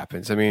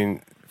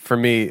mean, for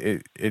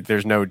me,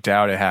 there's no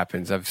doubt it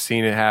happens. I've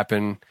seen it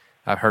happen.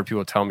 I've heard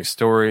people tell me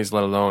stories,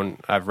 let alone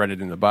I've read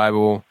it in the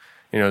Bible.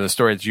 The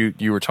story that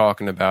you were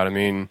talking about, I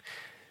mean,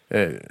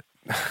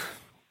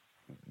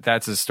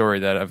 that's a story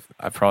that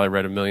I've probably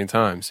read a million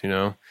times,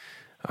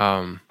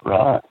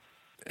 Right.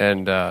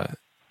 And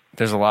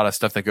there's a lot of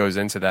stuff that goes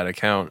into that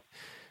account.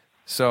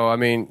 So, I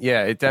mean,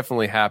 yeah, it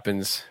definitely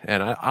happens.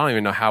 And I don't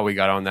even know how we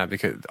got on that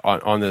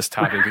on this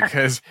topic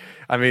because,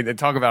 I mean,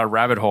 talk about a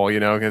rabbit hole,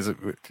 because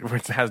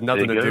it has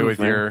nothing to do with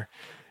your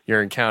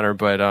encounter.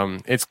 But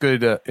it's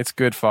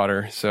good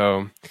fodder.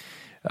 So,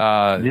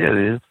 yeah, it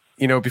is.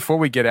 Before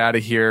we get out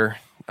of here,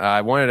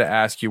 I wanted to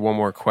ask you one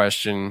more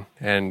question,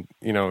 and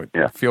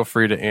feel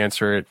free to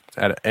answer it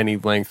at any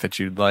length that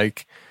you'd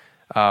like.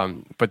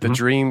 But the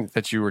dream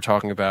that you were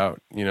talking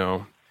about,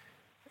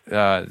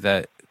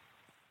 that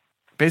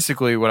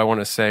basically what I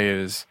want to say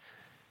is,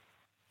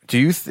 do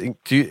you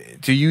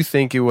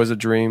think it was a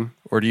dream,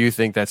 or do you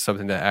think that's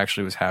something that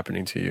actually was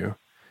happening to you?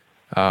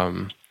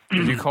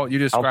 You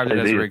described it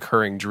as a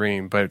recurring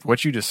dream, but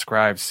what you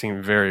described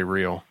seemed very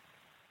real.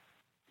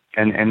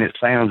 And it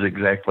sounds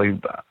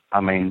exactly, I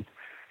mean,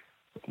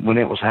 when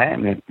it was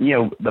happening,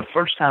 the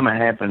first time it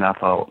happened, I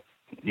thought,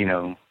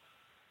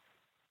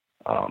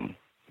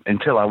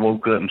 until I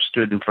woke up and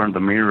stood in front of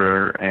the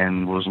mirror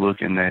and was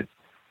looking at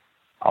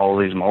all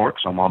these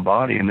marks on my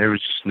body, and there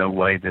was just no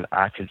way that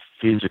I could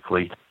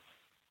physically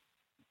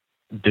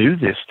do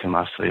this to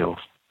myself,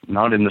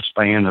 not in the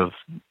span of,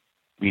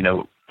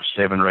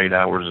 7 or 8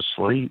 hours of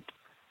sleep,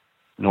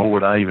 nor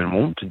would I even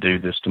want to do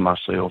this to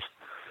myself.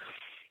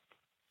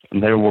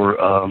 And there was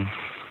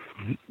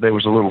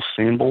a little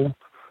symbol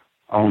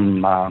on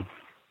my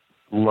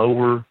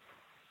lower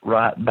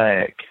right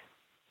back,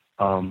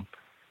 and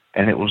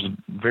it was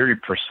very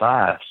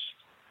precise.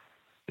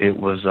 It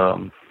was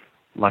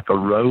like a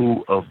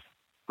row of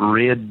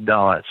red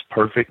dots,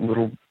 perfect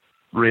little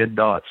red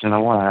dots in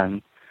a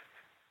line.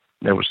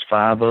 There was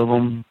 5 of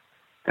them,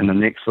 and the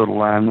next little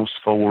line was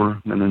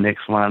 4, then the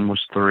next line was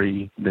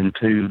 3, then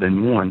 2,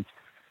 then 1,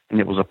 and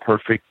it was a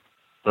perfect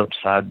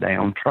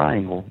upside-down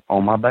triangle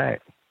on my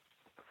back.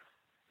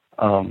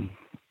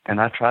 And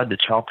I tried to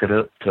chalk it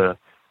up to,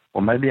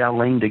 well, maybe I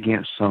leaned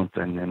against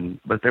something,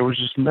 but there was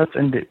just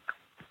nothing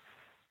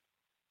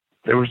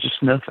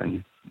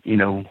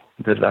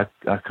that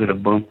I could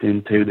have bumped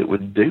into that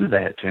would do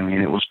that to me,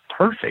 and it was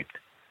perfect.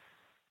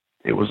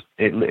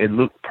 It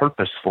looked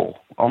purposeful,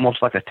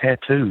 almost like a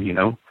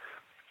tattoo,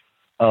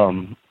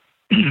 and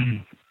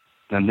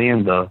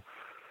then the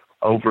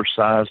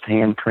oversized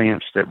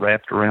handprints that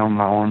wrapped around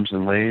my arms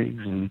and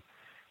legs, and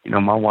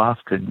my wife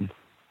could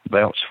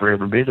vouch for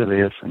every bit of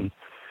this, and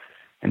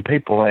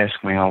people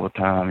ask me all the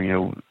time,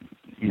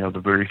 the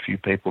very few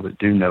people that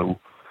do know,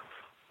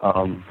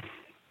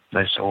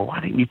 they say, well, why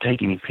didn't you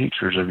take any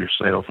pictures of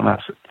yourself? And I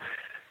said,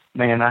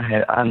 man,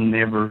 I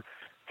never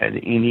had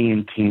any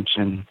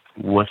intention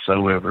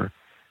whatsoever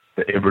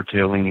to ever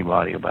tell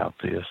anybody about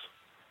this.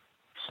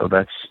 So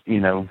that's,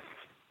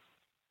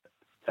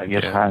 I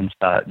guess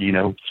hindsight,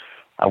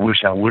 I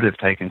wish I would have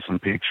taken some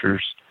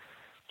pictures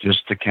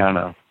just to kind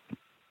of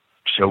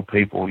show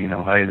people,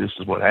 hey, this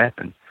is what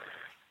happened.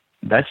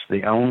 That's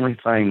the only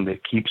thing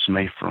that keeps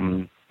me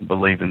from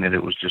believing that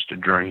it was just a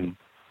dream.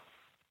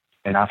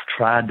 And I've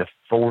tried to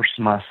force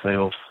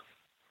myself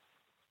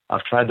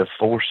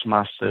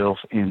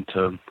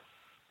into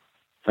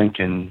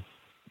thinking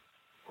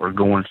or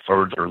going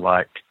further,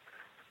 like,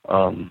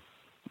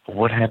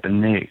 what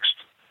happened next?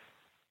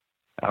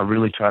 I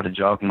really try to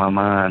jog my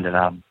mind, and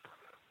I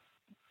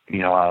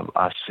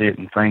sit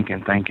and think,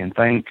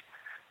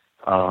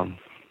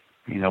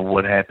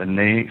 what happened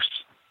next?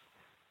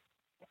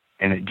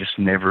 And it just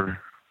never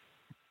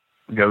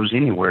goes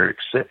anywhere,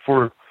 except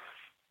for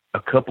a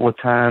couple of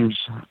times,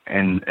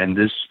 and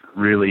this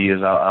really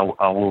is,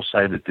 I will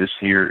say that this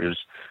here is,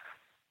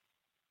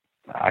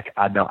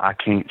 I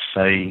can't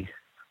say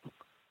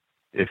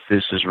if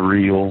this is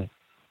real,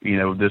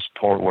 this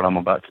part, what I'm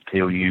about to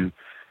tell you,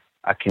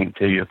 I can't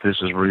tell you if this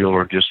is real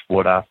or just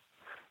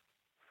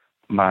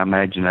my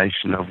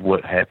imagination of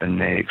what happened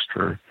next,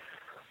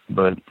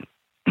 but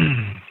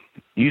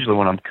usually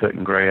when I'm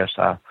cutting grass,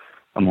 I'm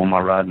on my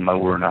riding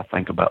mower and I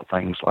think about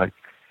things like,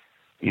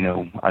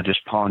 I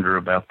just ponder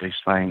about these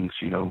things,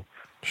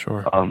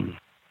 Sure.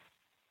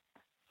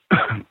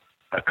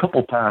 A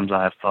couple times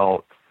I have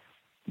thought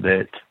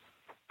that,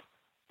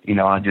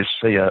 I just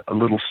see a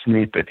little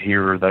snippet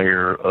here or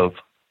there of,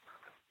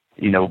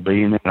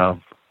 being in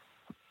a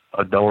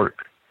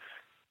dark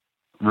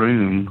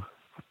room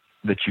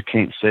that you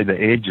can't see the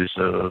edges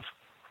of,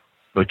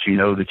 but you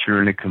know that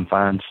you're in a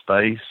confined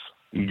space.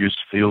 You just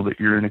feel that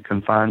you're in a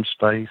confined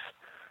space.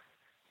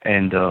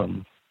 And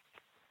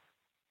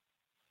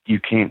you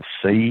can't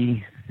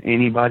see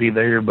anybody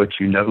there, but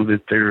you know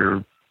that there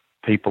are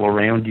people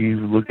around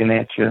you looking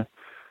at you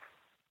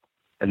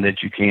and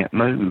that you can't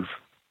move.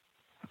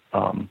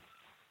 And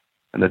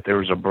that there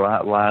was a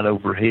bright light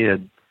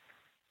overhead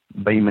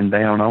beaming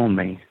down on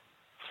me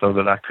so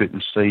that I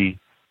couldn't see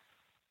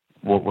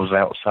what was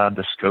outside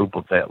the scope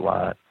of that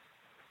light.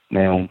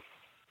 Now,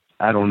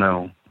 I don't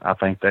know. I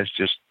think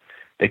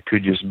it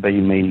could just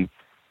be me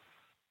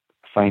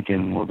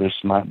thinking, well,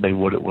 this might be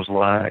what it was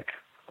like,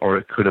 or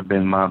it could have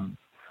been my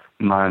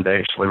mind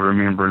actually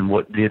remembering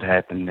what did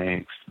happen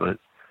next. But,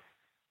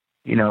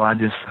 I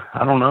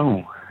don't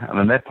know. I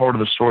mean, that part of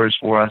the story is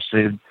where I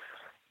said,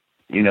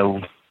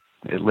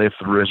 it left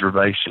the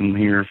reservation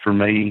here for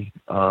me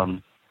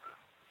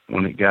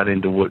when it got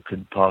into what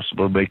could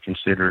possibly be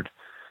considered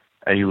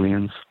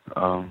aliens.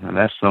 And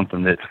that's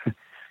something that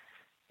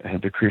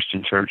the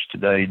Christian church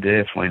today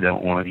definitely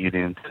don't want to get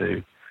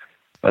into.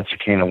 That's a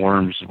can of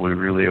worms that we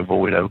really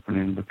avoid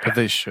opening. Because, but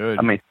they should.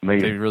 I mean,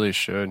 they really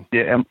should.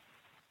 Yeah,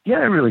 they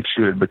really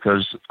should,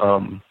 because,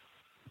 I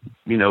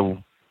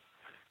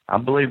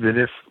believe that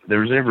if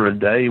there's ever a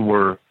day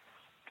where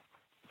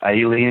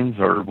aliens,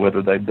 or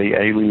whether they be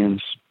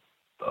aliens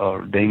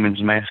or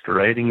demons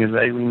masquerading as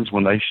aliens,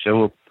 when they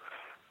show up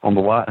on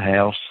the White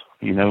House,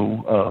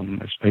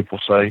 as people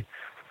say,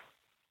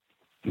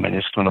 I mean,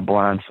 it's going to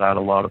blindside a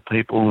lot of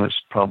people, and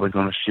it's probably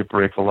going to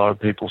shipwreck a lot of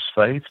people's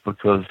faith,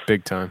 because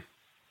big time.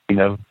 They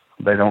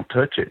don't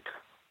touch it.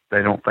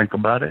 They don't think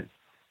about it.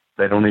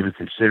 They don't even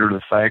consider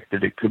the fact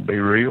that it could be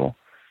real.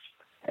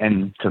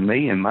 And to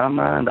me, in my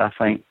mind, I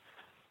think,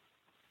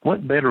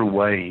 what better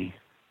way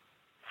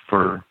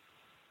for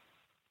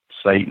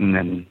Satan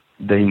and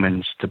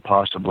demons to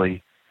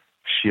possibly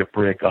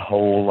shipwreck a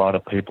whole lot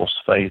of people's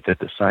faith at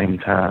the same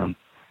time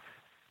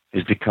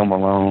is to come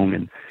along.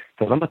 And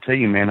because I'm going to tell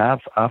you, man,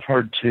 I've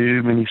heard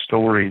too many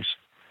stories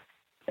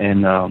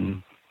and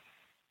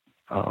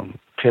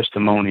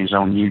testimonies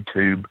on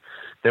YouTube.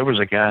 There was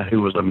a guy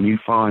who was a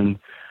MUFON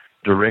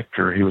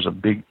director. He was a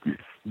big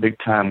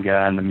time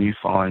guy in the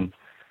MUFON,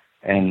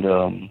 and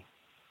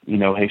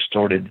he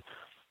started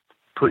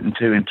putting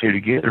two and two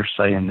together,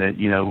 saying that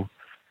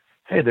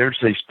hey, there's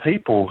these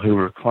people who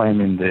are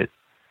claiming that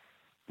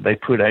they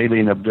put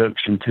alien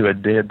abduction to a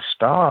dead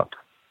stop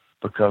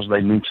because they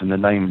mentioned the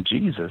name of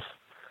Jesus.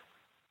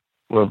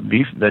 Well,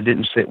 that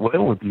didn't sit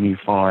well with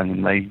MUFON,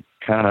 and they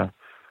kind of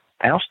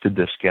ousted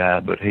this guy,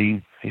 but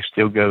he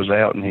still goes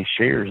out and he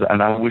shares.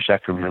 And I wish I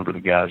could remember the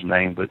guy's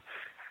name, but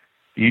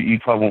you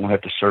probably won't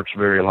have to search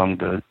very long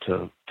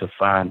to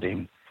find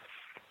him.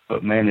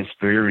 But man, it's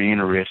very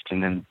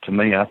interesting, and to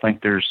me, I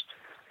think there's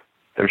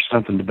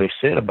something to be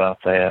said about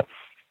that,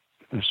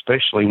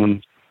 especially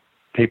when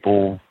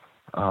people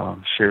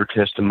share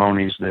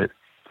testimonies that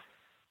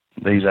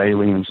these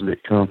aliens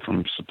that come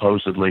from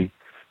supposedly,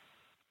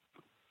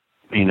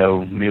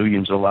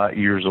 millions of light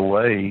years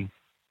away,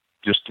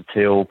 just to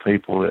tell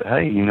people that,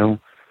 hey,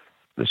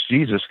 this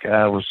Jesus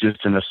guy was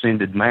just an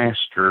ascended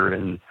master,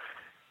 and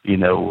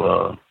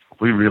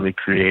we really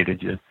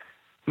created you.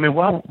 I mean,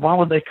 why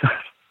would they come?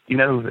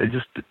 it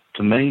just,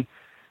 to me,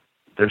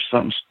 there's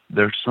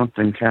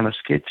something kind of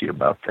sketchy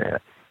about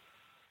that.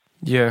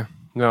 Yeah,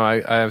 no,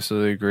 I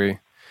absolutely agree.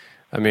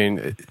 I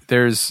mean,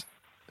 there's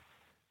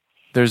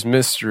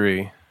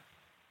mystery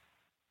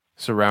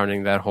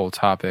surrounding that whole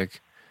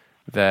topic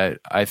that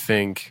I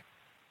think,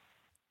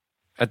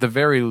 at the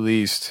very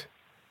least,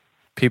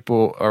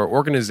 people or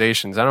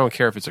organizations, I don't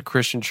care if it's a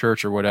Christian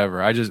church or whatever.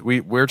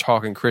 We're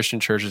talking Christian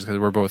churches because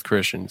we're both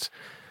Christians.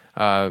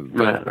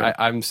 But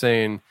I'm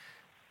saying,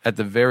 at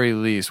the very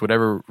least,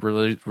 whatever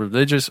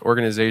religious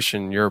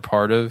organization you're a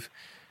part of,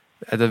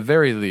 at the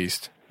very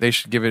least, they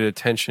should give it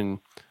attention,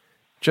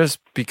 just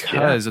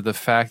because of the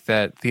fact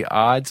that the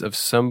odds of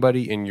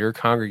somebody in your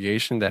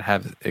congregation that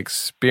have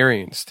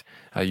experienced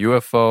a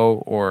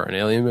UFO or an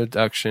alien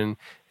abduction,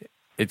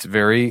 it's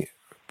very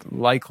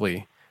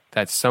likely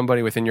that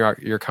somebody within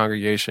your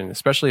congregation,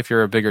 especially if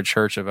you're a bigger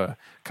church of a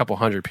couple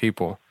hundred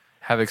people,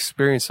 have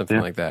experienced something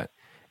like that.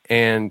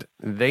 And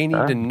they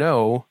need to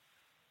know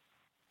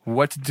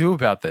what to do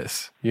about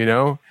this,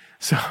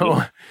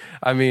 So,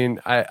 I mean,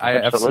 I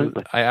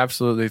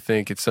absolutely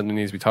think it's something that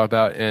needs to be talked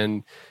about.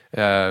 And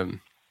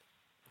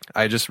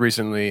I just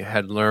recently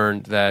had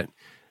learned that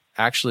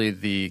actually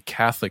the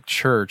Catholic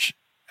Church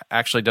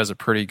actually does a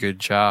pretty good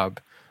job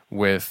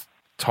with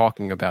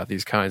talking about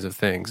these kinds of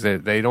things.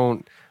 They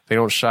don't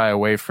shy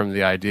away from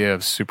the idea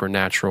of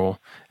supernatural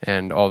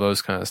and all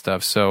those kind of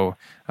stuff. So,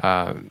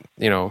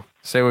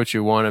 say what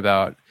you want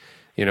about,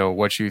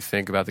 what you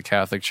think about the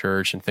Catholic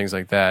Church and things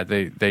like that.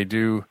 They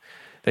do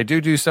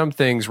some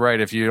things right.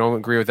 If you don't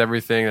agree with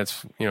everything,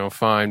 that's,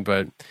 fine.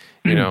 But,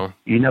 they have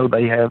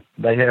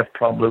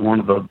probably one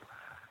of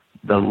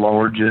the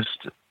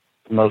largest,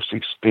 most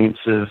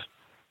expensive,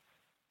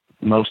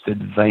 most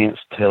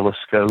advanced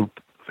telescope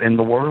in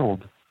the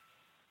world.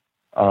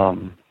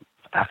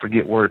 I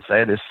forget where it's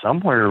at. It's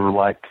somewhere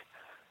like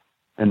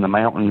in the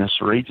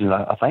mountainous region.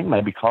 I think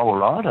maybe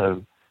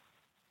Colorado.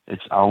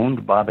 It's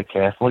owned by the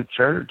Catholic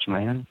Church,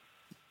 man.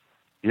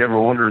 You ever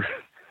wonder,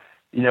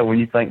 when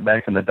you think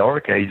back in the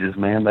Dark Ages,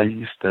 man, they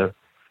used to,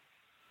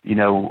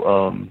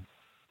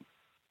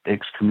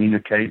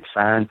 excommunicate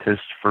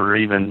scientists for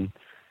even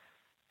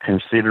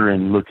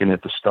considering looking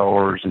at the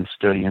stars and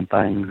studying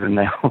things. And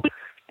now,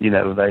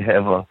 they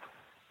have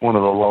one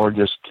of the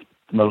largest,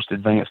 most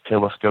advanced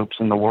telescopes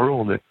in the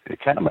world. It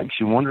kind of makes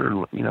you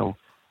wonder,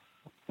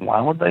 why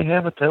would they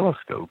have a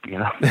telescope?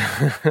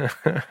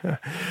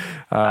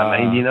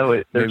 I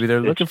mean, maybe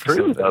they're looking for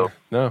something. Though.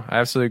 No, I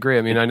absolutely agree.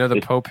 I mean, I know the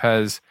Pope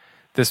has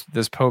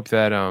this Pope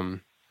that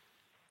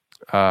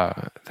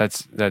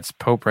that's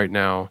Pope right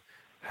now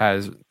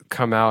has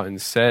come out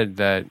and said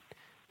that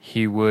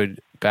he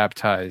would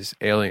baptize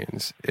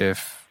aliens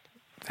if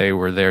they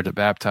were there to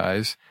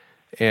baptize,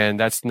 and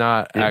that's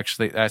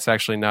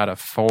actually not a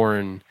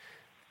foreign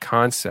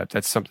concept.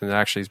 That's something that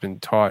actually has been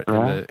taught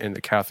in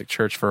the Catholic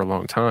Church for a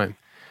long time.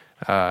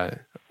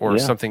 Or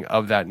something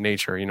of that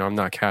nature. I'm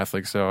not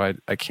Catholic, so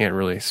I can't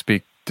really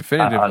speak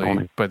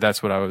definitively, but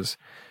that's what I was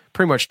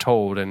pretty much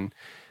told. And,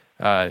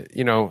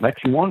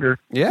 makes you wonder.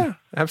 Yeah,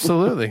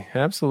 absolutely.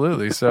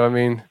 Absolutely. So, I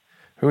mean,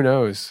 who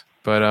knows?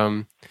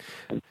 But,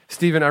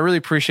 Stephen, I really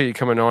appreciate you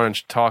coming on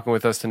and talking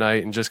with us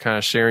tonight and just kind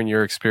of sharing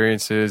your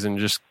experiences and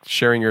just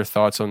sharing your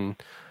thoughts on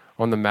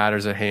the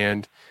matters at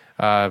hand.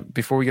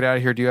 Before we get out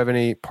of here, do you have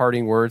any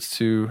parting words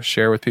to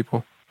share with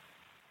people?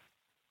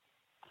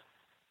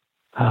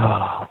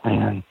 Oh,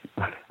 man.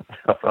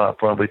 I've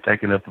probably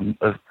taken up too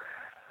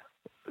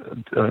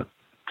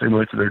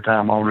much of their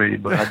time already,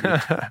 but I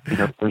just,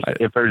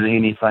 if there's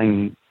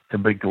anything to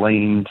be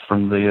gleaned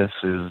from this,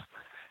 is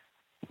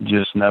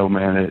just know,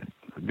 man,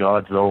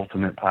 God's the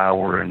ultimate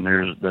power, and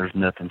there's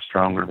nothing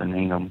stronger than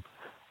Him.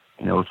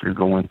 If you're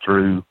going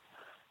through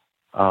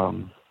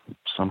some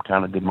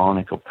kind of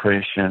demonic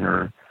oppression,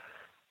 or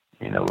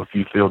if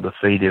you feel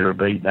defeated or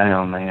beat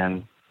down,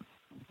 man,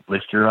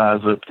 lift your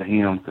eyes up to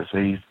Him, because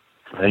He's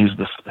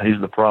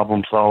the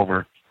problem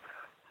solver.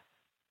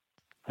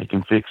 He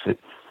can fix it.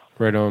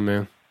 Right on,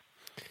 man.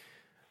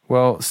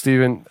 Well,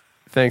 Stephen,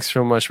 thanks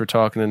so much for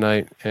talking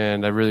tonight,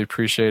 and I really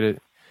appreciate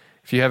it.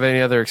 If you have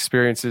any other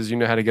experiences, you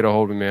know how to get a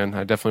hold of me, man.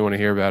 I definitely want to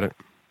hear about it.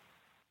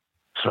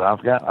 So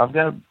I've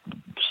got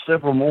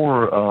several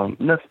more.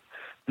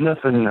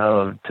 Nothing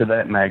to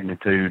that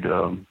magnitude,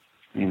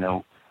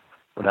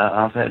 but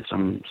I've had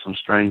some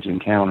strange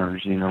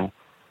encounters, Well,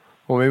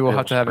 maybe we'll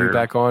have to have you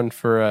back on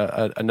for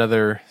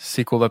another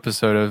sequel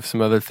episode of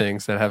some other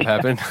things that have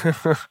happened.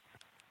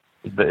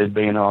 It'd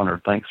be an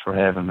honor. Thanks for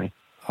having me.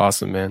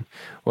 Awesome, man.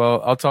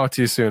 Well, I'll talk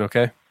to you soon,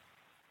 okay?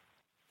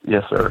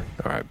 Yes, sir.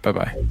 All right.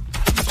 Bye-bye.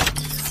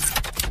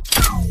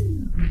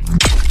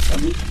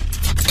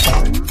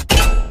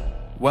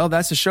 Well,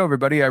 that's the show,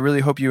 everybody. I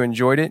really hope you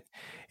enjoyed it.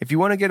 If you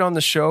want to get on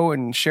the show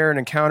and share an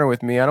encounter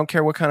with me, I don't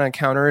care what kind of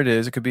encounter it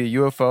is. It could be a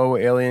UFO,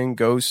 alien,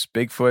 ghost,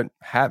 Bigfoot,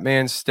 Hat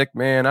Man, Stick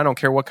Man. I don't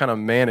care what kind of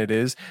man it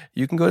is.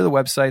 You can go to the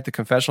website,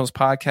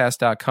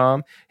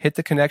 theconfessionalspodcast.com, hit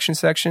the connection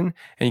section,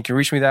 and you can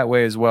reach me that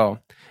way as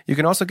well. You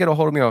can also get a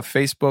hold of me on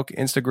Facebook,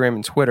 Instagram,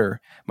 and Twitter.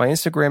 My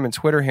Instagram and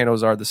Twitter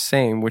handles are the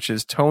same, which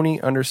is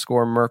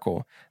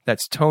Tony_Merkel.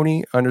 That's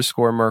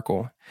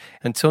Tony_Merkel.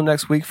 Until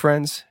next week,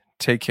 friends,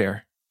 take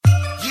care.